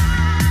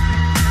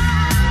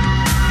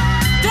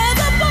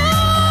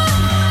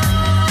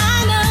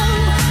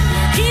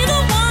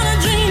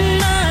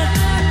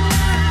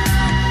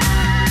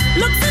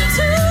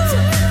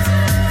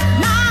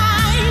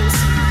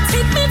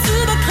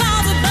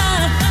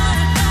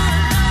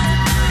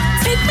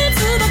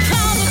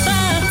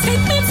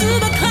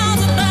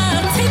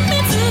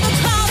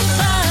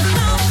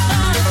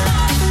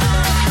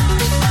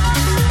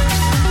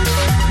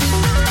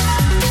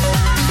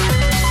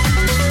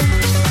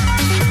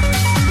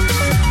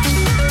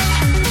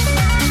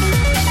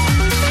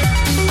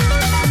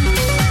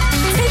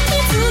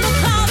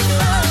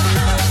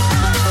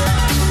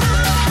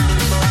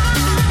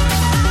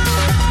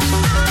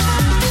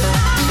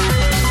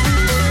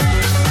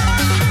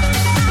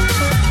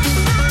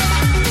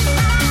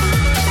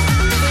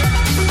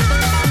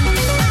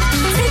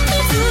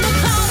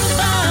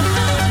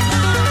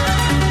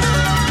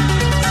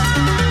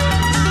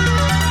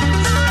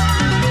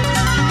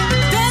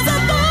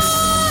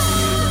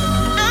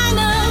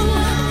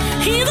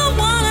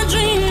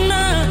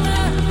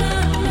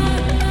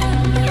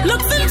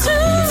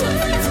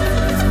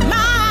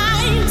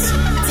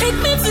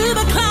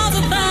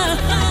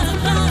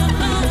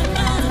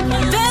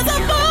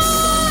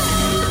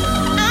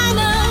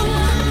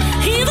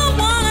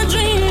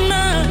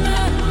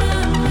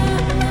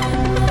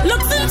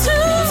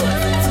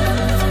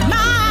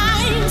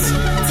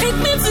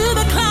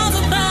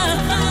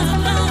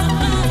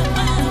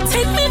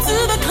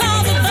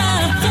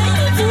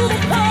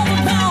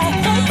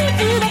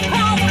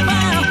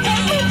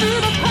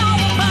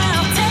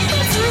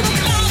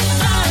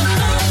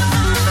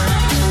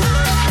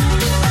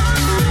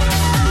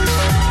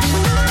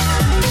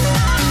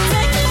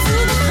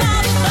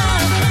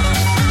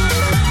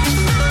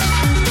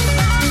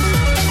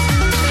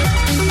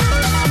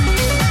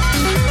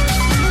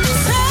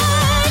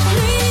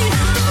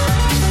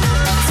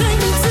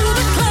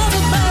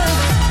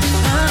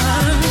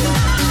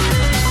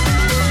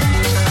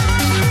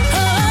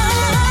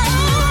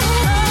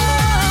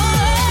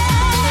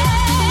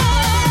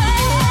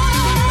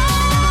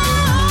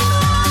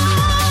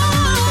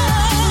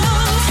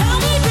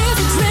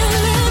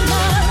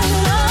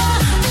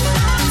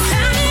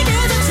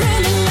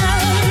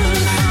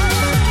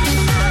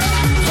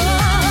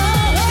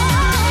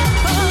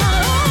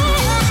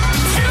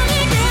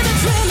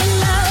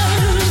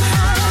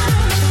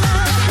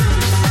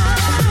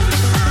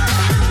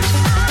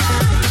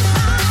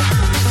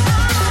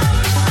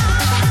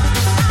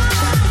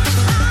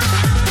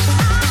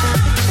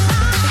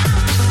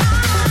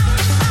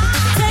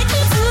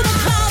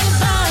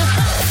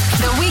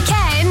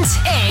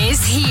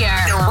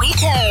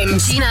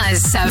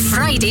 Gina's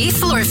Friday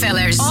Floor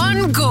Fillers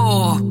on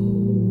Go.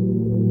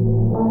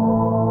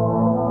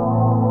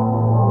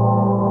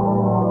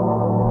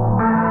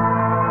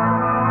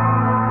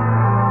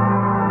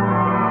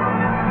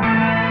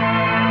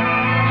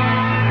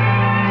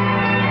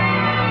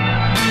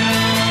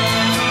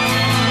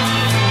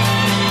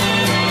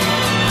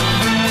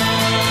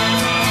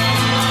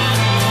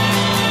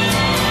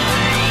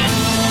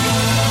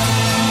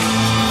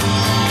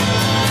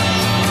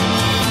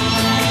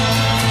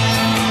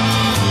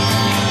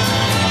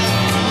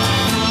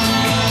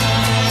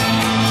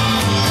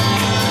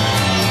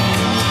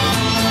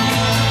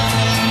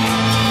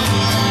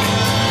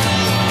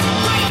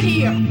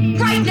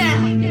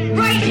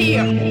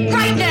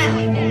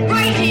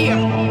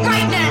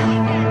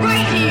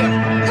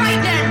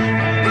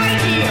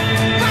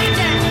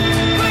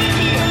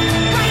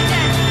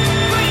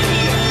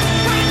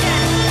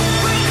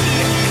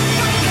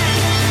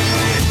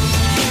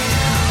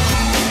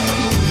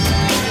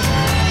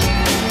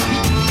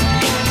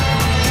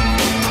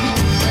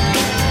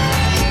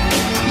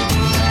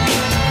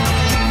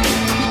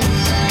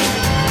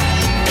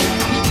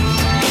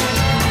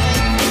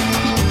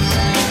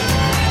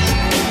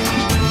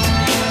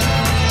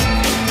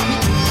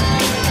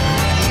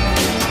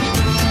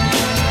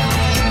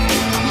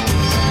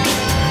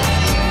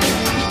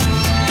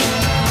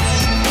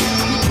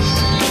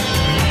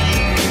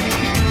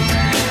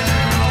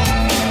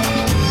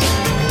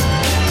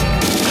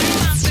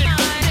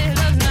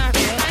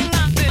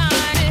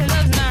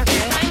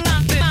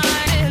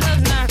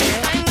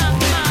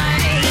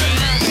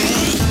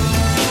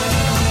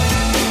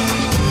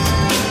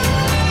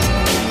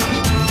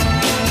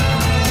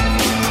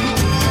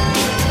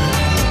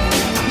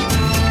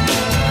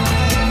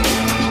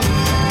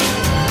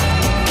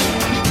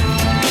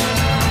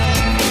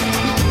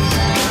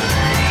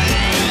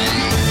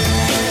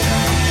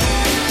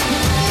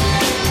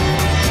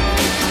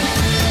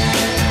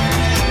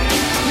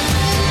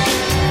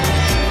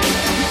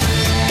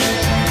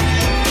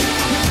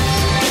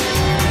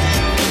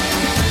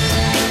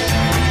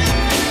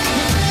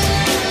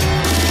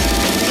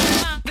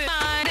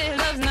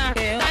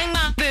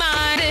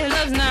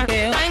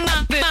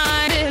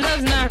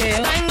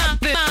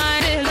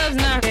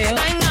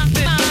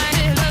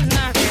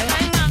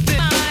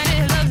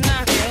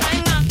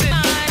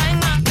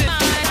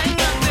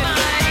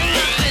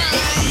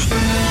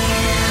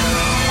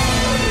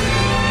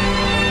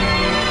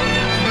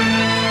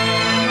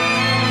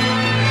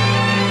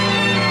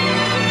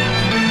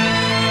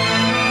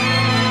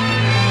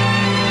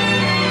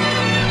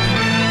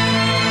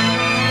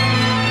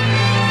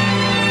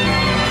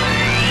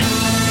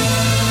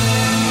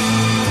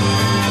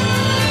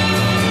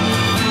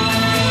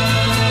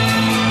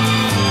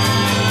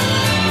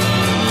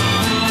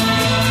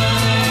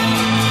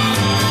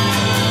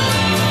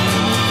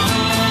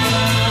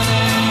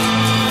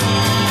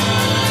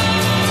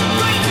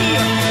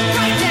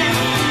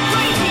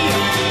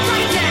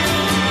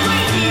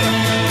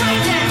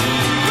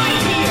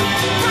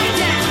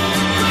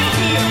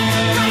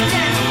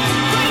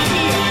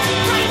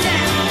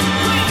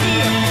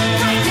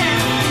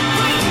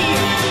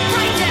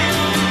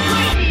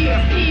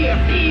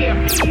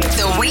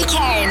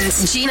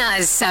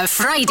 Gina's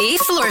Friday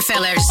Floor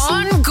Fillers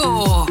on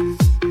Go.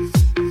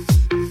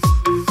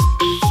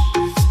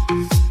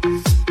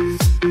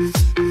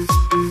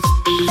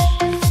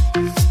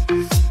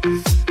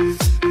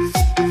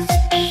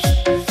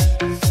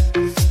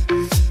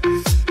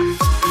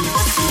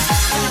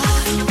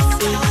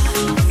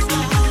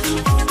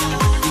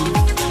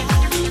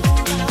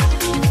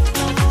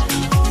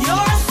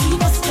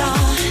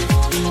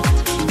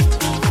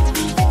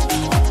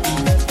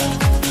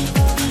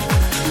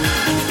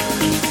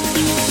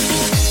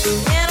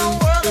 In a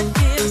world that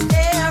gives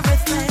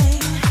everything,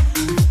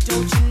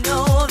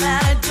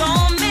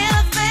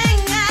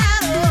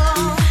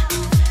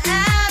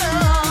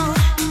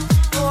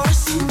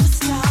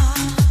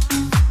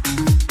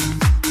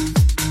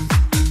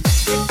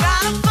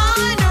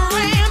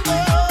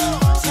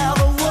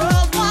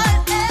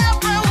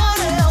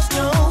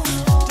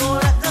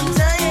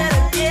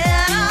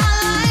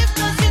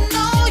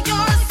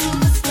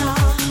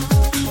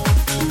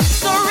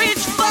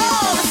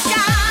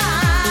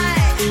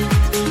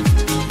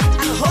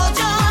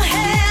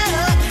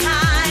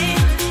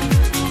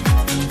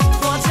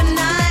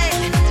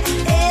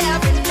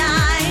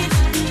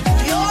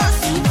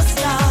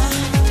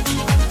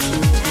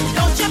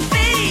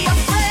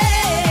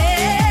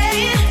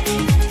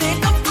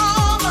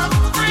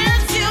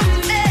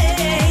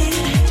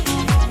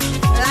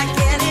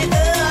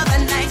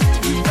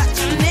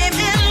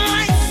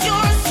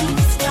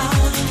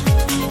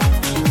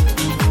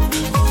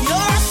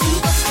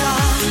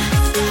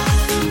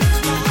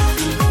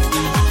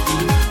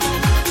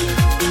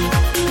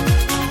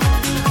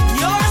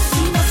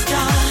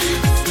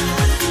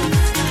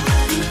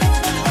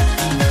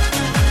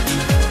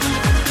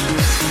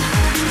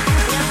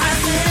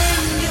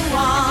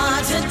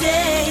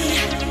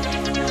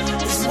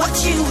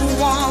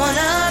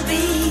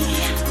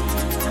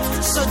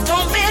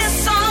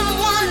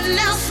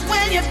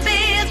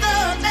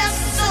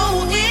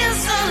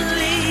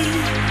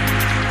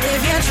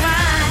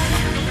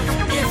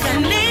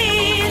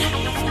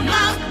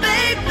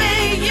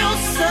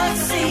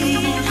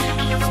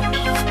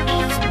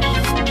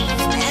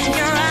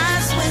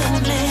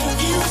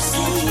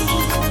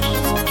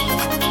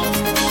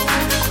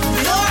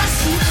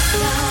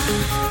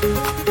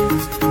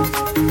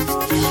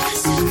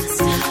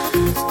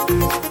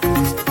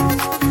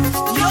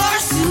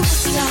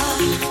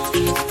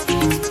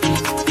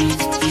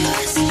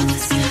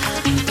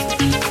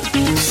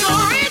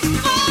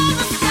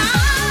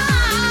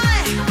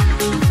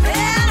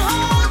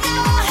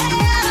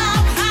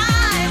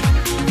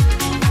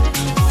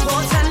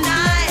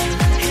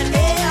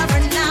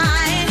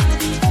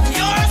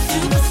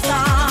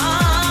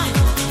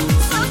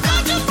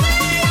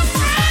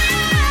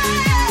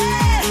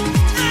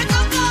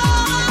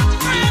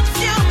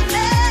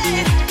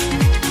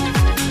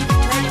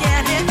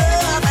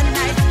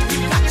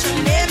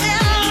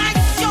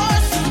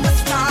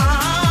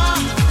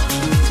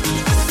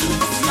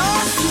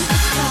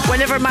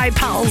 whenever my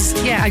pals,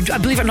 I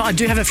believe it or not, I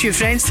do have a few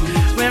friends,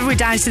 whenever we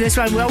dance to this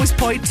one, we always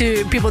point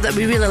to people that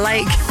we really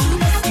like.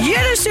 You're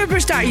a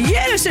superstar.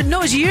 Yes, it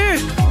knows you.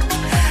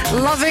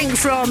 Loving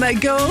from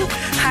Go.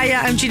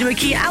 Hiya, I'm Gina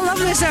McKie. I love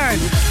this hour.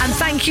 And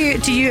thank you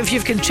to you if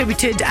you've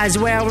contributed as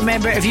well.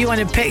 Remember, if you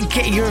want to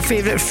pick your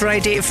favourite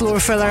Friday floor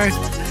filler,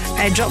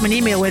 drop me an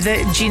email with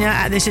it,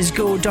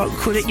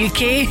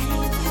 gina@thisisgo.co.uk.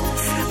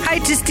 Hi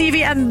to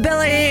Stevie and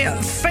Billy,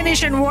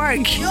 finishing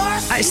work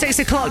at 6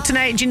 o'clock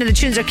tonight. Gina, the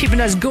tunes are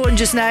keeping us going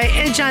just now.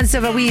 Any chance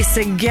of a wee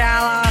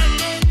Sigala?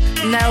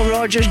 Nile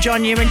Rodgers,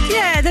 John Newman.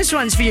 Yeah, this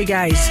one's for you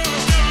guys.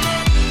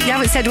 You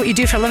haven't said what you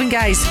do for a living,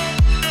 guys.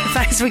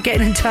 Thanks for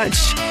getting in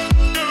touch.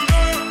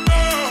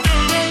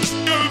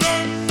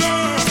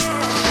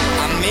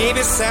 I may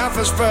be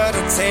selfish, but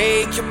I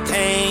take your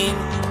pain.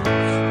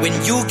 When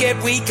you get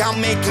weak, I'll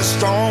make you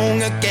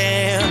strong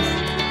again.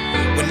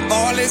 When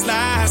all is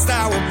lost,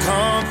 I will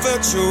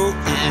comfort you.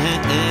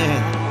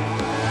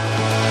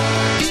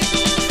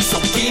 So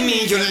give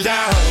me your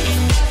love,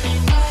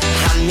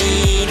 I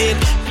need it.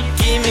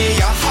 Give me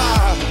your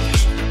heart,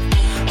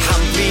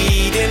 I'm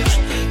bleeding.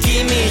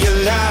 Give me your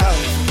love,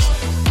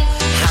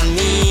 I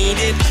need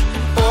it.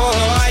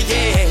 Oh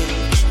yeah,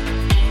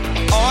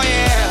 oh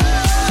yeah.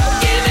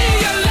 Give me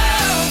your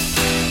love,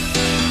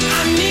 I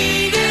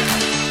need it.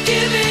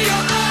 Give me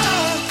your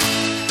all,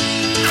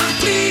 I'm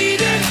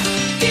bleeding.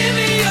 Give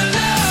me your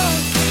love,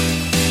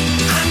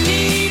 I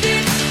need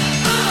it.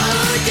 Oh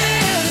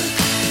yeah.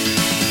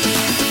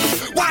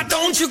 Why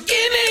don't you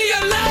give me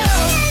your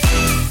love?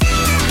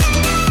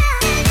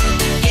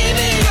 Give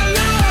me your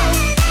love.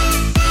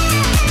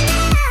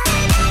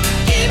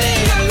 Give me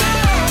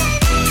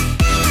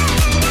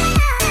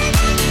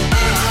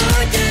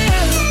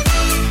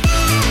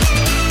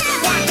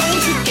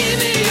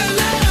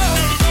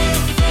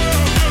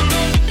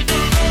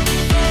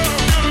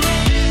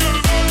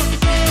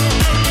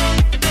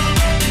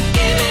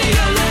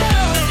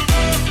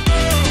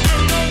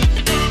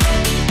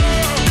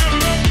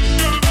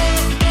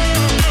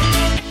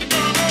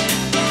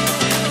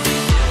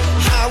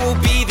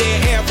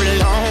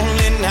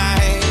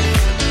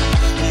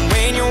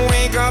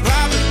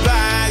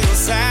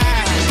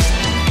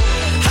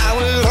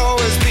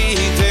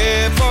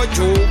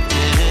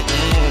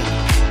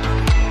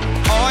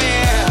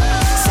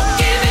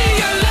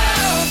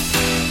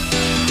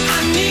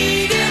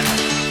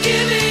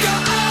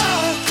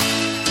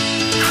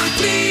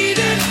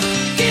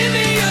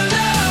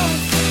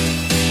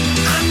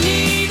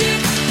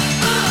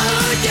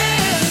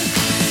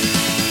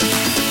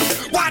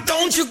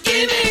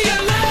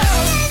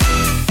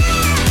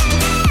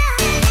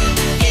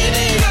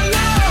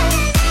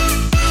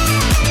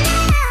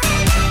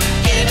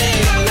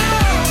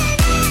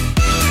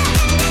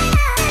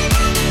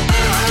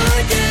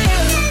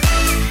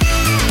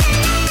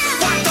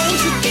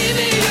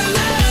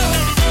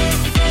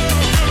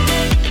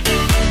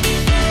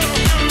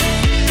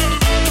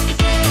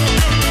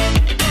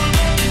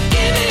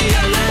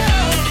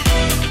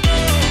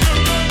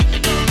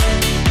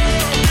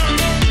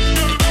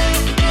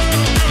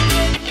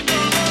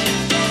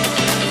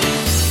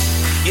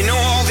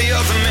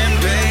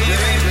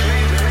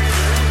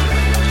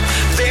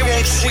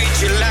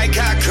treat you like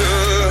I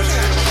could.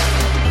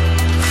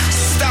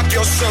 Stop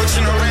your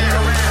searching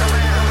around.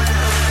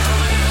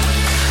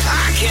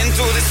 I can't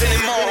do this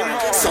anymore.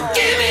 So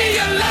give me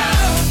your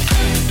love.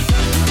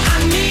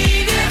 I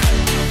need it.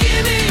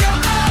 Give me your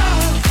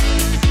all.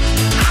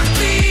 I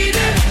need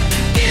it.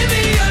 Give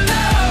me your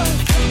love.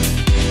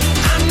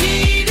 I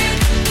need it.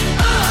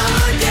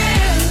 Oh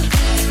yeah.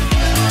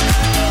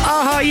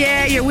 Oh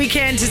yeah, your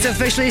weekend has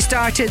officially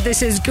started.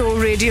 This is Go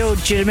Radio.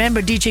 Do you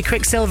remember DJ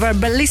Quicksilver,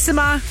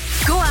 Bellissima?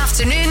 Go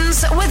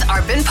afternoons with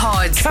Urban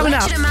Pods. Coming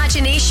Let up. your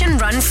imagination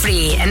run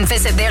free and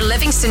visit their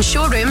Livingston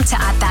showroom to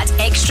add that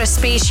extra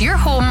space your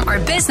home or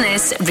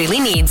business really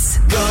needs.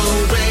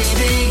 Go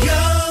Radio.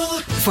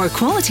 For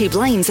quality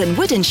blinds and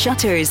wooden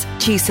shutters,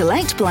 choose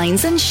Select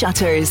Blinds and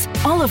Shutters.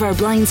 All of our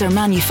blinds are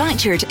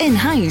manufactured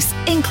in-house,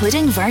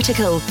 including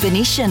vertical,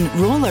 Venetian,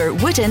 roller,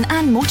 wooden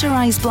and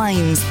motorised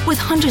blinds, with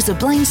hundreds of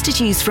blinds to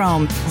choose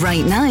from.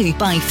 Right now,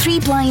 buy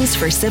 3 blinds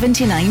for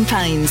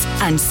 £79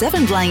 and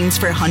 7 blinds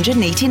for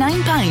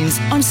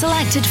 £189 on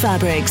selected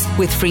fabrics,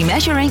 with free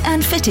measuring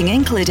and fitting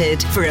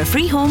included. For a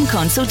free home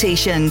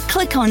consultation,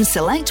 click on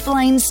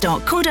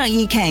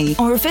selectblinds.co.uk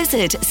or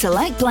visit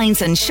Select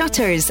Blinds and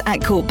Shutters at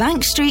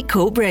Coatbank Street,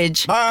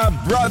 Coatbridge.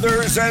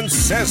 Brothers and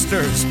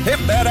sisters, if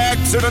that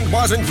accident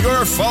wasn't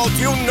your fault,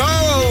 you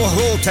know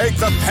who'll take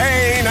the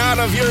pain out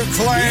of your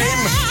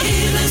claim.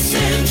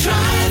 Innocent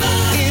driver.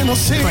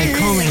 Innocent. By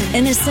calling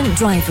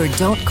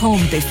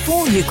innocentdriver.com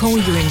before you call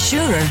your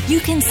insurer,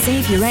 you can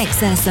save your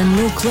excess and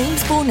no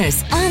claims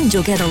bonus, and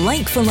you'll get a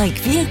like-for-like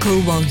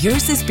vehicle while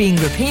yours is being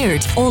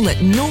repaired, all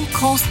at no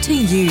cost to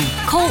you.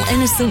 Call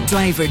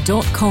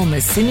innocentdriver.com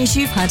as soon as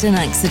you've had an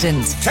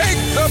accident. Take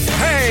the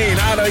pain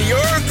out of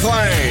your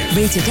claim.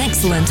 Rated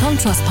excellent on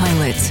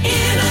Trustpilot.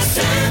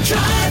 Innocent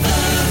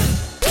driver.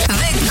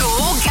 The Go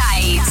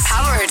Guide,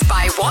 powered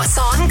by What's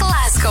On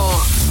Glasgow.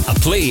 A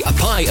play, a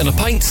pie and a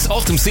pint.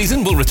 Autumn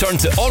season will return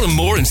to Autumn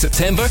Moor in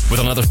September with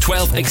another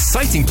 12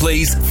 exciting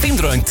plays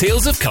themed around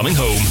tales of coming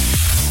home.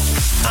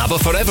 ABBA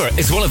Forever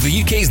is one of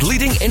the UK's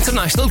leading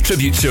international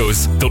tribute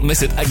shows. Don't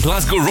miss it at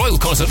Glasgow Royal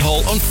Concert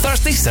Hall on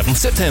Thursday, 7th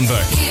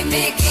September. Give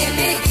me a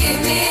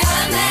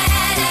man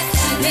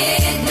after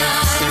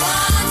midnight.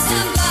 Want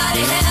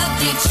somebody help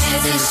me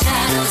chase the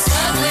shadows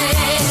away.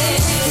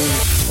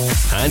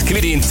 And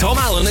comedian Tom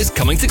Allen is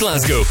coming to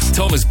Glasgow.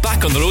 Tom is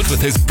back on the road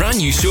with his brand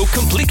new show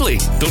Completely.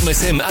 Don't miss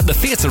him at the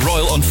Theatre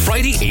Royal on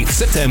Friday, 8th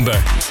September.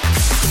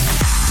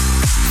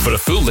 For a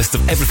full list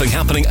of everything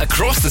happening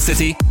across the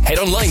city, head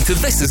online to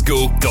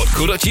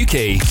thisisgo.co.uk.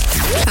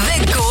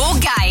 The Go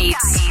Guide.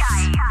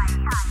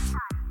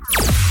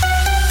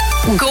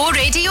 Go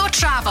Radio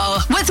Travel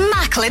with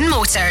Macklin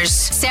Motors.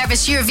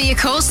 Service your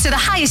vehicles to the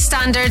highest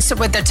standards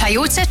with their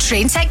Toyota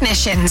trained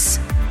technicians.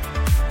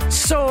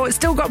 So,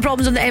 still got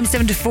problems on the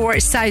M74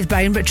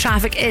 southbound, but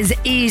traffic is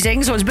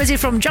easing. So, it's busy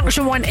from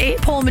Junction 1A,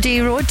 Palmadie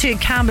Road to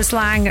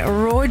Cambuslang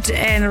Road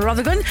in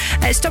Rutherglen.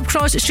 Stub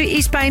Cross Street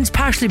eastbound's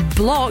partially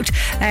blocked.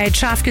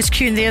 Traffic is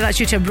queuing there. That's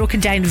due to a broken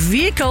down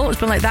vehicle. It's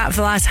been like that for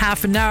the last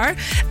half an hour.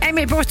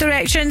 M8 both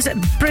directions,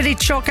 pretty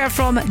chocker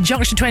from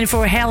Junction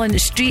 24 Helen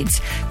Street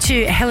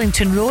to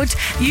Hillington Road.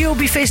 You'll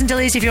be facing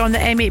delays if you're on the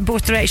M8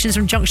 both directions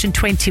from Junction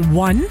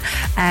 21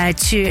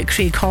 to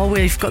Craig Hall,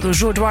 where you've got those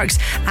roadworks.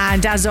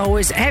 And as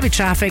always, heavy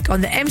traffic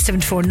on the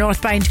M74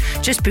 northbound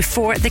just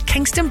before the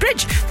Kingston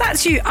Bridge.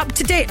 That's you up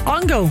to date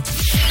on Go.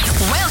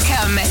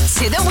 Welcome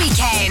to the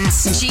weekend.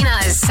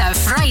 Gina's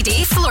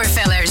Friday Floor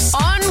Fillers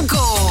on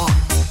Go.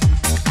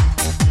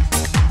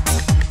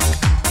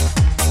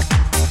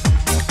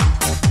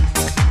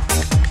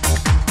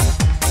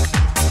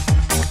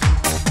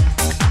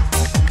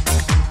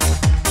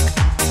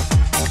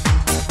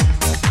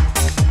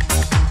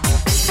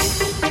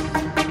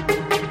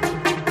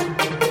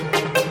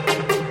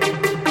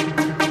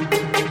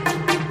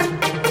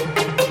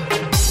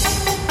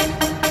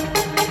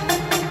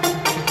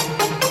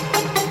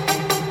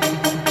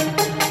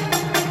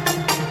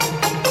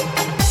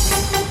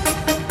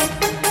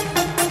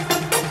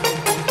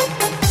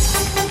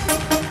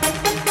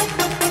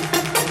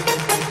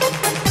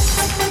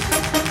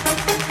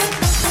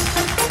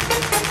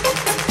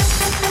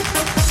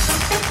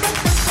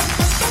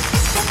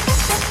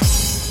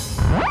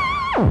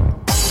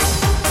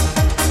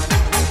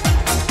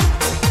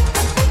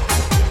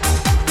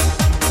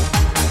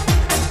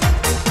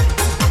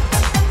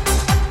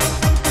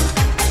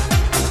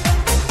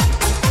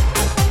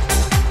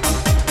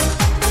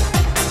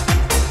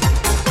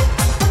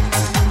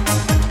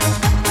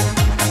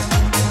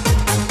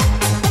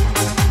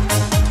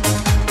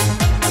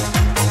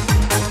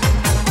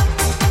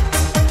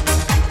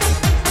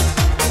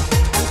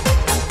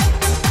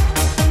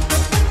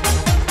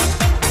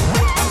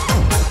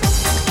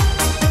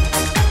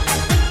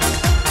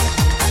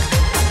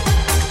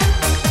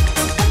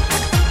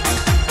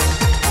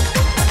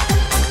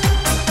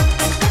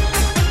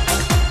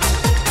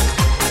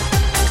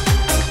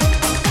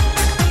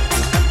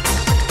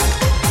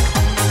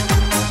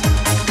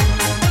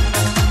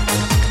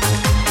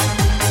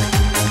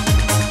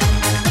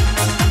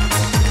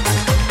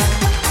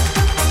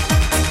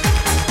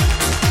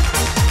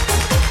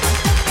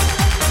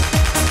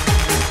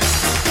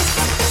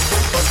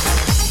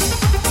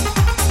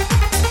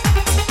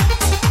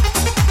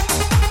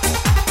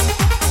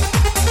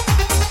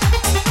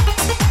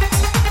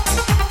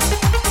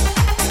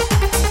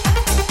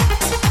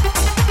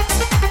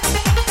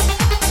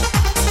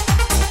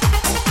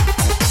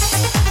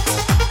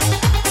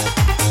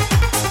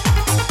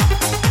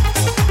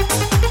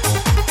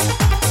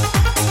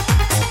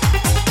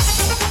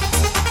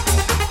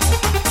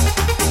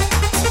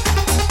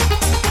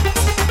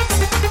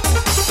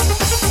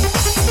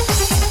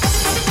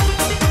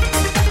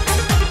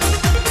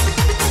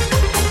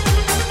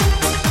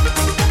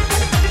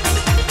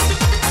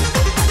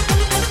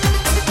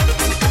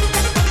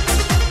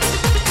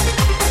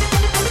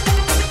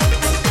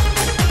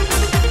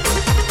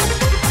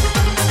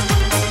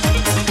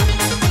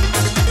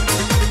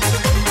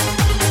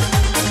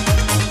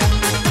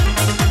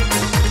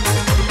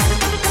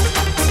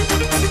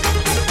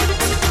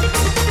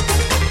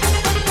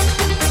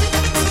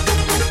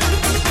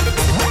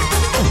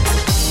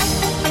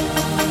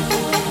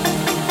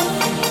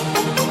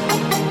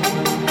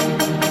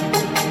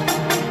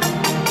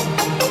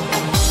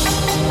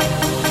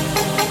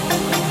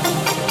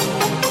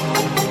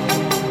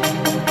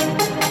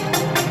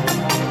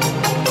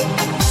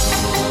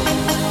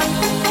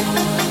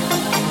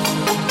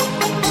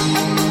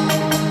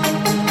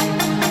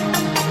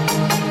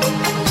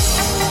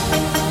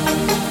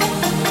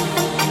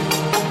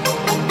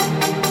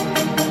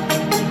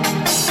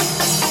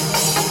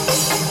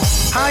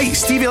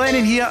 Stevie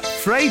Lennon here.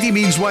 Friday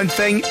means one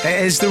thing, it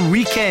is the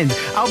weekend.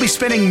 I'll be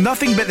spinning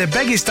nothing but the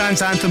biggest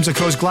dance anthems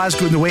across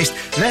Glasgow and the West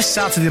this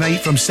Saturday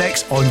night from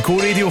 6 on Go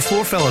Radio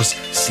 4 Fillers.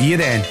 See you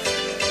then.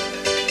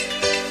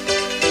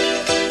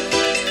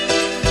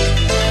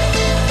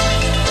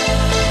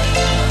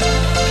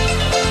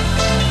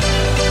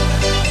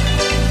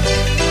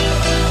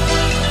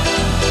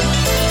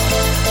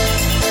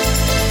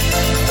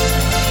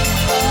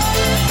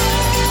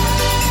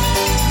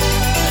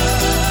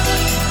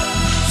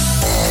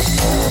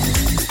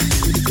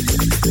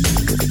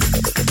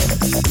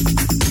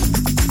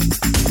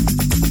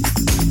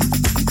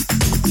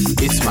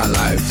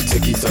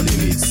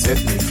 Set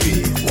me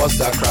free. What's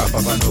that crap?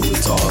 I know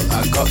it all.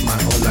 I got my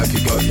own life,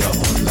 you got your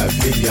own life.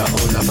 Live your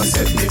own life and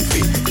set me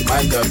free.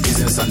 Mind your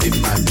business and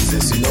live my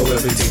business. You know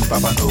everything,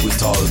 Papa know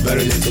it all.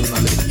 Very little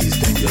knowledge is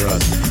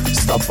dangerous.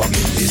 Stop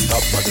bugging me,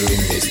 stop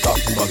bothering me, stop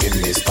bugging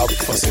me, stop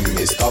fussing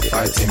me, stop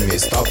fighting me,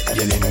 stop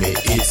yelling me.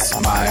 It's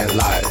my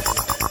life.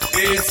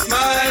 It's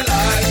my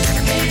life.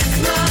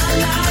 It's my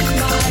life,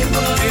 my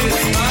world.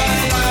 It's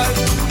my life.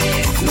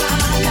 It's my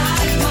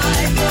life,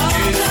 my world.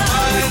 It's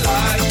my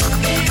life.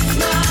 It's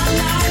my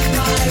life,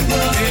 my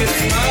world.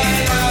 It's my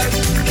life.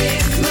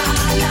 It's my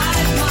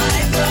life, my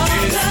world.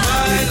 It's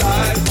my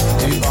life.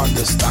 Do you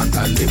understand? I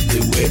live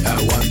the way I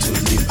want to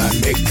live. I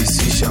make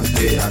decisions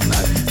day and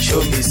night.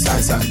 Show me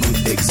signs and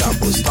good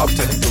examples. Stop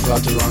telling people how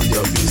to run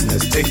your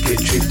business. Take a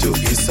trip to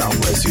east and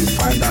west. You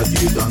find out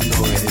you don't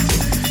know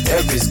anything.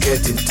 Everybody's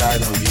getting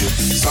tired of you.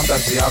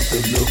 Sometimes you have to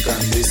look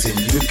and listen.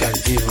 You can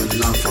even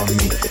learn from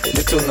me.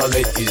 Little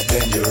knowledge is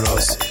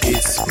dangerous.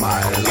 It's my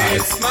life.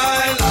 It's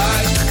my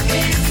life.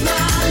 It's my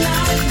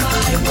life,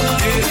 my world.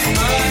 It's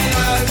my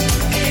life.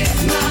 It's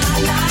my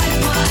life,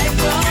 my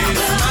world.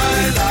 It's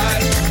my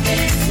life.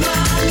 It's my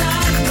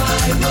life, my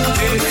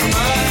world. It's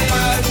my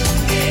life.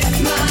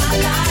 It's my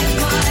life,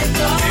 my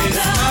world.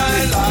 It's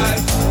my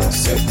life.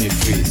 Set me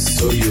free,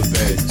 so you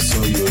bet,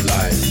 so you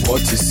lie.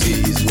 What you see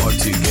is what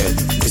you get.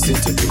 Listen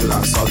to people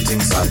and saw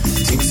things I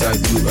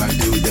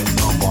do them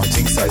no more.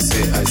 Things I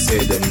say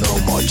them no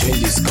more.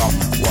 Changes come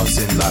once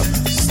in life.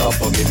 Stop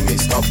bugging me,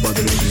 stop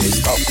bothering me,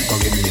 stop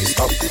bugging me,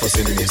 stop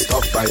fussing me,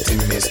 stop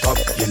fighting me, stop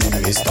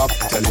yelling me, stop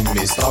telling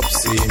me, stop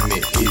seeing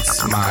me.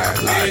 It's my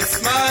life.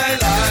 It's my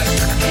life.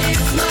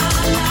 It's my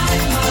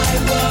life, my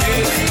world.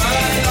 It's my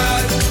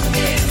life.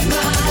 It's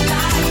my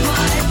life,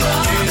 my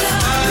world. It's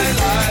my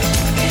life.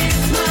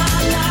 It's my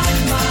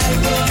life, my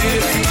world.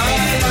 It's my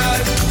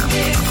life.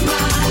 It's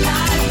my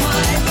life,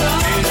 my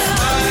world. It's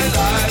my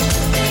life.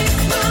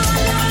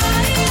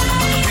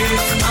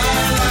 It's my life. It's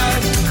my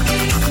life.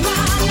 It's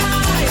my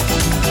life.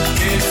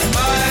 It's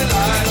my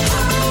life.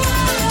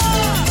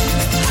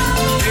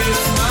 It's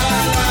my life. It's my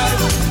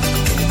life.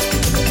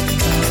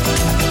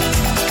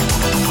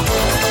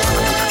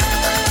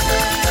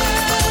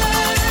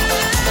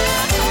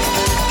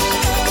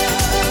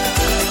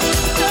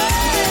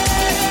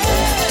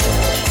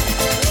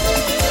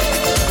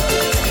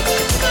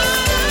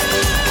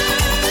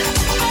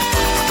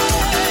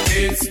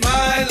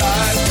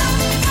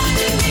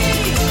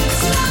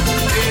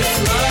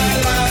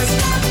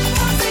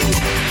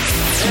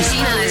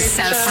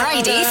 Gina's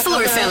Friday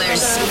Floor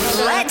Fillers.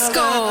 Let's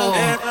go.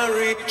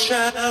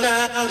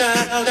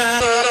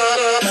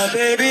 My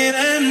baby,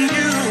 then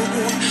you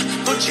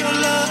put your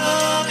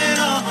loving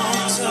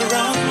arms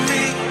around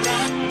me.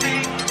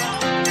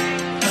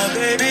 My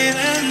baby,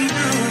 then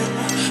you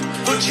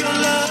put your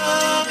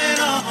loving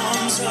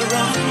arms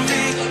around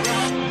me.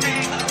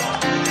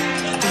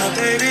 My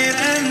baby,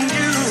 then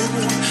you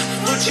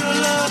put your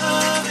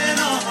loving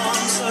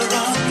arms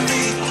around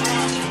me.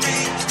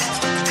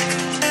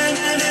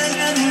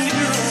 And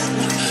you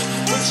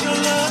put your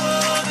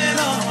loving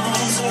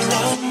arms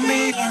around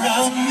me,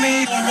 around me,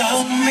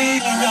 around me,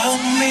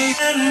 around me.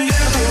 And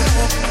you,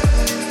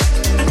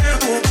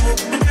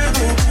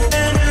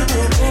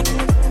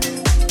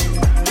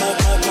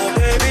 my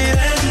baby,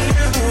 and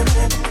you,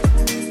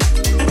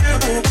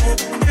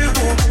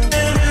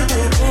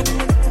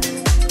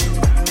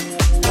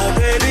 my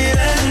baby,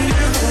 then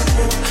you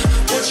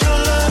put your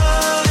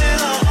love in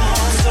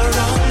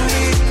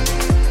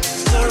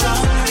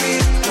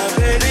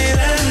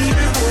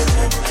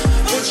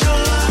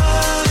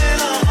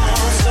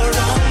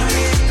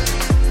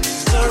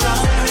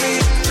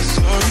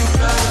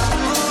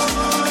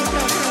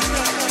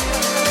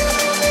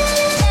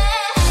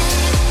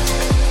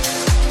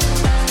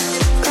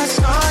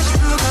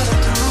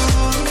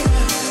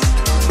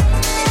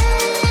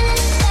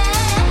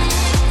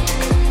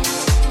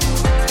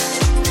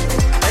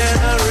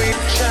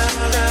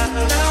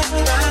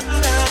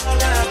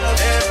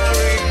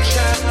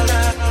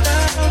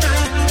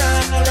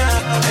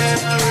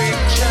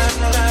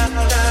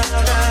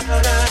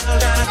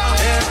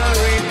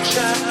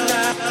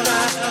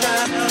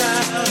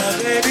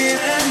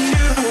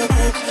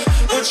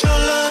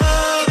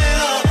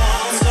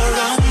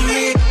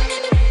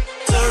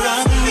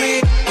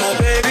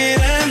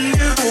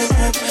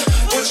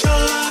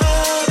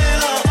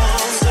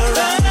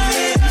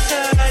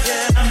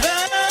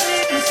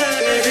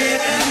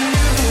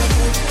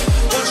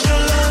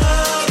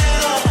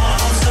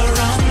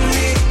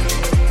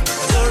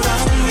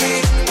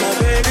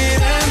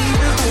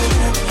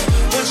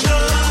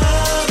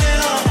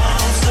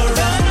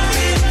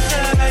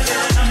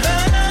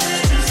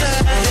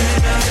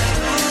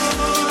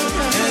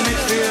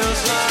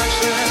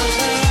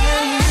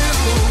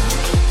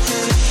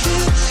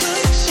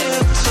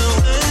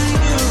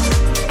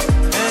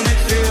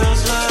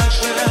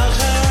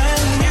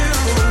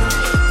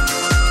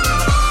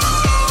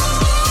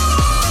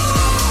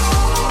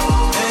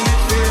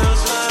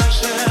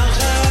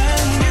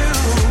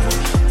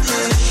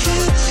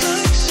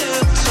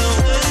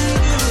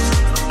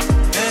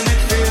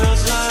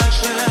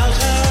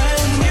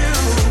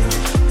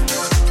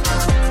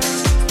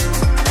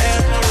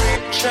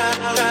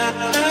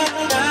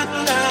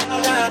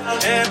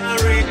and I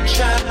reach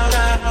out, out,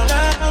 out, out,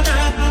 out,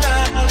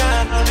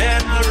 out,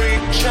 and I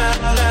reach out,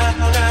 out, out,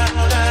 out,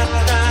 out,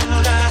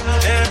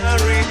 out, and I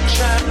reach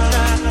out, out,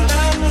 out,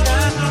 out,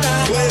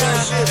 out, play that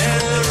shit,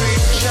 and I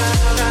reach out,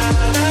 out,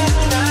 out,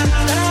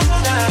 out,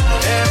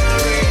 out, and I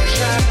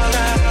reach out,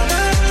 out, out,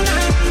 out,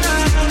 and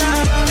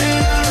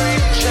I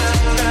reach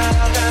out, out,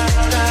 out,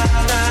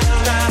 out,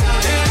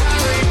 and I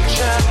reach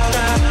out,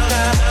 out,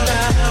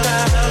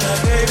 out,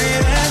 baby.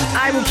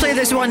 I will play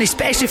this one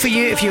especially for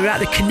you if you were at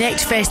the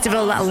Connect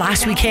Festival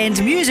last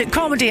weekend. Music,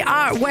 comedy,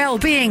 art,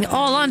 well-being,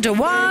 all under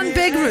one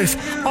big roof,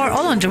 or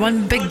all under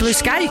one big blue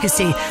sky, you could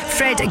say.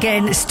 Fred,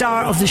 again,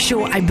 star of the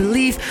show. I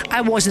believe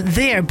I wasn't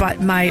there,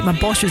 but my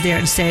boss was there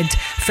and said,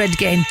 Fred,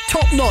 again,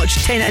 top-notch,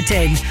 10 out of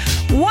 10.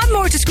 One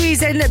more to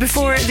squeeze in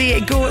before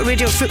the Go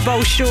Radio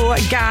Football Show,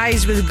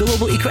 guys, with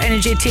Global Eco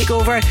Energy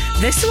Takeover.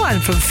 This one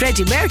from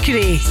Freddie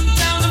Mercury.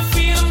 Sometimes I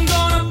feel I'm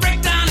gonna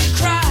break down and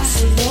cry.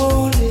 So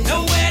lonely.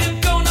 Nowhere to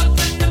go,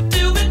 nothing to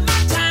do with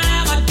my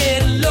time. I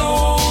get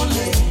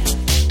lonely.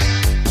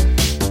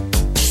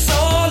 So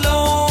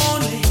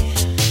lonely.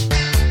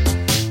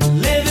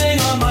 Living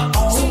on my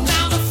own.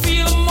 Sometimes I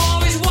feel I'm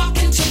always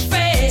walking too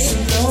fast. So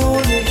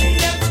lonely.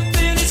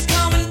 Everything is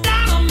coming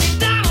down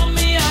on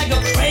me. I go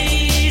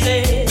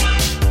crazy.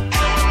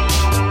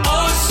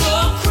 Oh, so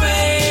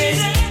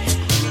crazy.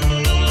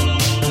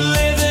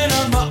 Living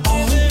on my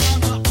own.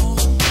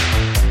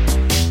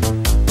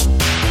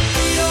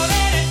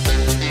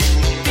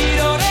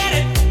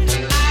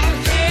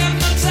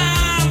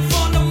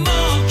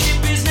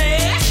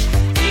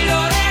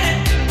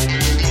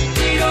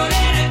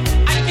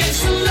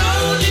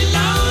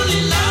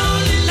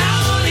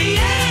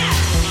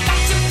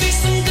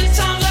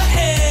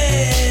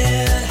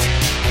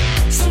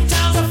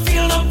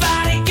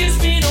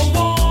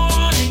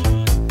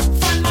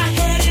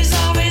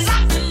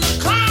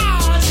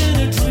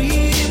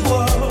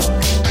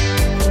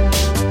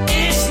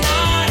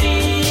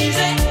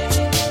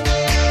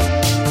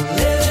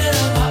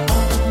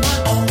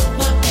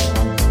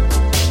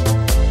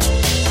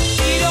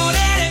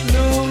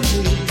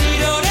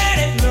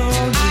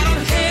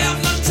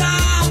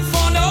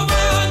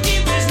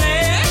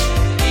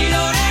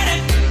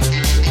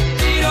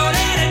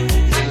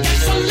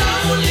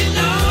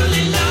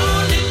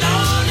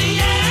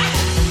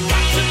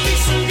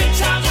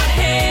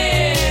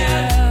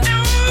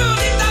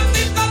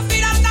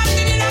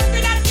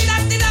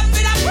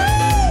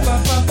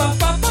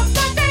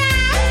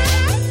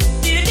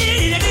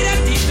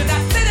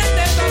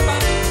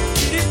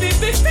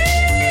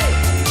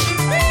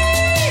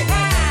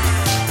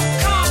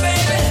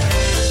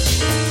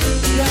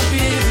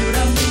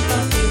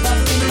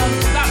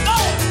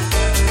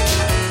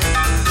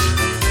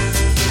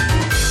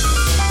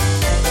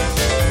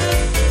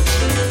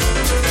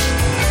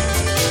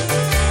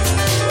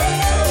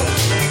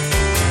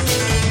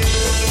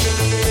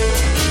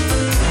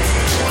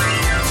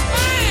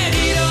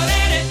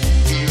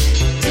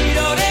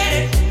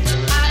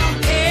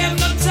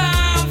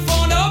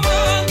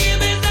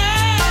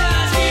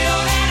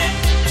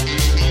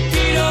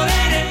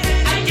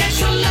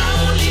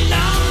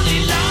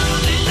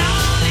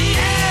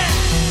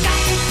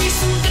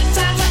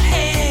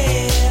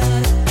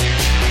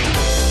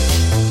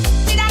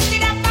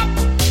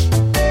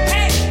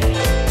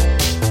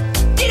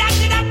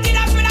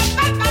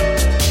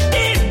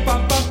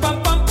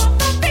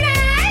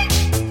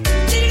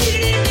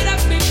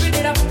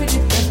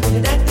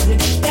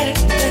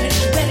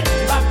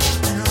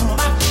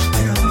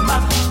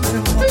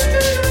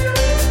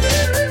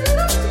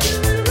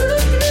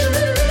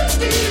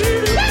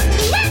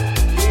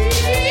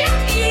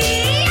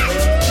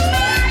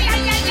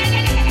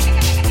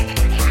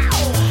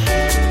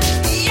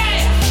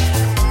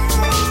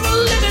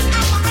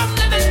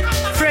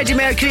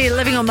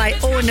 Living on My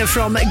Own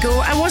from Go.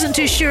 I wasn't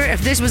too sure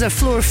if this was a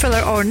floor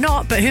filler or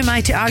not, but who am I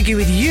to argue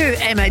with you,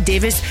 Emma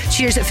Davis?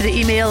 Cheers for the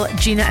email,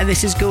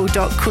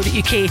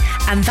 gina@thisisgo.co.uk.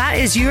 And that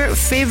is your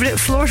favourite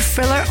floor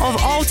filler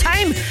of all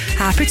time.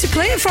 Happy to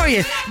play it for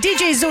you.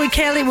 DJ Zoe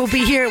Kelly will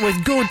be here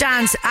with Go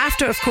Dance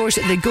after, of course,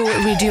 the Go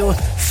Radio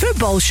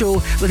Football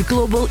Show with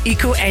Global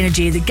Eco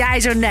Energy. The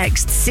guys are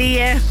next. See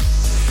ya.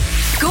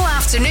 Go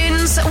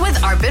afternoons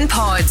with Urban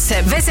Pods.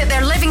 Visit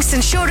their Livingston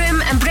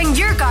showroom and bring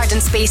your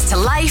garden space to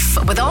life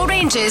with all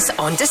ranges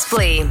on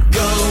display.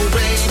 Go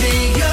Radio.